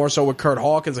hanging out more so with Kurt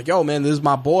Hawkins. Like, yo, man, this is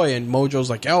my boy, and Mojo's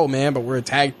like, yo, man, but we're a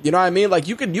tag. You know what I mean? Like,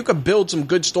 you could build some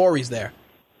good stories there.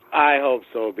 I hope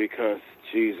so, because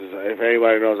Jesus, if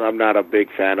anybody knows, I'm not a big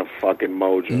fan of fucking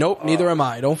Mojo. Nope, neither am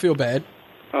I. Don't feel bad.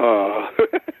 I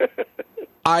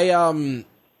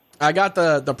got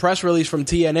the press release from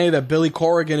TNA that Billy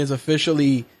Corrigan is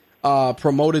officially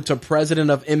promoted to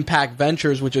president of Impact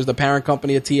Ventures, which is the parent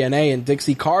company of TNA, and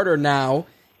Dixie Carter now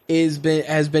has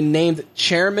been named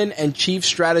chairman and chief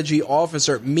strategy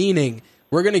officer, meaning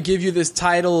we're going to give you this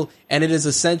title, and it is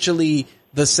essentially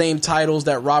the same titles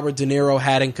that Robert De Niro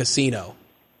had in Casino.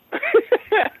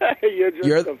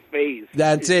 You're the face.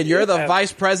 That's it. You're the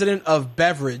vice president of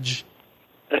beverage.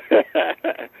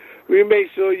 We make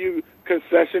sure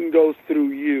concession goes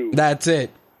through you. That's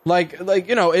it. Like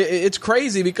it's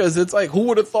crazy, because it's like, who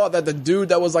would have thought that the dude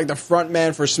that was like the front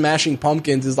man for Smashing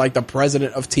Pumpkins is like the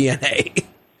president of TNA?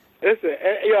 Listen,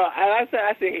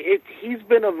 I say he's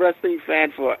been a wrestling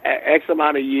fan for X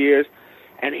amount of years,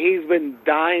 and he's been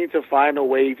dying to find a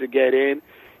way to get in.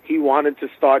 He wanted to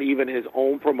start even his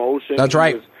own promotion. That's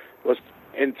right. He was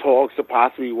in talks to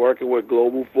possibly working with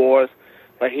Global Force,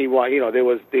 but he wanted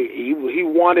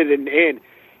an in.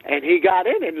 And he got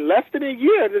in less than a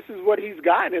year. This is what he's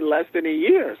gotten in less than a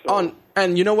year. So.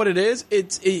 And you know what it is?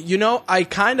 I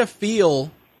kind of feel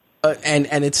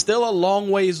and it's still a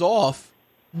long ways off,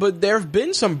 but there have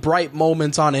been some bright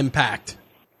moments on Impact.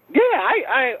 Yeah,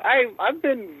 I've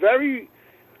been very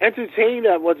entertained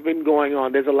at what's been going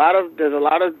on. There's a lot of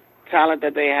talent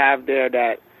that they have there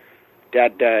that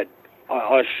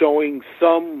are showing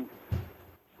some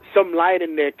light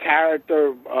in their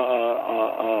character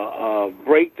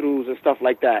breakthroughs and stuff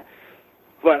like that.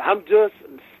 But I'm just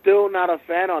still not a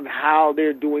fan on how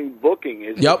they're doing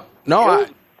booking.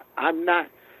 I'm not.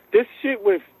 This shit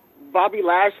with Bobby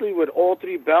Lashley with all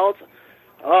 3 belts,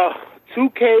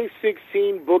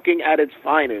 2K16 booking at its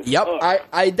finest. Yep,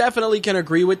 I definitely can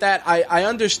agree with that. I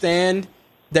understand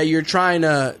that you're trying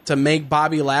to make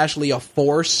Bobby Lashley a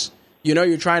force. You know,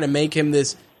 you're trying to make him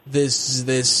this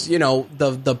you know,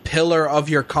 the pillar of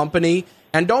your company.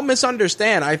 And don't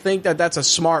misunderstand, I think that that's a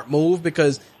smart move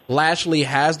because Lashley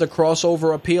has the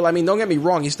crossover appeal. I mean, don't get me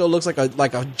wrong, he still looks like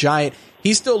a giant.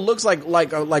 He still looks like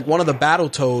one of the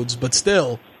Battletoads, but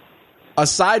still,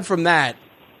 aside from that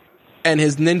and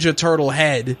his Ninja Turtle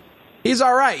head, he's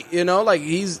all right. You know, like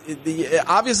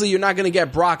obviously you're not going to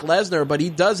get Brock Lesnar, but he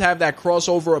does have that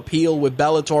crossover appeal with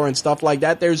Bellator and stuff like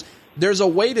that. There's a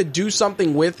way to do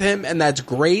something with him, and that's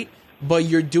great, but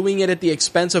you're doing it at the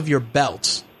expense of your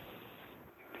belts.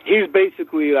 He's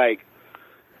basically like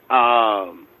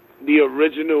the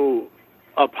original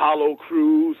Apollo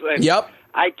Crews. And yep.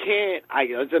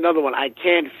 It's another one. I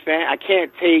can't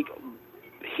take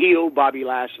heel Bobby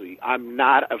Lashley. I'm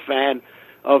not a fan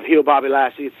of heel Bobby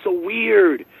Lashley. It's so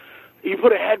weird. You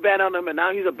put a headband on him, and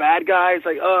now he's a bad guy. It's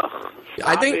like, ugh.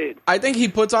 I think he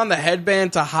puts on the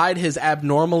headband to hide his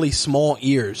abnormally small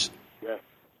ears. Yeah,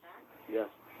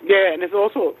 and it's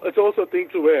also a thing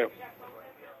to where.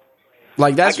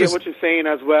 Like that's I get what you're saying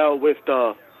as well with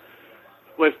the.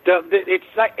 It's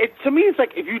like to me. It's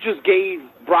like if you just gave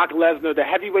Brock Lesnar the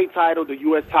heavyweight title, the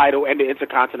U.S. title, and the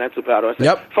Intercontinental title.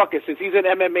 Yep. Fuck it. Since he's in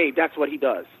MMA, that's what he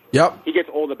does. Yep. He gets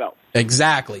all the belts.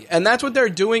 Exactly. And that's what they're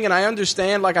doing, and I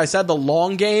understand, like I said, the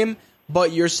long game,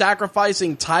 but you're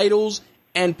sacrificing titles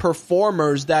and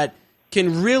performers that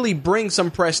can really bring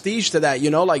some prestige to that, you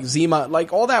know, like Zema,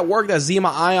 like all that work that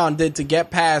Zema Ion did to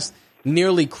get past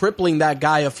nearly crippling that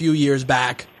guy a few years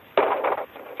back.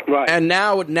 Right. And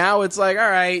now it's like, all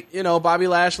right, you know, Bobby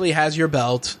Lashley has your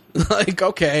belt. Like,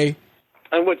 okay.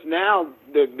 And what's now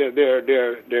they're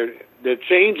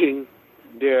changing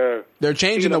their They're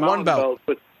changing the one belt.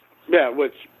 Which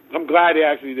I'm glad they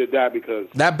actually did that because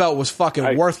that belt was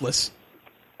fucking worthless.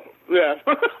 Yeah.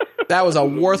 That was a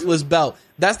worthless belt.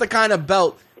 That's the kind of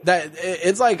belt that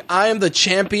it's like I am the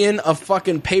champion of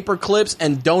fucking paper clips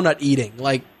and donut eating.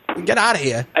 Like, get out of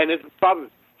here. And it's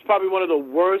probably one of the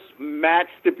worst match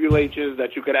stipulations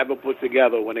that you could ever put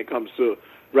together when it comes to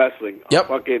wrestling. Yep.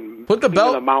 Fucking put the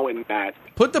belt in a mountain match.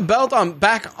 Put the belt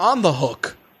back on the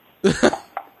hook.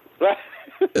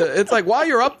 It's like while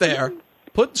you're up there,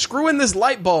 screw in this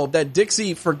light bulb that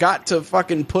Dixie forgot to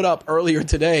fucking put up earlier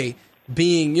today,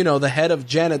 being, you know, the head of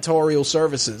janitorial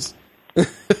services. And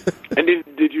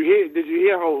did you hear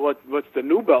what's the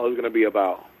new belt is going to be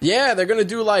about? Yeah, they're going to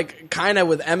do like kind of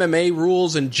with MMA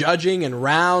rules and judging and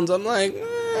rounds. I'm like,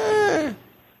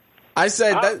 I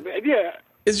said that. Yeah,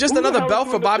 it's just another belt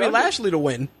for Bobby Lashley to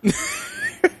win.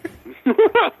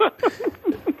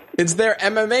 It's their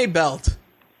MMA belt.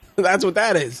 That's what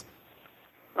that is.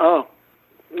 Oh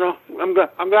no, I'm glad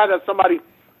that somebody.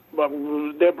 But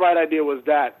their bright idea was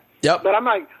that. Yep. But I'm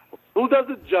like, who does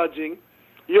the judging?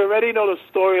 You already know the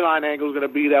storyline angle is going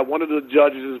to be that one of the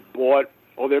judges is bought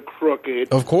or they're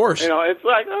crooked. Of course. You know, it's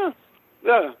like,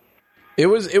 yeah. It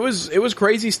was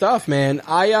crazy stuff, man.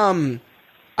 I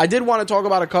did want to talk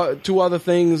about two other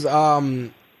things.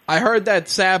 I heard that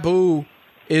Sabu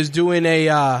is doing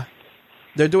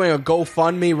they're doing a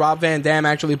GoFundMe. Rob Van Dam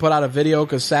actually put out a video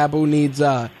because Sabu needs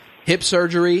hip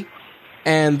surgery.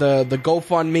 And the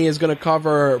GoFundMe is going to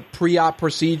cover pre-op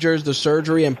procedures, the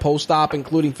surgery, and post-op,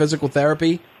 including physical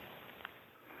therapy.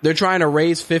 They're trying to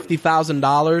raise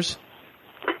 $50,000.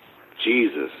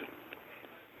 Jesus.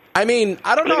 I mean,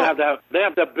 I don't know. They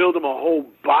have to build him a whole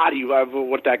body of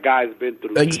what that guy's been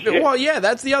through. Well, yeah,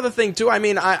 that's the other thing too. I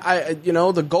mean, I you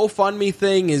know, the GoFundMe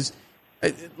thing is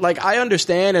like I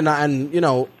understand, and you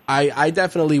know, I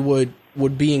definitely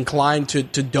would be inclined to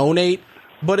donate.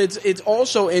 But it's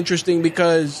also interesting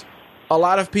because a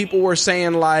lot of people were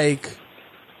saying, like,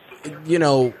 you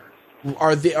know,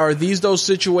 are these those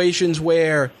situations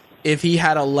where if he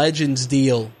had a Legends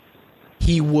deal,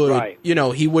 he would, right, you know,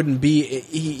 he wouldn't be,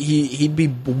 he'd be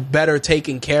better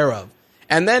taken care of.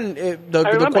 And then I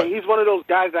remember he's one of those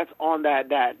guys that's on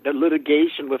the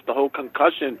litigation with the whole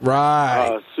concussion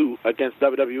suit against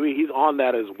WWE. He's on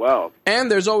that as well. And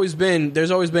there's always been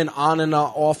on and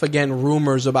off again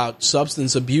rumors about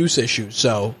substance abuse issues.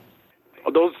 So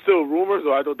are those still rumors,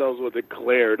 or I thought those were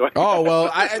declared? Oh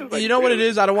well, you know what it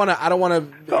is. I don't want to.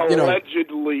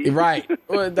 Allegedly, right?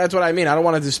 Well, that's what I mean. I don't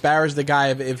want to disparage the guy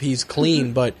if he's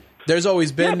clean, but there's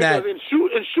always been that. In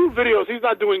shoot videos, he's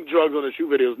not doing drugs on the shoot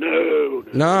videos.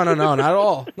 No, not at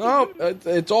all. No,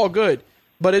 it's all good.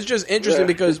 But it's just interesting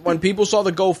because when people saw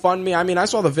the GoFundMe, I mean, I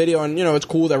saw the video and it's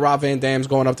cool that Rob Van Dam's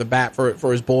going up to bat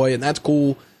for his boy, and that's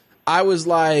cool. I was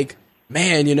like,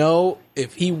 man,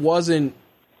 if he wasn't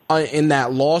in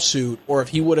that lawsuit, or if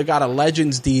he would have got a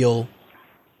Legends deal,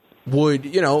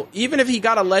 even if he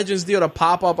got a Legends deal to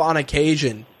pop up on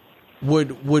occasion,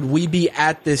 would we be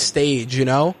at this stage,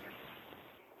 And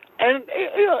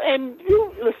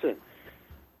you listen,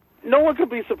 no one could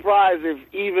be surprised if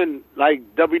even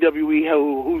like WWE,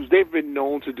 who's they've been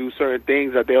known to do certain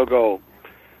things, that they'll go,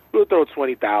 we'll throw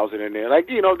 20,000 in there. Like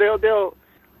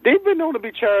they've been known to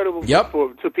be charitable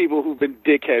to people who've been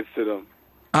dickheads to them.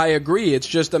 I agree. It's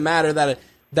just a matter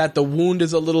that the wound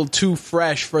is a little too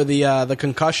fresh for the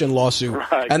concussion lawsuit.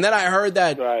 Right. And then I heard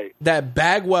that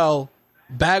Bagwell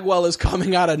is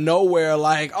coming out of nowhere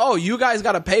like, oh, you guys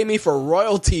got to pay me for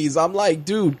royalties. I'm like,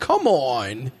 dude, come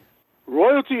on.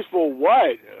 Royalties for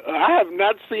what? I have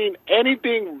not seen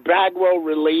anything Bagwell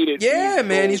related. Yeah,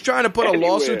 man, he's trying to put a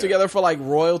lawsuit together for like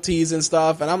royalties and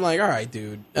stuff, and I'm like, all right,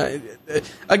 dude.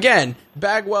 Again,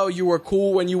 Bagwell, you were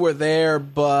cool when you were there,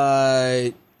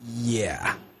 but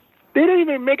yeah. They didn't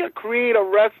even create a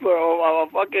wrestler or a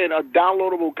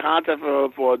downloadable content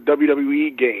for a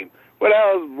WWE game. What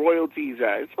else royalties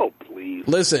at? So please.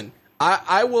 Listen,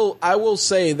 I will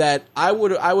say that I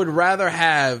would rather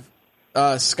have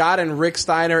Scott and Rick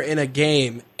Steiner in a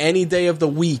game any day of the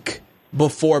week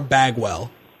before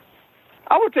Bagwell.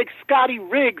 I would take Scotty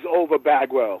Riggs over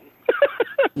Bagwell.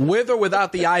 With or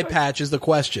without the eye patch is the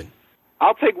question.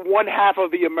 I'll take one half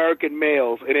of the American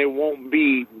males, and it won't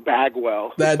be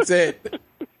Bagwell. That's it.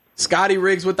 Scotty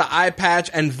Riggs with the eye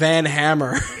patch and Van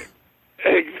Hammer.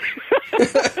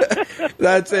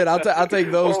 That's it. I'll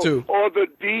take those two. Or the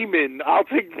Demon. I'll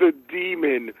take the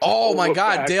Demon. Oh my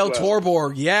God, Dale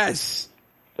Torborg. Yes.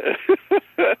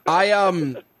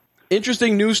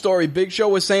 Interesting news story. Big Show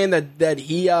was saying that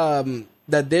he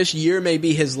that this year may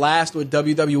be his last with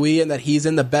WWE, and that he's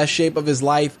in the best shape of his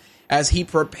life as he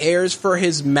prepares for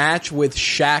his match with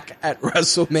Shaq at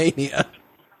WrestleMania.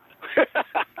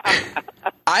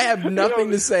 I have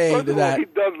nothing to say to that. He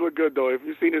does look good, though. If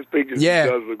you've seen his pictures, he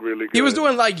does look really good. He was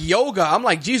doing, like, yoga. I'm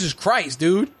like, Jesus Christ,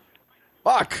 dude.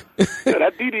 Fuck.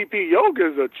 That DDP yoga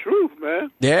is the truth,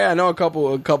 man. Yeah, I know a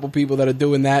couple people that are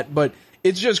doing that, but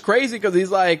it's just crazy because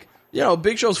he's like,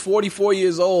 Big Show's 44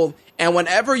 years old, and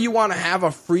whenever you want to have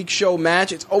a freak show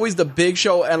match, it's always the Big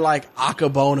Show and, like,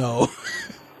 Akabono.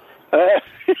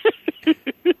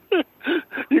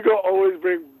 You can always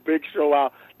bring Big Show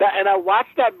out. And I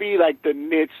watched that be like the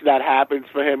niche that happens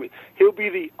for him. He'll be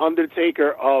the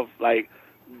Undertaker of like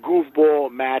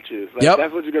goofball matches. Like,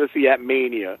 that's what you're gonna see at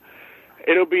Mania.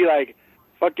 It'll be like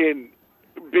fucking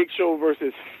Big Show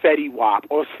versus Fetty Wap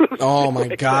or something. Oh my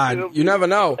God, you never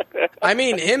know. I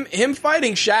mean, him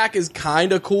fighting Shaq is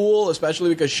kind of cool, especially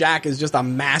because Shaq is just a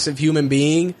massive human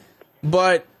being.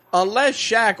 But unless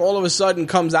Shaq all of a sudden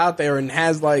comes out there and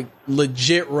has like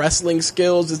legit wrestling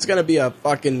skills, it's gonna be the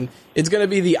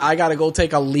I gotta go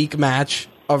take a leak match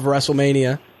of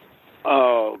WrestleMania.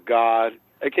 Oh God,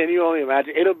 can you only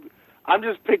imagine? I'm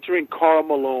just picturing Karl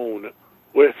Malone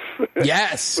with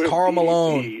with Karl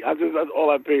Malone. That's all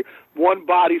I picture. One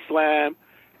body slam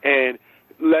and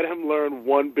let him learn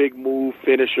one big move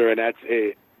finisher, and that's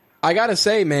it. I gotta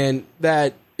say, man,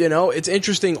 that it's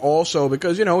interesting also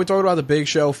because, we talked about the Big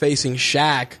Show facing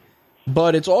Shaq,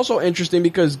 but it's also interesting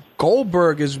because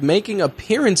Goldberg is making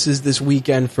appearances this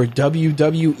weekend for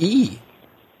WWE.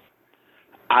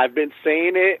 I've been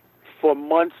saying it for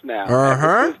months now.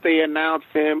 Ever since they announced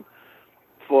him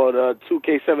for the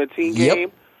 2K17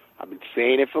 game, I've been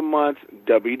saying it for months.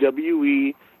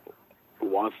 WWE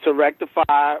wants to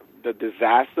rectify the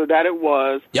disaster that it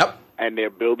was. Yep. And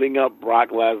they're building up Brock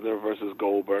Lesnar versus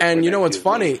Goldberg. And you know what's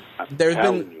funny? There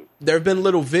have been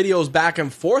little videos back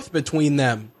and forth between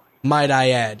them, might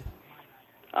I add.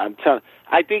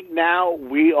 I think now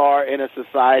we are in a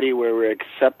society where we're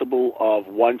acceptable of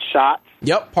one shot.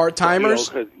 Yep, part-timers.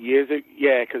 Because years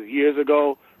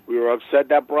ago, we were upset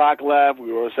that Brock left.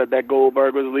 We were upset that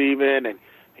Goldberg was leaving. And,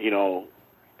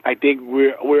 I think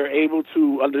we're able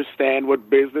to understand what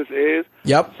business is.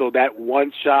 Yep. So that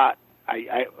one shot,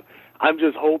 I'm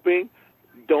just hoping.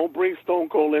 Don't bring Stone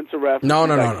Cold into ref. No.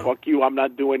 Fuck you. I'm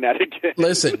not doing that again.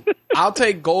 Listen, I'll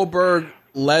take Goldberg,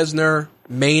 Lesnar,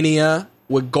 Mania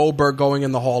with Goldberg going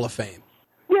in the Hall of Fame.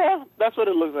 Yeah, that's what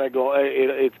it looks like.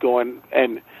 It's going,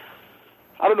 and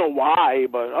I don't know why,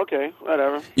 but okay,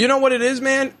 whatever. You know what it is,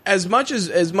 man? As much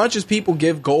as people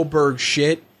give Goldberg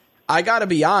shit, I gotta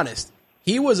be honest.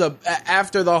 He was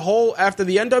after the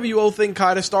NWO thing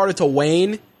kind of started to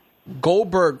wane,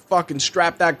 Goldberg fucking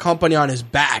strapped that company on his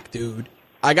back, dude.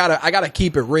 I gotta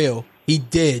keep it real. He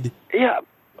did. Yeah,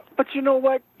 but you know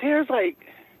what? There's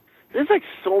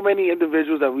so many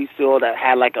individuals that we saw that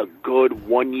had like a good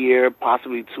 1 year,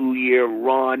 possibly 2 year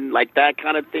run, like that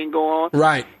kind of thing going on.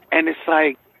 Right. And it's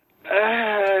like,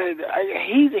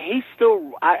 he's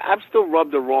still, I'm still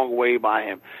rubbed the wrong way by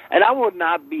him. And I would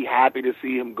not be happy to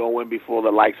see him going before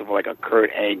the likes of like a Kurt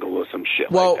Angle or some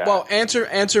shit like that. Well,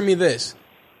 answer me this.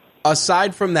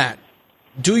 Aside from that,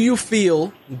 do you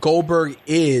feel Goldberg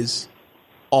is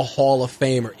a Hall of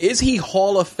Famer? Is he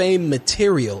Hall of Fame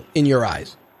material in your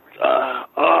eyes?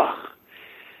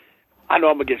 I know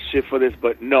I'm going to get shit for this,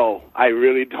 but no, I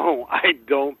really don't. I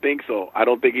don't think so. I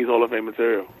don't think he's Hall of Fame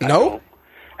material. No?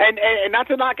 And not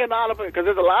to knock it Hall of Fame, because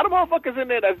there's a lot of motherfuckers in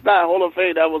there that's not Hall of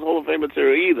Fame, that was Hall of Fame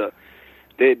material either.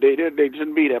 They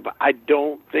shouldn't be there, but I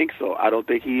don't think so. I don't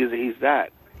think he's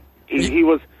that. He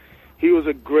was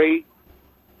a great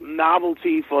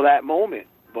novelty for that moment,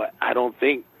 but I don't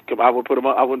think I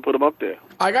wouldn't put him up there.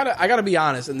 I gotta be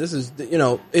honest, and this is,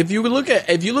 if you look at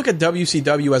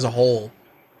WCW as a whole,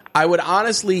 I would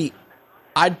honestly,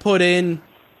 I'd put in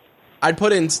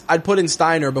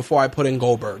Steiner before I put in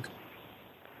Goldberg.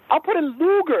 I'll put in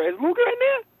Luger. Is Luger in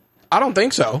there? I don't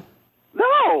think so.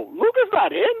 No, Luger's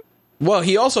not in. Well,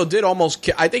 he also did almost.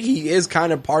 I think he is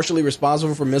kind of partially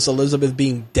responsible for Miss Elizabeth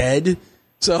being dead.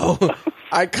 So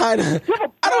I kind of. You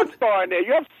have a porn star in there.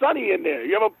 You have Sonny in there.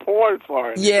 You have a porn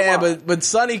star in there. Yeah, but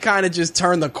Sonny kind of just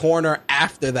turned the corner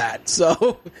after that.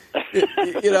 So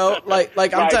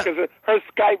like I'm because her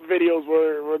Skype videos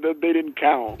were they didn't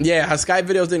count. Yeah, her Skype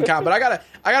videos didn't count. But I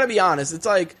gotta be honest. It's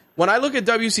like when I look at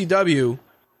WCW,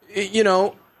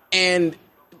 and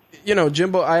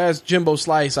Jimbo. I asked Jimbo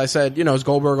Slice. I said, is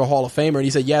Goldberg a Hall of Famer? And he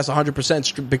said yes,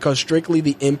 100%, because strictly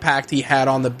the impact he had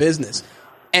on the business.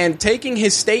 And taking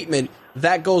his statement,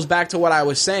 that goes back to what I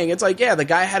was saying. It's like, yeah, the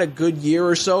guy had a good year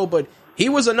or so, but he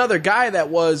was another guy that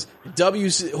was who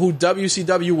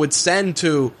WCW would send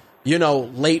to,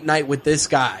 late night with this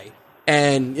guy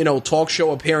and, talk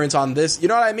show appearance on this. You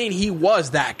know what I mean? He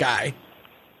was that guy.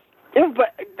 Yeah,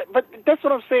 but that's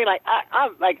what I'm saying. Like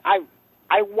I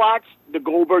watched the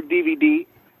Goldberg DVD,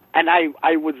 and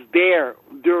I was there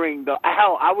during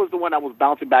I was the one that was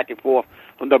bouncing back and forth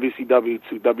from WCW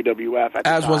to WWF at the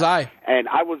time. As was I. And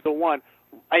I was the one,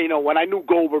 when I knew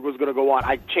Goldberg was going to go on,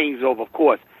 I changed over, of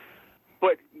course.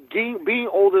 But being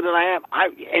older than I am,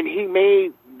 and he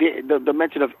made the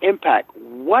mention of impact.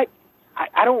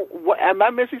 Am I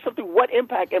missing something? What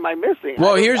impact am I missing?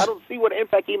 Well, I don't see what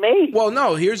impact he made. Well,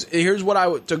 no, here's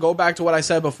what to go back to what I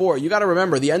said before. You got to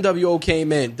remember, the NWO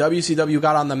came in, WCW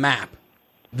got on the map.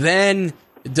 Then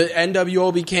the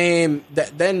NWO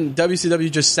then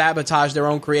WCW just sabotaged their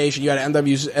own creation. You had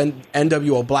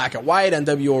NWO Black and White,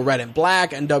 NWO Red and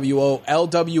Black, NWO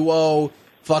LWO,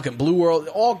 fucking Blue World.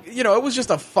 All it was just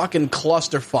a fucking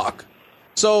clusterfuck.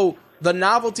 So the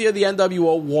novelty of the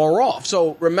NWO wore off.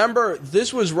 So remember,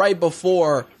 this was right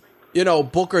before,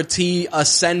 Booker T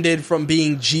ascended from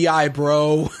being G.I.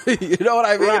 Bro. You know what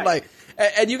I mean? Right. Like,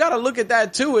 and you got to look at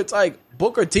that too. It's like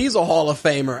Booker T's a Hall of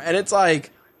Famer, and it's like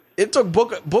it took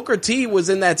Booker T was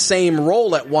in that same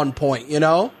role at one point.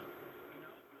 I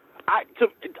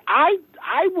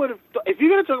would have, if you're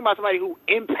going to talk about somebody who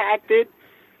impacted,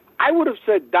 I would have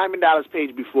said Diamond Dallas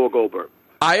Page before Goldberg.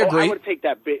 I agree. I would take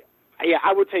that bit. Yeah,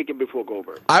 I would take him before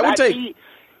Goldberg.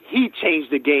 He changed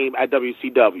the game at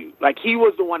WCW. Like, he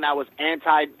was the one that was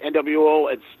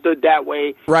anti-NWO and stood that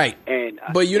way. Right. And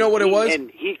but you know what it was?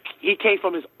 And he came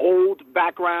from his old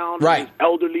background, right, his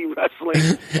elderly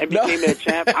wrestling, and became their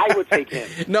champ. I would take him.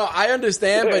 No, I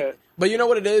understand, but you know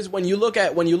what it is? When you look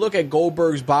at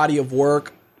Goldberg's body of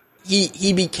work,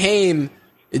 he became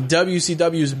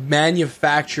WCW's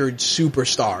manufactured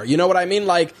superstar. You know what I mean?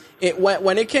 Like,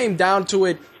 when it came down to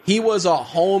it, he was a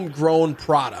homegrown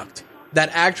product that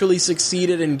actually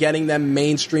succeeded in getting them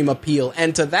mainstream appeal.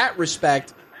 And to that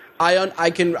respect, I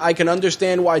can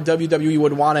understand why WWE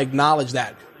would want to acknowledge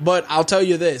that. But I'll tell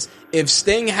you this, if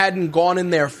Sting hadn't gone in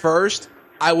there first,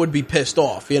 I would be pissed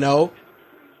off, Oh,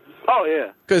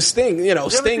 yeah. Because Sting, You ever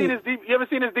seen his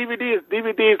DVD? His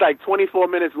DVD is like 24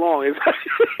 minutes long.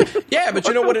 Yeah, but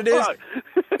you know what it is?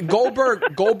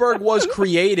 Goldberg was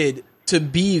created to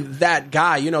be that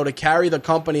guy, you know, to carry the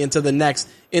company into the next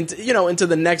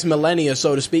millennia,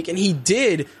 so to speak. And he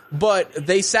did, but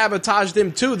they sabotaged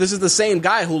him too. This is the same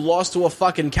guy who lost to a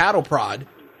fucking cattle prod.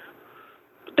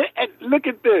 And look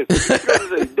at this.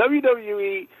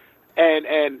 WWE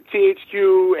and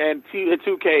THQ and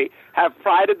 2K have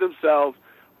prided themselves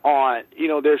on, you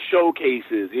know, their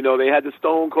showcases. You know, they had the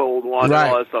Stone Cold one and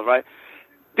all that stuff, right?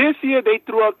 This year they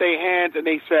threw up their hands and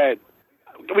they said,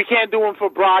 we can't do them for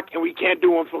Brock and we can't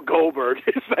do them for Goldberg.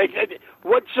 It's like,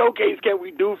 what showcase can we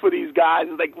do for these guys?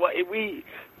 It's like, what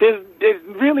there's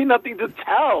really nothing to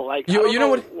tell. Like, you know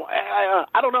what?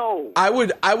 I don't know. I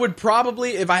would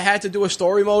probably, if I had to do a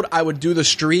story mode, I would do the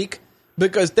streak.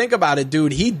 Because think about it,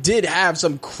 dude. He did have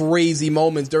some crazy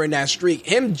moments during that streak.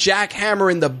 Him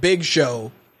jackhammering the Big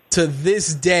Show to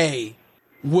this day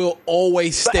will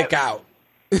always stick out.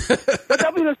 But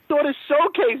that'd be the sort of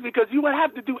showcase because you would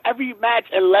have to do every match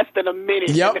in less than a minute.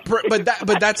 Yep, but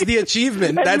that's the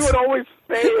achievement. And you would always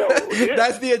fail.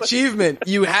 That's the achievement.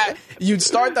 You'd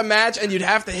start the match and you'd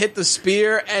have to hit the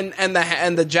spear and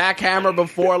the jackhammer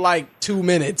before like 2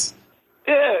 minutes.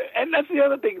 Yeah, and that's the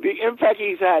other thing, the impact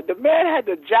he's had. The man had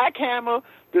the jackhammer,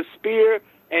 the spear,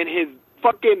 and his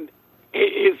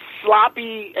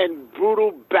sloppy and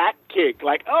brutal back kick.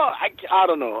 Like, I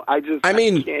don't know. I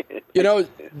can't. You know,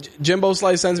 Jimbo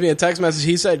Slice sends me a text message.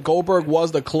 He said Goldberg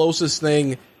was the closest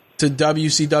thing to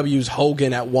WCW's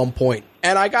Hogan at one point.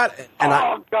 And I got...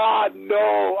 God,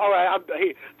 no. All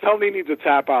right, tell me he needs to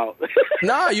tap out.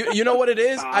 Nah, you know what it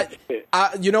is?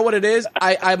 You know what it is?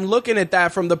 I'm looking at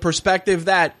that from the perspective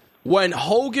that when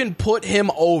Hogan put him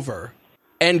over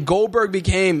and Goldberg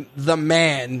became the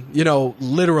man, you know,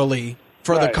 literally,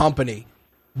 for the company,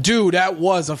 dude, that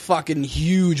was a fucking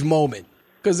huge moment.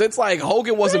 Because it's like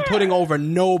Hogan wasn't putting over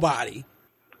nobody.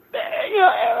 You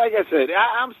know, like I said,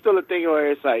 I'm still a thing where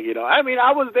it's like, you know, I mean,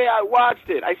 I was there, I watched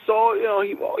it, I saw, you know,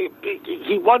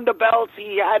 he won the belts,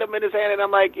 he had them in his hand, and I'm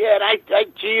like, yeah, and I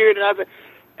cheered, and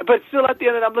but still at the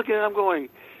end, I'm looking and I'm going,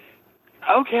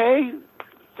 okay.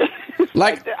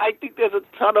 Like, I think there's a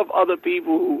ton of other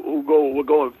people who will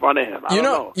go in front of him. You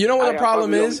know what the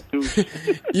problem is?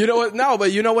 You know what? No,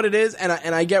 but you know what it is, and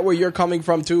I get where you're coming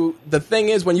from too. The thing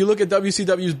is, when you look at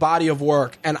WCW's body of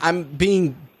work, and I'm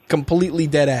being completely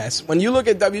dead ass. When you look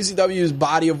at WCW's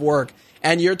body of work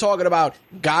and you're talking about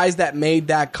guys that made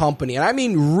that company, and I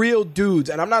mean real dudes,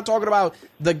 and I'm not talking about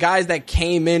the guys that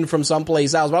came in from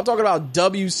someplace else, but I'm talking about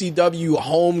WCW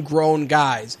homegrown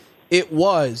guys. It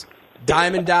was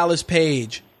Diamond Dallas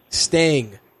Page,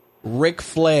 Sting, Ric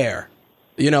Flair,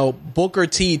 you know, Booker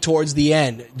T towards the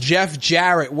end, Jeff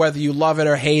Jarrett, whether you love it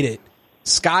or hate it,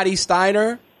 Scotty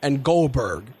Steiner, and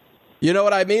Goldberg. You know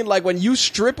what I mean? Like, when you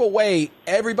strip away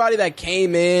everybody that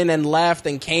came in and left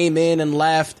and came in and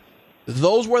left,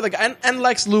 those were the guys, and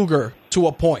Lex Luger to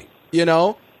a point, you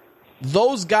know?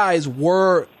 Those guys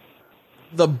were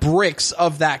the bricks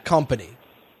of that company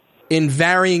in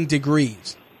varying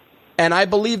degrees. And I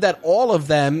believe that all of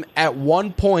them, at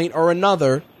one point or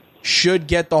another, should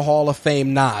get the Hall of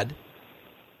Fame nod.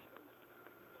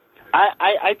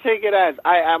 I take it as,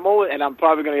 I'm always, and I'm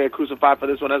probably going to get crucified for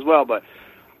this one as well, but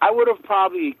I would have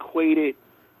probably equated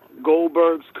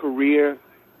Goldberg's career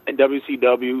in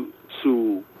WCW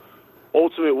to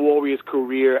Ultimate Warrior's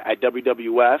career at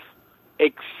WWF,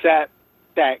 except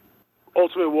that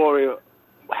Ultimate Warrior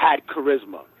had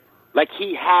charisma. Like,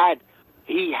 he had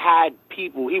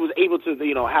people. He was able to,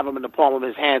 you know, have them in the palm of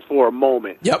his hands for a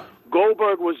moment. Yep.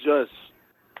 Goldberg was just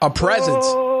a presence.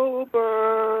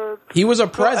 Goldberg. He was a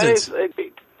presence.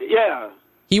 Yeah.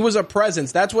 He was a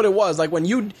presence. That's what it was. Like,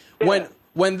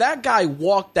 when that guy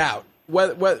walked out,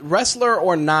 whether wrestler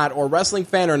or not, or wrestling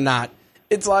fan or not,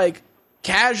 it's like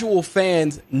casual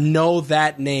fans know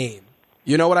that name.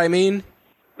 You know what I mean?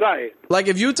 Right. Like,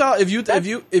 if you tell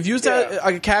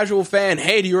a casual fan,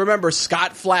 hey, do you remember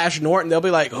Scott Flash Norton? They'll be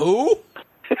like, who?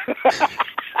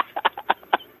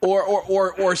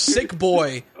 or Sick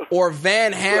Boy, or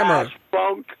Van Hammer. Flash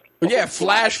Funk. Yeah,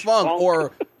 Flash Funk,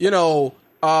 or, you know,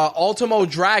 Ultimo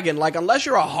Dragon. Like, unless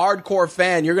you're a hardcore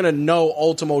fan, you're gonna know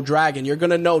Ultimo Dragon. You're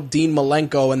gonna know Dean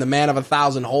Malenko and the Man of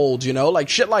 1,000 Holds. You know, like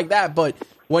shit like that. But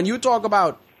when you talk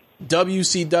about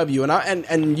WCW,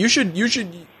 and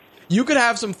you could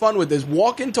have some fun with this.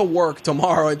 Walk into work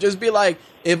tomorrow and just be like,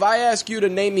 if I ask you to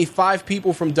name me 5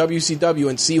 people from WCW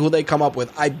and see who they come up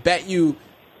with, I bet you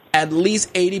at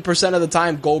least 80% of the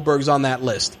time Goldberg's on that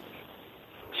list.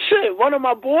 Shit, one of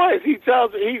my boys, he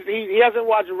hasn't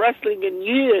watched wrestling in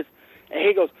years, and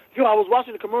he goes, yo, I was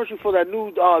watching the commercial for that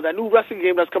new wrestling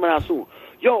game that's coming out soon.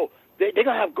 Yo, they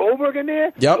gonna have Goldberg in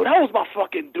there? Yep. Yo, that was my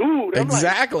fucking dude. I'm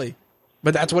exactly. Like,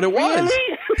 but that's what it was.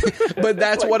 Really? But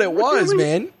that's what it was,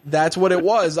 man. That's what it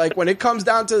was. Like, when it comes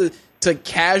down to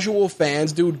casual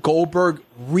fans, dude, Goldberg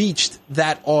reached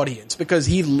that audience because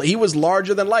he was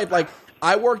larger than life. Like,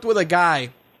 I worked with a guy,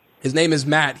 his name is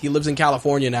Matt, he lives in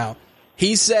California now.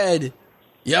 He said,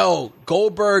 yo,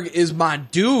 Goldberg is my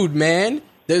dude, man.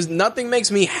 There's nothing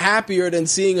makes me happier than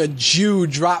seeing a Jew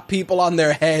drop people on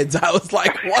their heads. I was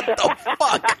like, what the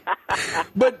fuck?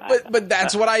 But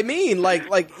that's what I mean. He was.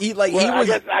 I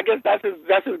guess that's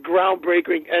his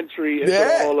groundbreaking entry into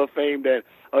the Hall of Fame. Then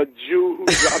a Jew who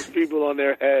drops people on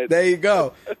their heads. There you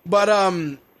go. But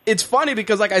it's funny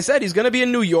because, like I said, he's going to be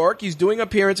in New York. He's doing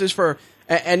appearances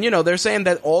and they're saying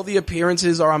that all the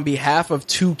appearances are on behalf of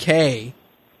 2K.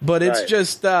 But it's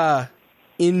just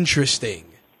interesting.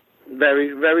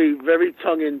 Very, very, very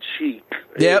tongue-in-cheek,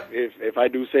 yep. if I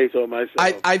do say so myself.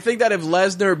 I think that if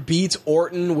Lesnar beats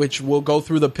Orton, which we'll go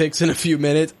through the picks in a few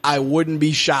minutes, I wouldn't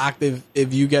be shocked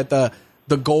if you get the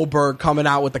Goldberg coming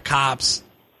out with the cops,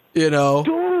 Dude,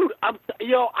 I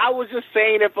was just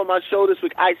saying it for my show this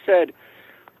week. I said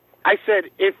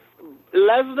if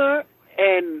Lesnar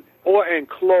and Orton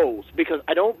close, because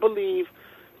I don't believe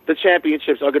the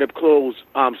championships are going to close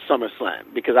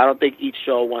SummerSlam, because I don't think each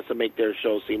show wants to make their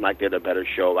show seem like they're the better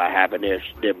show by having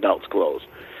their belts closed.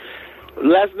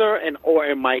 Lesnar and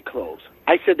Orton might close.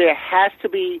 I said there has to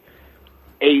be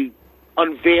a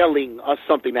unveiling of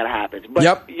something that happens.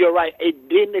 But You're right. It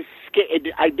didn't escape.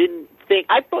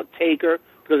 I thought Taker,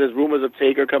 because there's rumors of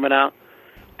Taker coming out.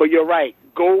 But you're right.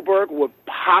 Goldberg would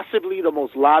possibly the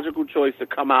most logical choice to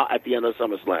come out at the end of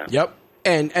SummerSlam. Yep.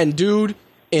 And dude,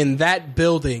 in that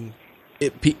building,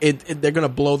 they're gonna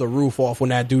blow the roof off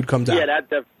when that dude comes out. Yeah,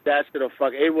 that's gonna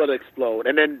it will explode,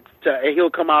 and then he'll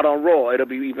come out on Raw. It'll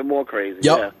be even more crazy.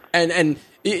 Yep. Yeah. And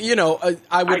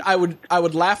I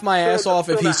would laugh my ass off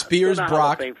if he spears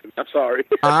Brock. I'm sorry.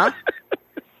 Huh?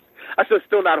 I said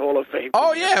still not Hall of Fame.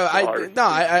 Oh yeah,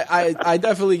 I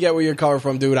definitely get where you're coming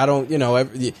from, dude. I don't,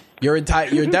 you're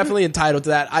definitely entitled to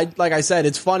that. Like I said,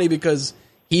 it's funny because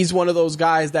he's one of those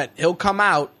guys that he'll come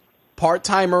out,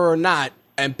 part-timer or not,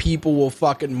 and people will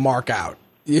fucking mark out.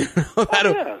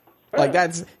 That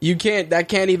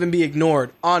can't even be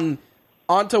ignored. On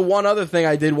to one other thing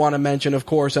I did want to mention, of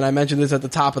course, and I mentioned this at the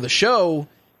top of the show,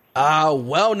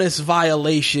 wellness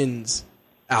violations.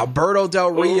 Alberto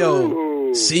Del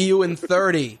Rio, see you in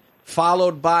 30,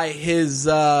 followed by his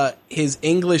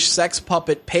English sex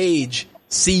puppet Paige,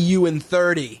 see you in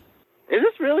 30. Is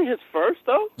this really his first,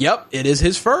 though? Yep, it is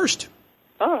his first.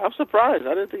 Oh, I'm surprised.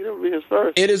 I didn't think it would be his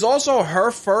first. It is also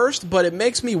her first, but it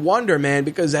makes me wonder, man,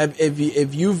 because if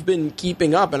you've been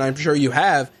keeping up, and I'm sure you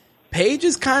have, Paige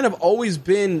has kind of always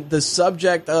been the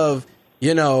subject of,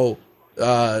 diva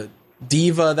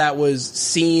that was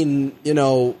seen,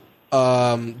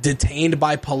 detained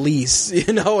by police,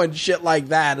 and shit like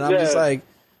that. And I'm just like,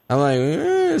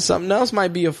 something else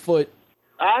might be afoot.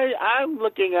 I'm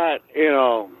looking at,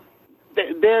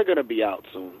 they're going to be out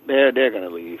soon. They're going to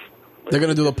leave. They're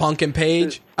going to do the Punk and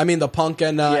Paige? I mean, the Punk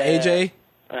and AJ?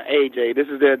 AJ. This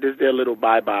is their little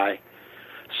bye-bye.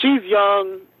 She's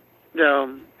young.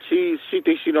 She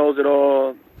thinks she knows it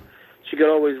all. She could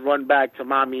always run back to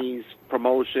mommy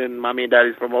and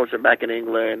daddy's promotion back in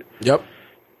England. Yep.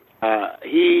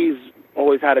 He's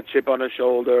always had a chip on his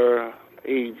shoulder.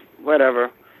 Whatever.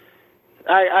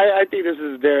 I think this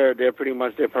is their pretty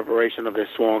much their preparation of their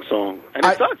swan song, and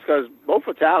it sucks because both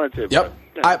are talented. Yep.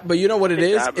 But you know what it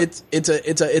is?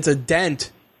 It's a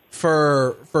dent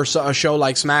for a show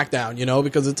like SmackDown,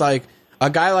 because it's like a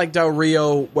guy like Del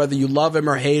Rio, whether you love him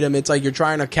or hate him, it's like you're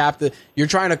trying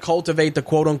to cultivate the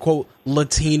quote unquote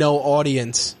Latino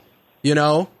audience,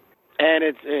 And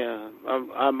it's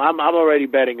I'm already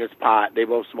betting it's pot. They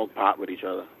both smoke pot with each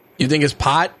other. You think it's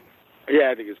pot?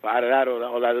 Yeah, I think it's pot.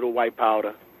 All that little white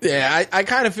powder. Yeah, I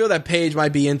kind of feel that Paige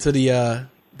might be into the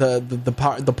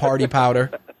party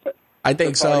powder. I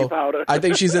think so. Powder. I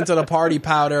think she's into the party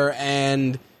powder,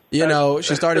 and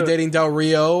she started dating Del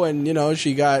Rio, and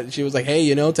she was like,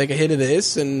 hey, take a hit of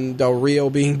this, and Del Rio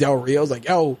being Del Rio was like,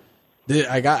 yo,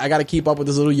 I got to keep up with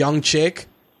this little young chick.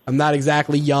 I'm not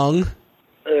exactly young.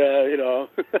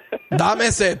 Dame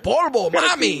ese polvo,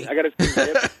 mami. I gotta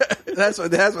see that's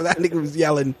what that nigga was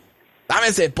yelling. Dame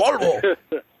ese polvo.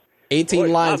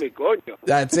 18 lines. Mami,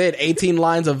 that's it. 18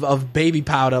 lines of baby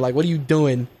powder. Like, what are you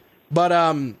doing? But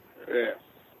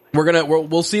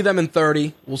we'll see them in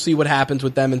 30. We'll see what happens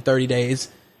with them in 30 days.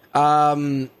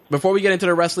 Before we get into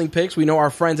the wrestling picks, we know our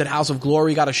friends at House of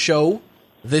Glory got a show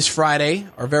this Friday.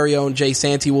 Our very own Jay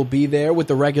Santee will be there with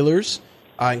the regulars,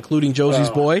 including Josie's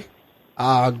boy.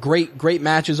 Great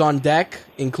matches on deck,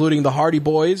 including the Hardy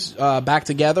Boys back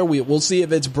together. We'll see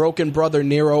if it's Broken Brother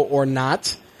Nero or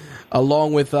not.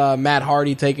 along with Matt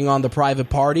Hardy taking on the Private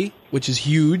Party, which is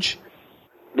huge.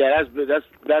 Yeah,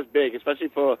 that's big, especially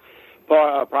for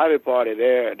a Private Party.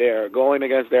 They're going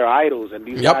against their idols, and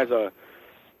these guys are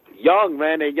young,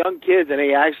 man. They're young kids, and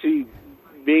they actually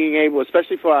being able,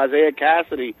 especially for Isaiah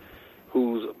Cassidy,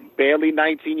 who's barely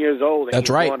 19 years old, and That's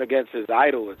he's right. going against his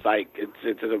idol. It's like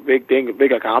it's a big thing, a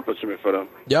big accomplishment for them.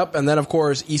 Yep, and then of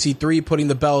course EC3 putting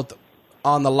the belt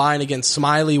on the line against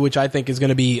Smiley, which I think is going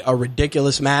to be a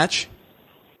ridiculous match.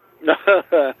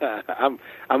 I'm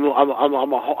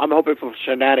hoping for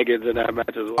shenanigans in that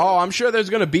match as well. Oh, I'm sure there's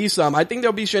going to be some. I think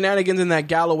there'll be shenanigans in that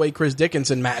Galloway Chris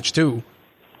Dickinson match too.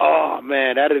 Oh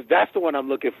man, that's the one I'm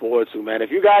looking forward to, man.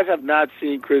 If you guys have not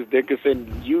seen Chris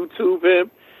Dickinson, YouTube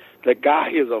him. The guy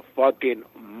is a fucking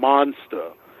monster.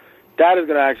 That is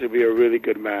going to actually be a really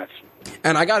good match.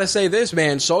 And I got to say this,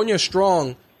 man, Sonya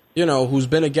Strong, you know, who's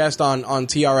been a guest on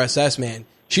TRSS, man,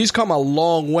 she's come a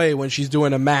long way when she's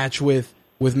doing a match with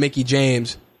Mickie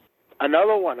James.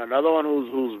 Another one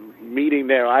who's meeting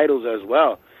their idols as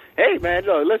well. Hey, man,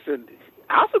 listen,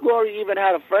 House of Glory even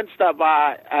had a friend stop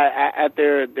by at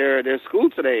their school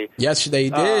today. Yes,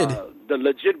 they did. The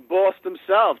legit boss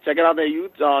themselves. Check it out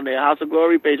on their House of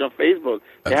Glory page on Facebook.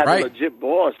 They had right. the legit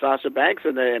boss, Sasha Banks,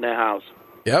 in their house.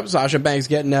 Yep, Sasha Banks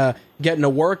getting a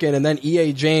work in, and then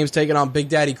EA James taking on Big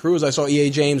Daddy Cruz. I saw EA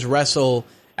James wrestle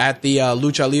at the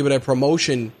Lucha Libre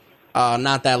promotion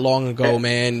not that long ago,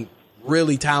 man.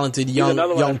 Really talented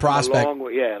young prospect.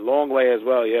 Long way as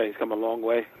well. Yeah, he's come a long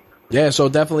way. Yeah, so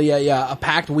definitely a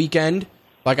packed weekend.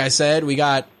 Like I said, we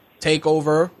got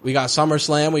TakeOver, we got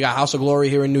SummerSlam, we got House of Glory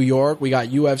here in New York, we got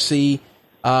UFC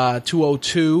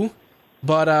 202.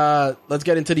 But let's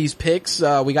get into these picks.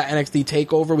 We got NXT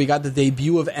TakeOver. We got the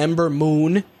debut of Ember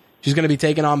Moon. She's going to be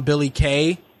taking on Billie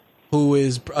Kay, who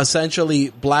is essentially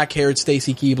black-haired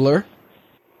Stacy Keibler.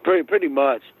 Pretty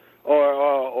much.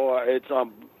 Or it's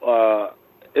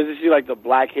isn't she like the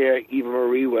black hair Eva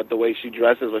Marie with the way she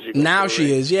dresses? When she now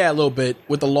she is, yeah, a little bit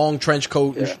with the long trench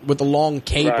coat, with the long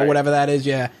cape or whatever that is.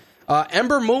 Yeah,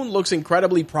 Ember Moon looks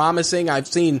incredibly promising. I've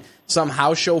seen some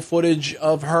house show footage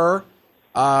of her.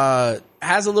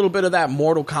 Has a little bit of that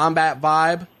Mortal Kombat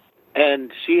vibe,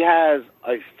 and she has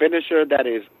a finisher that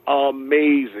is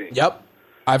amazing. Yep,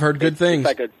 I've heard good things.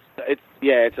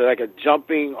 It's like a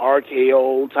jumping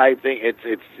RKO type thing.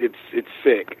 It's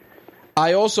sick.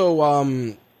 I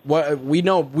also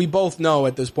we both know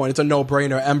at this point it's a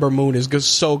no-brainer. Ember Moon is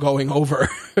so going over.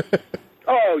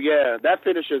 Oh yeah, that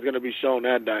finisher is going to be shown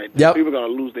that night. Yep. People are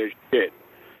going to lose their shit.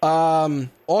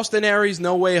 Austin Aries,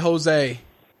 No Way Jose.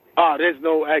 Oh, there's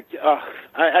no as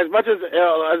much as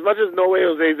No Way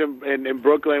Jose's in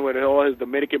Brooklyn where all his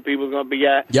Dominican people is going to be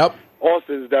at. Yep.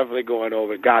 Austin's definitely going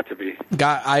over. Got to be.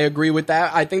 I agree with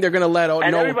that. I think they're going to let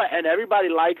everybody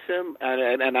likes him,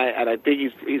 and I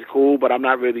think he's cool, but I'm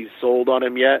not really sold on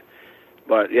him yet.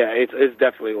 But yeah, it's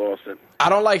definitely Austin. I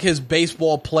don't like his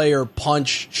baseball player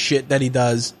punch shit that he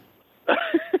does.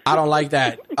 I don't like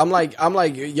that. I'm like,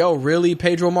 yo, really,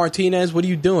 Pedro Martinez? What are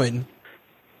you doing?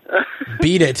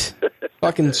 Beat it,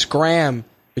 fucking scram.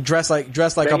 Dress like he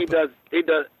does like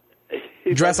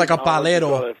a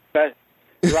palero.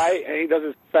 Right, and he does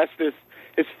his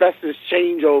festus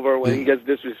changeover when he gets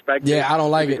disrespected. Yeah, I don't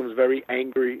like it. He becomes very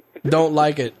angry. Don't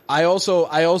like it. I also,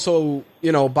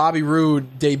 Bobby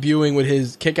Roode debuting with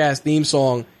his kick-ass theme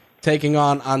song, taking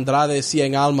on Andrade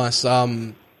Cien Almas.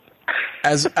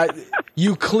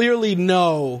 You clearly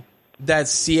know that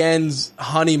Cien's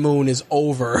honeymoon is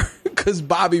over because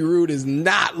Bobby Roode is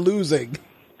not losing.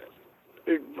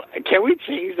 Can we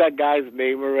change that guy's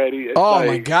name already?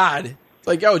 My God. It's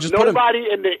like, yo, just nobody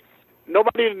in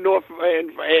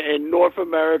North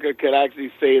America could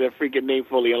actually say the freaking name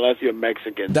fully unless you're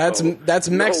Mexican. That's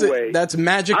Mexican. That's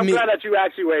Magic. I'm glad that you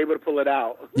actually were able to pull it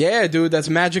out. Yeah, dude, that's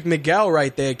Magic Miguel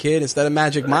right there, kid, instead of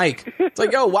Magic Mike. It's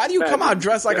like, yo, why do you come out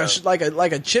dressed like a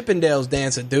Chippendales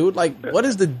dancer, dude? Like, what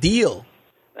is the deal?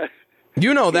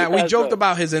 You know that we joked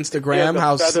about his Instagram,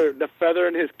 the feather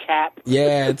in his cap.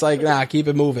 Yeah, it's like, nah, keep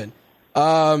it moving.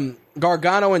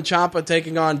 Gargano and Ciampa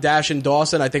taking on Dash and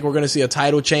Dawson. I think we're going to see a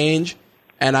title change,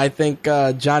 and I think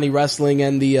Johnny Wrestling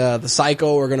and the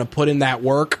Psycho are going to put in that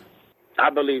work. I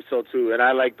believe so too, and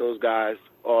I like those guys.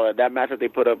 That match that they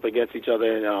put up against each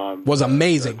other in, was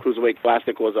amazing. Cruiserweight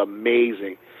Classic was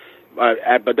amazing.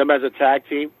 But them as a tag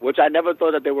team, which I never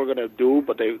thought that they were going to do,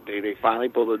 but they finally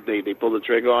pulled the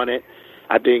trigger on it.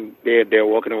 I think they're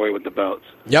walking away with the belts.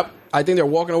 Yep, I think they're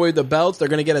walking away with the belts. They're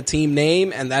going to get a team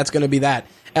name, and that's going to be that.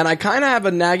 And I kind of have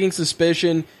a nagging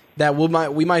suspicion that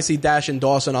we might see Dash and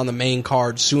Dawson on the main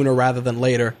card sooner rather than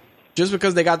later, just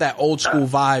because they got that old school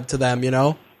vibe to them, you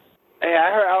know. Hey,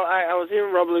 I was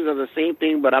hearing rumblings of the same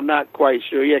thing, but I'm not quite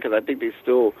sure yet because I think they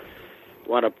still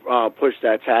want to push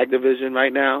that tag division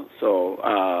right now.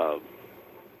 So,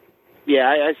 yeah,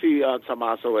 I see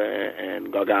Tommaso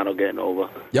and Gargano getting over.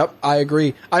 Yep, I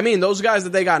agree. I mean, those guys that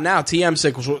they got now,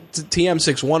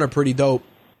 TM61 are pretty dope.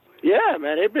 Yeah,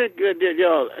 man, they've been good.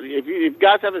 Yo, if you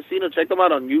guys haven't seen them, check them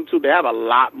out on YouTube. They have a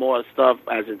lot more stuff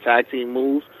as in tag team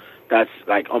moves. That's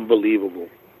like unbelievable.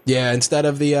 Yeah, instead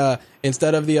of the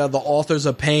Authors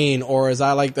of Pain, or as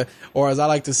I like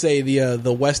to say,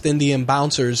 the West Indian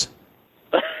Bouncers.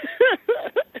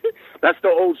 That's the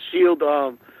old Shield,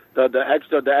 the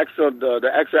extra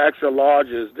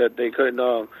larges that they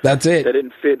couldn't. That's it. They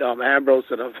didn't fit Ambrose,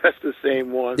 and that's the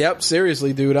same one. Yep,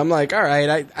 seriously, dude. I'm like, all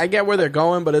right, I get where they're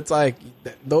going, but it's like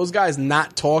those guys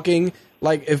not talking.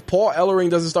 Like, if Paul Ellering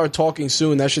doesn't start talking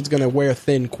soon, that shit's gonna wear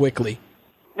thin quickly.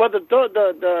 Well,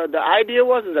 the idea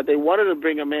was that they wanted to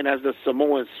bring him in as the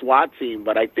Samoan SWAT team,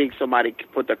 but I think somebody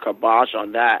put the kibosh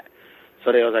on that.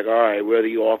 So they was like, all right, we're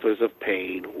the Authors of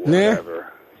Pain,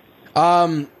 whatever.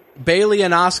 Yeah. Bayley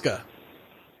and Asuka.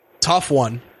 Tough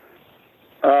one.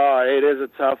 It is a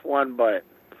tough one, but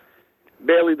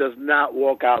Bayley does not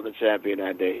walk out the champion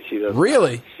that day. She does.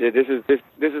 Really? This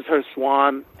is her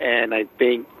swan, and I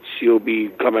think she'll be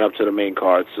coming up to the main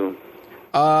card soon.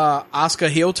 Asuka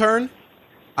heel turn?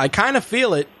 I kind of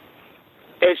feel it.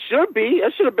 It should be.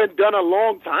 It should have been done a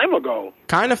long time ago.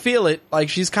 Kind of feel it. Like,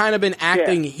 she's kind of been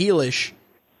acting heelish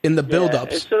in the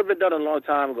build-ups. It should have been done a long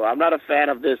time ago. I'm not a fan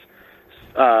of this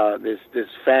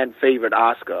fan favorite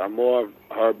Asuka. I'm more of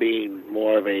her being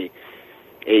more of a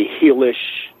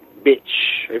heelish bitch,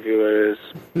 if you will.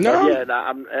 No. Yeah,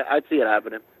 I see it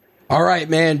happening. All right,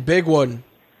 man. Big one.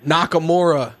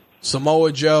 Nakamura,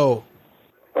 Samoa Joe.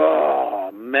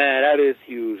 Oh, man, that is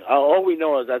huge. All we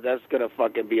know is that that's going to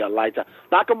fucking be a lifetime.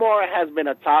 Nakamura has been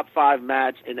a top 5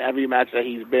 match in every match that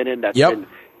he's been in that's been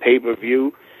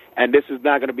pay-per-view. And this is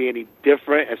not going to be any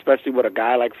different, especially with a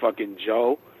guy like fucking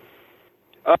Joe.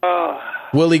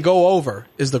 Will he go over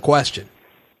is the question.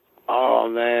 Oh,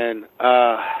 man.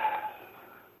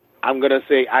 I'm going to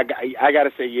say, I got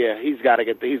to say, yeah, he's going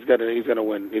to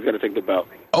win. He's going to take the belt.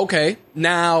 Okay.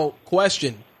 Now,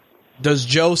 question. Does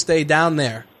Joe stay down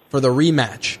there for the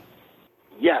rematch?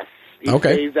 Yes. He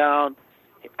stays down.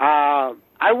 I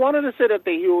wanted to say that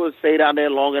he would stay down there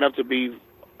long enough to be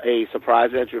a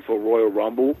surprise entry for Royal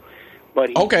Rumble, but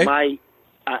he might.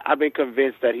 I've been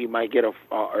convinced that he might get a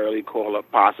early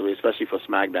call-up, possibly, especially for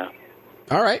SmackDown.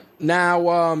 All right.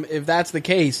 Now, if that's the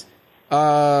case,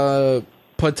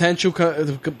 potential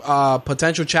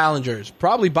challengers,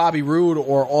 probably Bobby Roode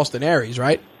or Austin Aries,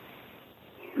 right?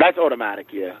 That's automatic,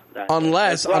 yeah.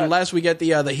 Unless we get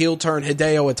the heel turn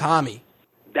Hideo Itami.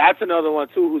 That's another one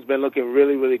too, who's been looking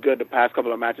really, really good the past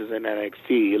couple of matches in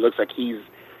NXT. It looks like he's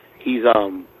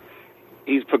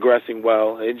progressing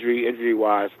well, injury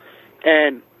wise,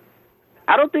 and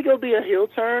I don't think it'll be a heel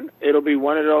turn. It'll be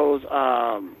one of those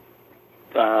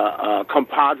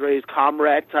compadres,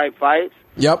 comrade type fights.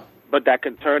 Yep. But that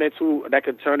can turn into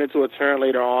a turn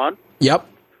later on. Yep.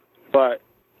 But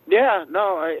yeah,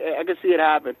 no, I can see it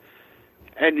happen.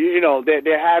 And you know, they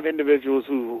have individuals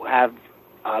who have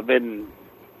been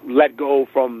let go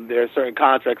from their certain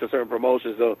contracts or certain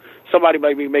promotions, so somebody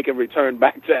might be making return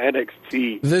back to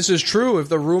NXT. This is true. If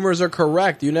the rumors are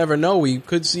correct, you never know. We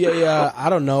could see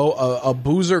a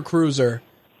boozer cruiser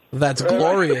that's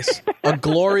glorious, a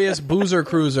glorious boozer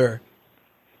cruiser,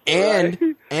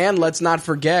 and let's not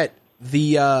forget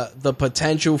the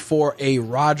potential for a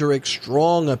Roderick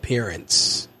Strong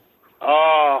appearance.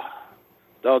 Oh,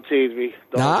 don't tease me.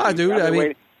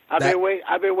 Dude.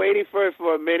 I've been waiting for it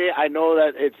for a minute. I know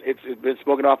that it's been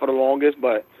spoken off for the longest,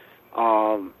 but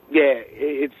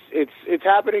it's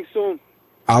happening soon.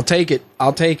 I'll take it.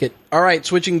 All right,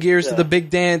 switching gears to the big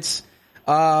dance.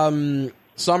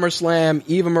 SummerSlam,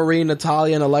 Eva Marie,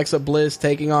 Natalya, and Alexa Bliss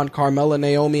taking on Carmella,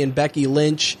 Naomi, and Becky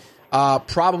Lynch.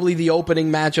 Probably the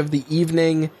opening match of the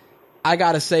evening. I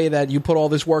gotta say that you put all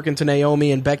this work into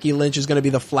Naomi, and Becky Lynch is going to be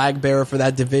the flag bearer for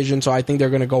that division, so I think they're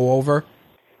going to go over.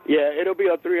 Yeah, it'll be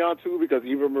a 3-on-2 because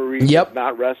Eva Marie did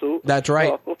not wrestle. That's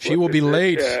right. She will be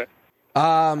late. Yeah.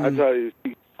 I tell you,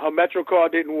 her Metro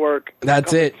card didn't work.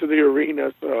 That's it. To the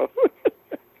arena, so.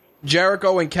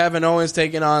 Jericho and Kevin Owens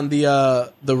taking on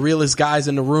the realest guys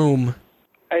in the room.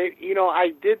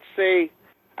 I did say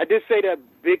that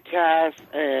Big Cass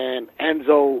and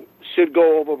Enzo should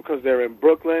go over because they're in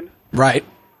Brooklyn. Right.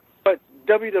 But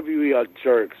WWE are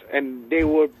jerks, and they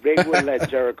would let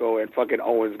Jericho and fucking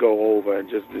Owens go over and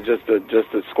just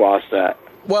to squash that.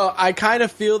 Well, I kind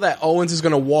of feel that Owens is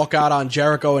going to walk out on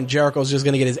Jericho, and Jericho's just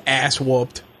going to get his ass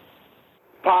whooped.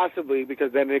 Possibly,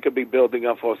 because then it could be building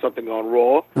up for something on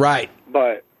Raw. Right.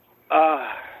 But,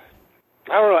 I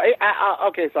don't know.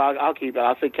 Okay, so I'll keep it.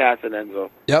 I'll say Cass and Enzo.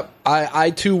 Yep.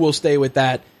 I too will stay with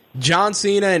that. John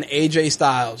Cena and AJ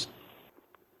Styles.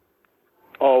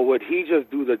 Oh, would he just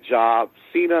do the job?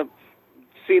 Cena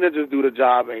just do the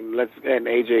job and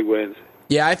AJ wins.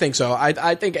 Yeah, I think so.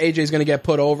 I think AJ's going to get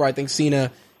put over. I think Cena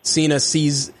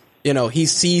sees, he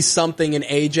sees something in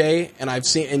AJ, and I've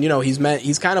seen, and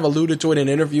he's kind of alluded to it in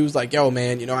interviews, like, yo,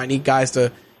 man, I need guys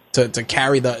to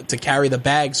carry the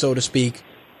bag, so to speak.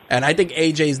 And I think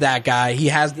AJ's that guy. He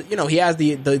has,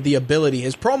 the ability.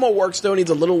 His promo work still needs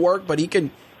a little work, but he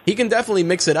can definitely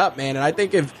mix it up, man. And I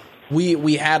think if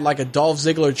we had like a Dolph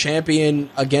Ziggler champion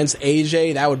against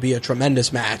AJ, that would be a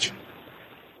tremendous match.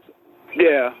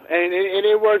 Yeah, and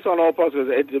it works on all parts.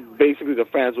 Basically, the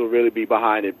fans will really be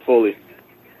behind it fully.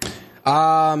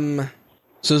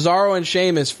 Cesaro and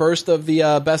Sheamus, first of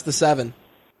the best of 7.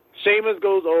 Sheamus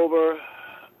goes over.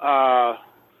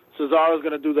 Cesaro's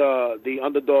going to do the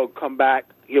underdog comeback.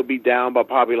 He'll be down by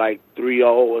probably like 3-0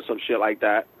 or some shit like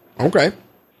that. Okay.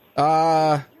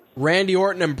 Randy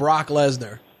Orton and Brock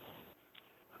Lesnar.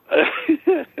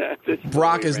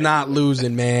 Brock is not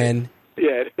losing, man.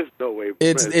 Yeah, there's no way.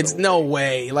 It's no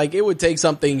way. Like, it would take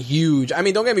something huge. I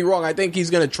mean, don't get me wrong. I think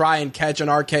he's going to try and catch an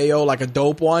RKO, like a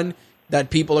dope one, that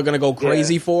people are going to go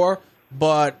crazy for.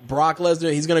 But Brock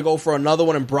Lesnar, he's going to go for another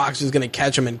one, and Brock's just going to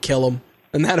catch him and kill him.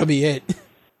 And that'll be it.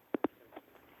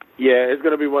 Yeah, it's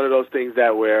going to be one of those things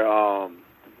that where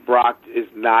Brock is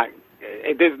not...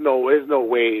 There's no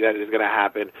way that it's going to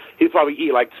happen. He'll probably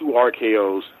eat like 2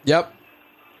 RKOs. Yep.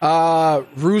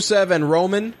 Rusev and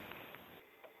Roman.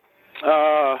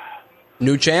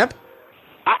 New champ.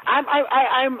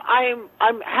 I'm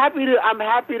happy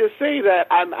to say that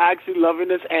I'm actually loving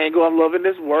this angle. I'm loving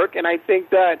this work, and I think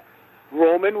that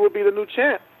Roman will be the new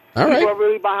champ. All right. People are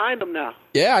really behind him now.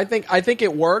 Yeah, I think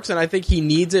it works, and I think he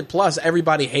needs it. Plus,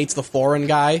 everybody hates the foreign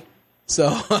guy.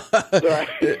 So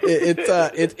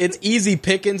it's easy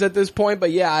pickings at this point,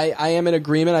 but yeah, I am in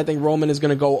agreement. I think Roman is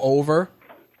going to go over.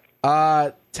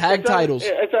 Tag titles.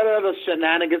 It's another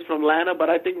shenanigans from Lana, but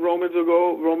I think Roman will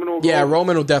go. Yeah,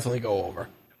 Roman will definitely go over.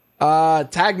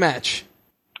 Tag match.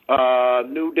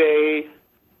 New Day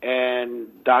and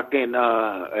Doc and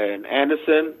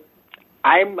Anderson.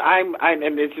 And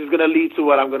this is going to lead to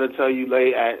what I'm going to tell you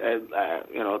later,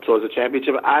 towards the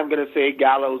championship. I'm going to say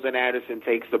Gallows and Anderson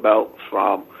takes the belt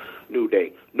from New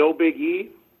Day. No Big E.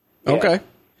 Yeah.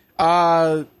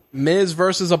 Okay. Miz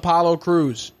versus Apollo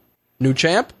Crews. New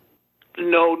champ?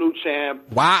 No new champ.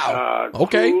 Wow.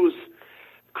 Okay.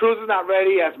 Crews is not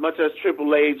ready as much as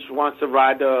Triple H wants to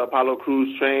ride the Apollo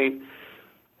Crews train.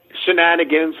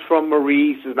 Shenanigans from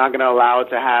Maurice is not going to allow it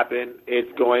to happen.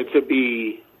 It's going to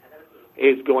be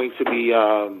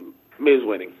Miz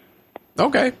winning.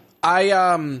 Okay.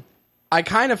 I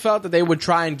kind of felt that they would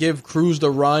try and give Crews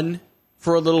the run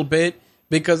for a little bit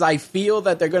because I feel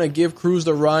that they're going to give Crews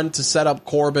the run to set up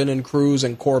Corbin and Crews,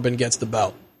 and Corbin gets the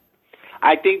belt.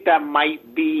 I think that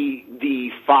might be the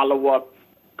follow-up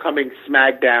coming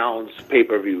SmackDown's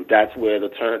pay-per-view. That's where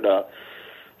the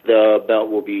belt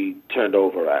will be turned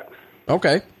over at.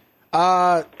 Okay.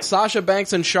 Sasha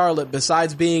Banks and Charlotte,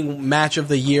 besides being match of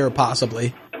the year,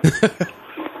 possibly.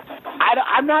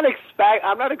 I'm not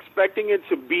expecting it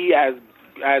to be as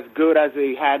good as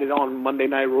they had it on Monday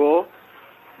Night Raw,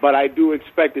 but I do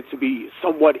expect it to be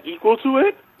somewhat equal to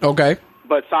it. Okay.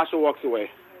 But Sasha walks away.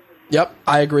 Yep,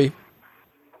 I agree.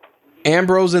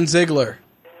 Ambrose and Ziggler.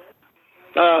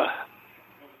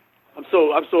 I'm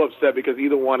so upset because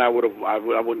either one I would like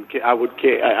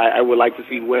to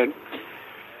see win.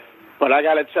 But I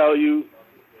gotta tell you,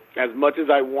 as much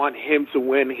as I want him to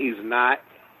win, he's not.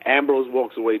 Ambrose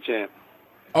walks away champ.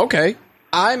 Okay.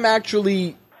 I'm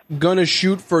actually gonna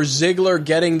shoot for Ziggler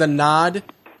getting the nod,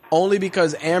 only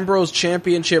because Ambrose's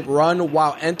championship run,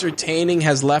 while entertaining,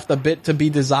 has left a bit to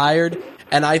be desired,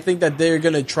 and I think that they're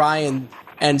gonna try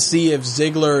and see if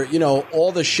Ziggler,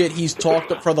 all the shit he's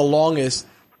talked for the longest,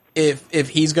 if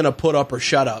he's gonna put up or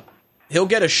shut up. He'll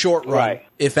get a short run, right,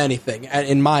 if anything,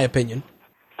 in my opinion.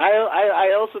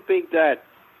 I also think that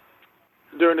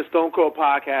during the Stone Cold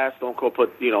podcast, Stone Cold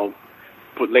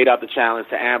laid out the challenge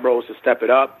to Ambrose to step it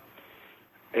up,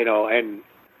 and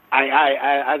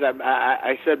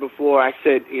I said before,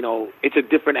 it's a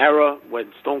different era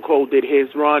when Stone Cold did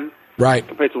his run, right,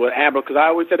 compared to what Ambrose, because I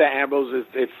always said that Ambrose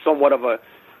is somewhat of a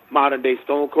modern day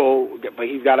Stone Cold, but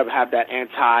he's got to have that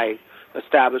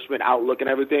anti-establishment outlook and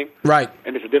everything, right,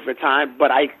 and it's a different time.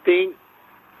 But I think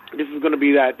this is going to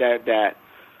be that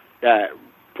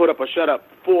put up or shut up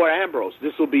for Ambrose.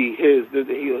 This will be his.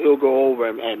 He'll go over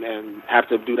and have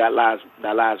to do that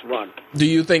last run. Do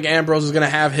you think Ambrose is going to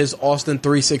have his Austin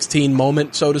 3:16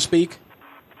 moment, so to speak?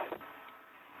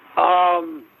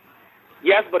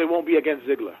 Yes, but it won't be against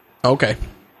Ziggler. Okay.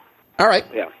 All right.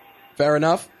 Yeah. Fair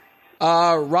enough.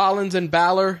 Rollins and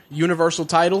Balor, Universal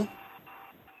title.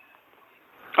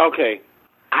 Okay.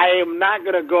 I am not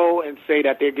going to go and say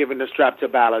that they're giving the strap to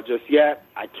Balor just yet.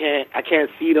 I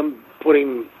can't see them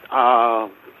putting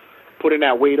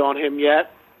that weight on him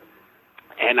yet.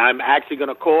 And I'm actually going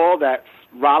to call that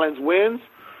Rollins wins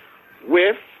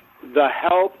with the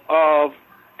help of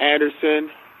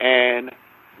Anderson and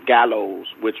Gallows,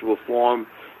 which will form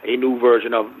a new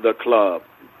version of the club.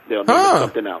 They'll name it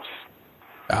something else.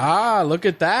 Ah, look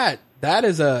at that.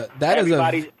 That's a shot in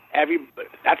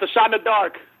the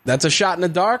dark. That's a shot in the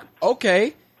dark.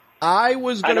 Okay. I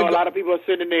know a lot of people are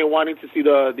sitting there wanting to see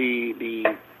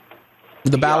the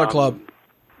Balor Club.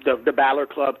 The Balor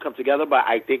Club come together, but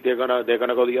I think they're gonna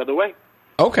go the other way.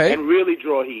 Okay. And really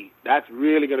draw heat. That's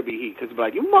really gonna be heat, because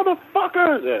like, you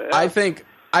motherfuckers. I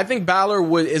think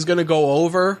Balor is gonna go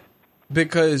over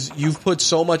because you've put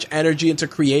so much energy into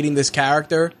creating this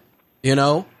character,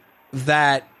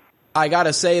 that I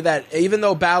gotta say that even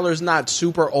though Balor's not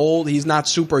super old, he's not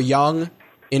super young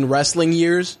in wrestling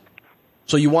years,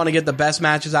 so you want to get the best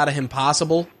matches out of him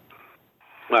possible.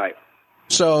 Right.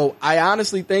 So I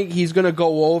honestly think he's going to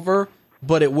go over,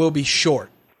 but it will be short.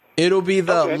 It'll be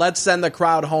the let's send the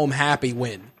crowd home happy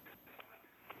win.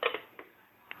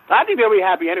 I think they'll be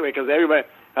happy anyway, because everybody,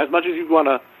 as much as you want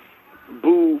to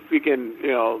boo,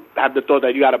 have the thought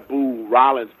that you got to boo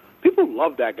Rollins, people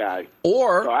love that guy.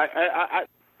 Or so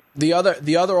the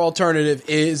other alternative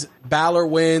is Balor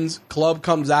wins, club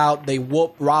comes out, they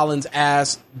whoop Rollins'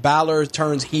 ass, Balor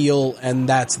turns heel, and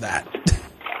that's that.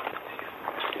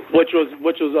 Which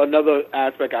was another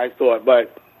aspect I thought,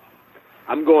 but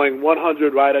I'm going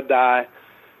 100 ride or die.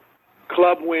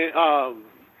 Club win.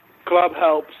 Club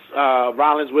helps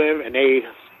Rollins win, and they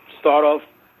start off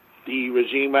the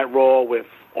regime at Raw with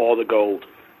all the gold.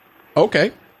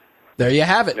 Okay, there you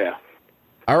have it. Yeah.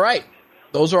 All right.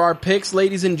 Those are our picks,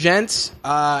 ladies and gents.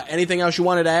 Anything else you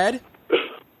wanted to add?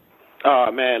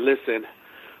 Man, listen.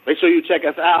 Make sure you check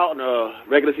us out on the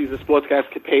Regular Season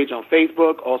Sportscast page on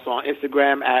Facebook, also on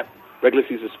Instagram at Regular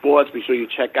Season Sports. Be sure you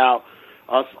check out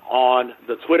us on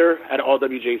the Twitter at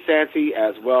RWJSanty,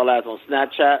 as well as on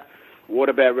Snapchat,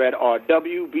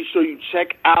 WaterbedRedRW. Be sure you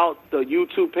check out the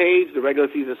YouTube page, the Regular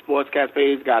Season Sportscast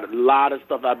page. Got a lot of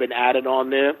stuff I've been added on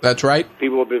there. That's right.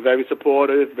 People have been very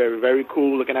supportive, very, very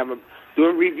cool, looking at them,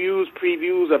 doing reviews,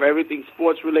 previews of everything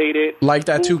sports-related. Like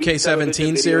that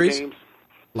 2K17 series? Games.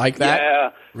 Like that? Yeah.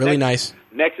 Really nice.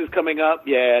 Next is coming up.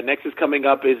 Yeah, next is coming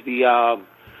up is the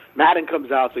Madden comes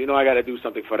out, so I got to do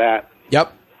something for that.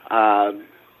 Yep.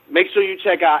 Make sure you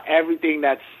check out everything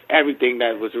that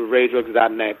was with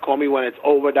RageWorks.net.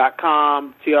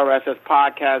 CallMeWhenIt'sOver.com,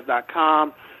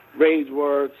 TRSSPodcast.com,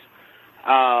 RageWorks,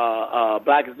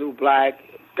 Black is New Black.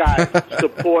 Guys,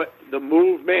 support the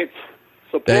movement.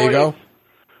 Support there you go.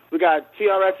 We got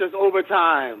TRSS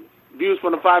Overtime, views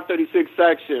from the 536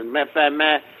 section. Fat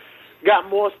Matt. Got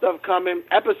more stuff coming.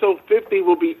 Episode 50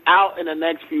 will be out in the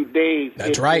next few days.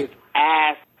 That's right.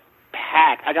 Ass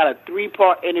packed. I got a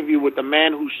 3-part interview with the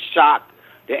man who shocked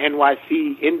the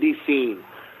NYC indie scene,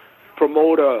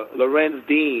 promoter Lorenz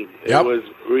Dean. It was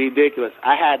ridiculous.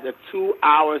 I had a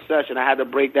 2-hour session. I had to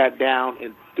break that down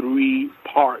in 3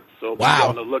 parts. So be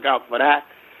on the lookout for that.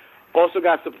 Also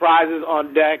got surprises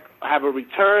on deck. I have a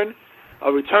return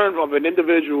from an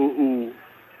individual who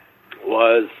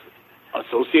was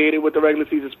associated with the Regular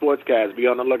Season Sportscast. Be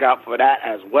on the lookout for that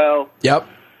as well. Yep.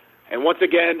 And once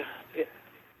again,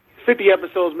 50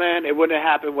 episodes, man. It wouldn't have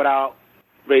happened without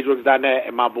RageWorks.net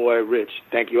and my boy Rich.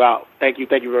 Thank you out. Thank you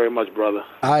very much, brother.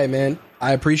 All right, man.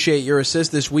 I appreciate your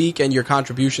assist this week and your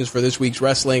contributions for this week's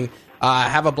wrestling.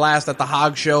 Have a blast at the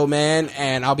Hog Show, man,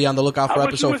 and I'll be on the lookout for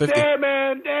episode 50. There,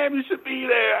 man. Damn, you should be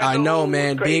there. I know,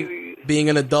 man. Being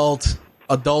an adult,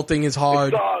 adulting is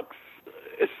hard.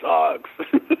 It sucks.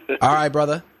 All right,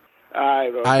 brother. All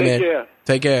right, bro. All right, Take man. care.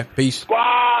 Take care. Peace.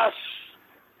 Squash.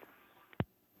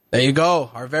 There you go.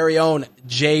 Our very own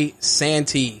Jay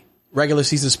Santee. Regular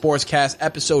Season Sportscast,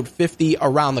 episode 50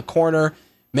 around the corner.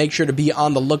 Make sure to be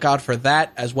on the lookout for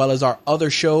that, as well as our other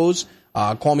shows.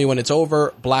 Call Me When It's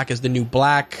Over, Black is the New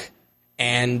Black,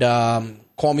 and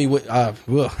Call Me with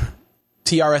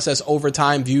TRSS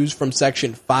Overtime, views from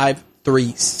section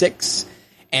 536,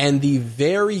 and the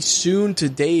very soon to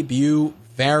debut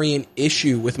variant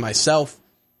issue with myself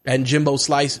and Jimbo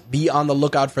Slice. Be on the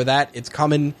lookout for that. It's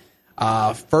coming.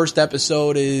 First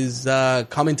episode is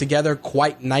coming together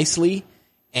quite nicely,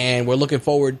 and we're looking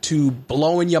forward to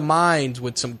blowing your minds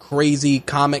with some crazy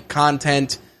comic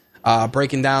content,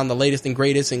 breaking down the latest and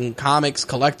greatest in comics,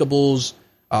 collectibles,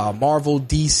 Marvel,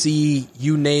 DC,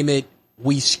 you name it,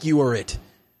 we skewer it.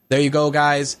 There you go,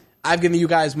 guys. I've given you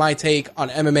guys my take on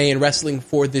MMA and wrestling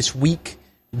for this week.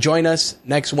 Join us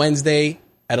next Wednesday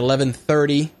at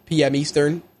 11:30 p.m.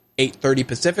 Eastern, 8:30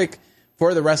 Pacific,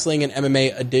 for the wrestling and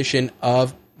MMA edition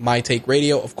of My Take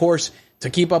Radio. Of course, to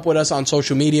keep up with us on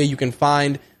social media, you can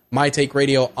find My Take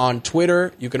Radio on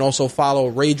Twitter. You can also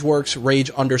follow RageWorks,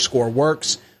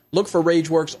 Rage_Works. Look for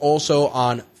RageWorks also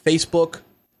on Facebook,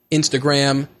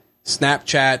 Instagram,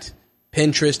 Snapchat,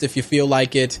 Pinterest if you feel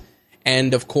like it,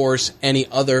 and of course, any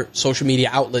other social media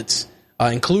outlets,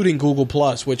 including Google+,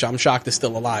 which I'm shocked is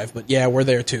still alive, but yeah, we're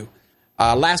there too.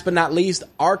 Last but not least,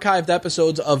 archived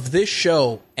episodes of this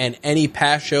show and any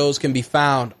past shows can be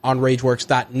found on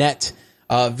RageWorks.net.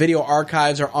 Video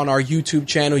archives are on our YouTube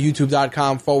channel,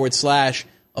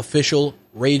 youtube.com/official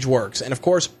RageWorks. And of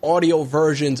course, audio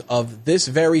versions of this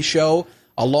very show,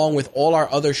 along with all our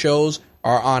other shows,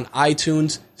 are on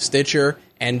iTunes, Stitcher,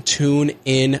 and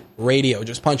TuneIn Radio.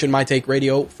 Just punch in My Take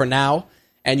Radio for now,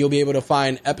 and you'll be able to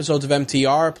find episodes of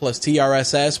MTR plus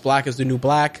TRSS, Black is the New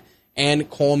Black, and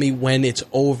Call Me When It's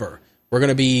Over. We're going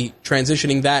to be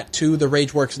transitioning that to the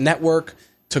RageWorks network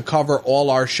to cover all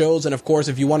our shows. And of course,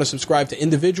 if you want to subscribe to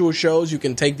individual shows, you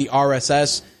can take the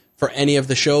RSS for any of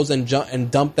the shows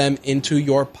and dump them into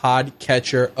your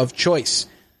podcatcher of choice.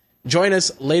 Join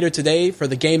us later today for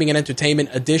the gaming and entertainment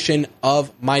edition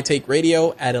of My Take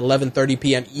Radio at 11:30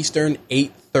 p.m. Eastern,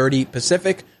 8:30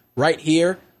 Pacific, right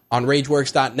here on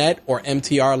RageWorks.net or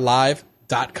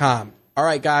MTRLive.com. All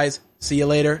right, guys. See you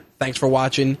later. Thanks for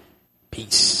watching.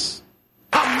 Peace.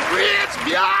 I'm rich,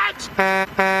 biatch!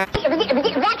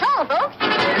 That's all, folks.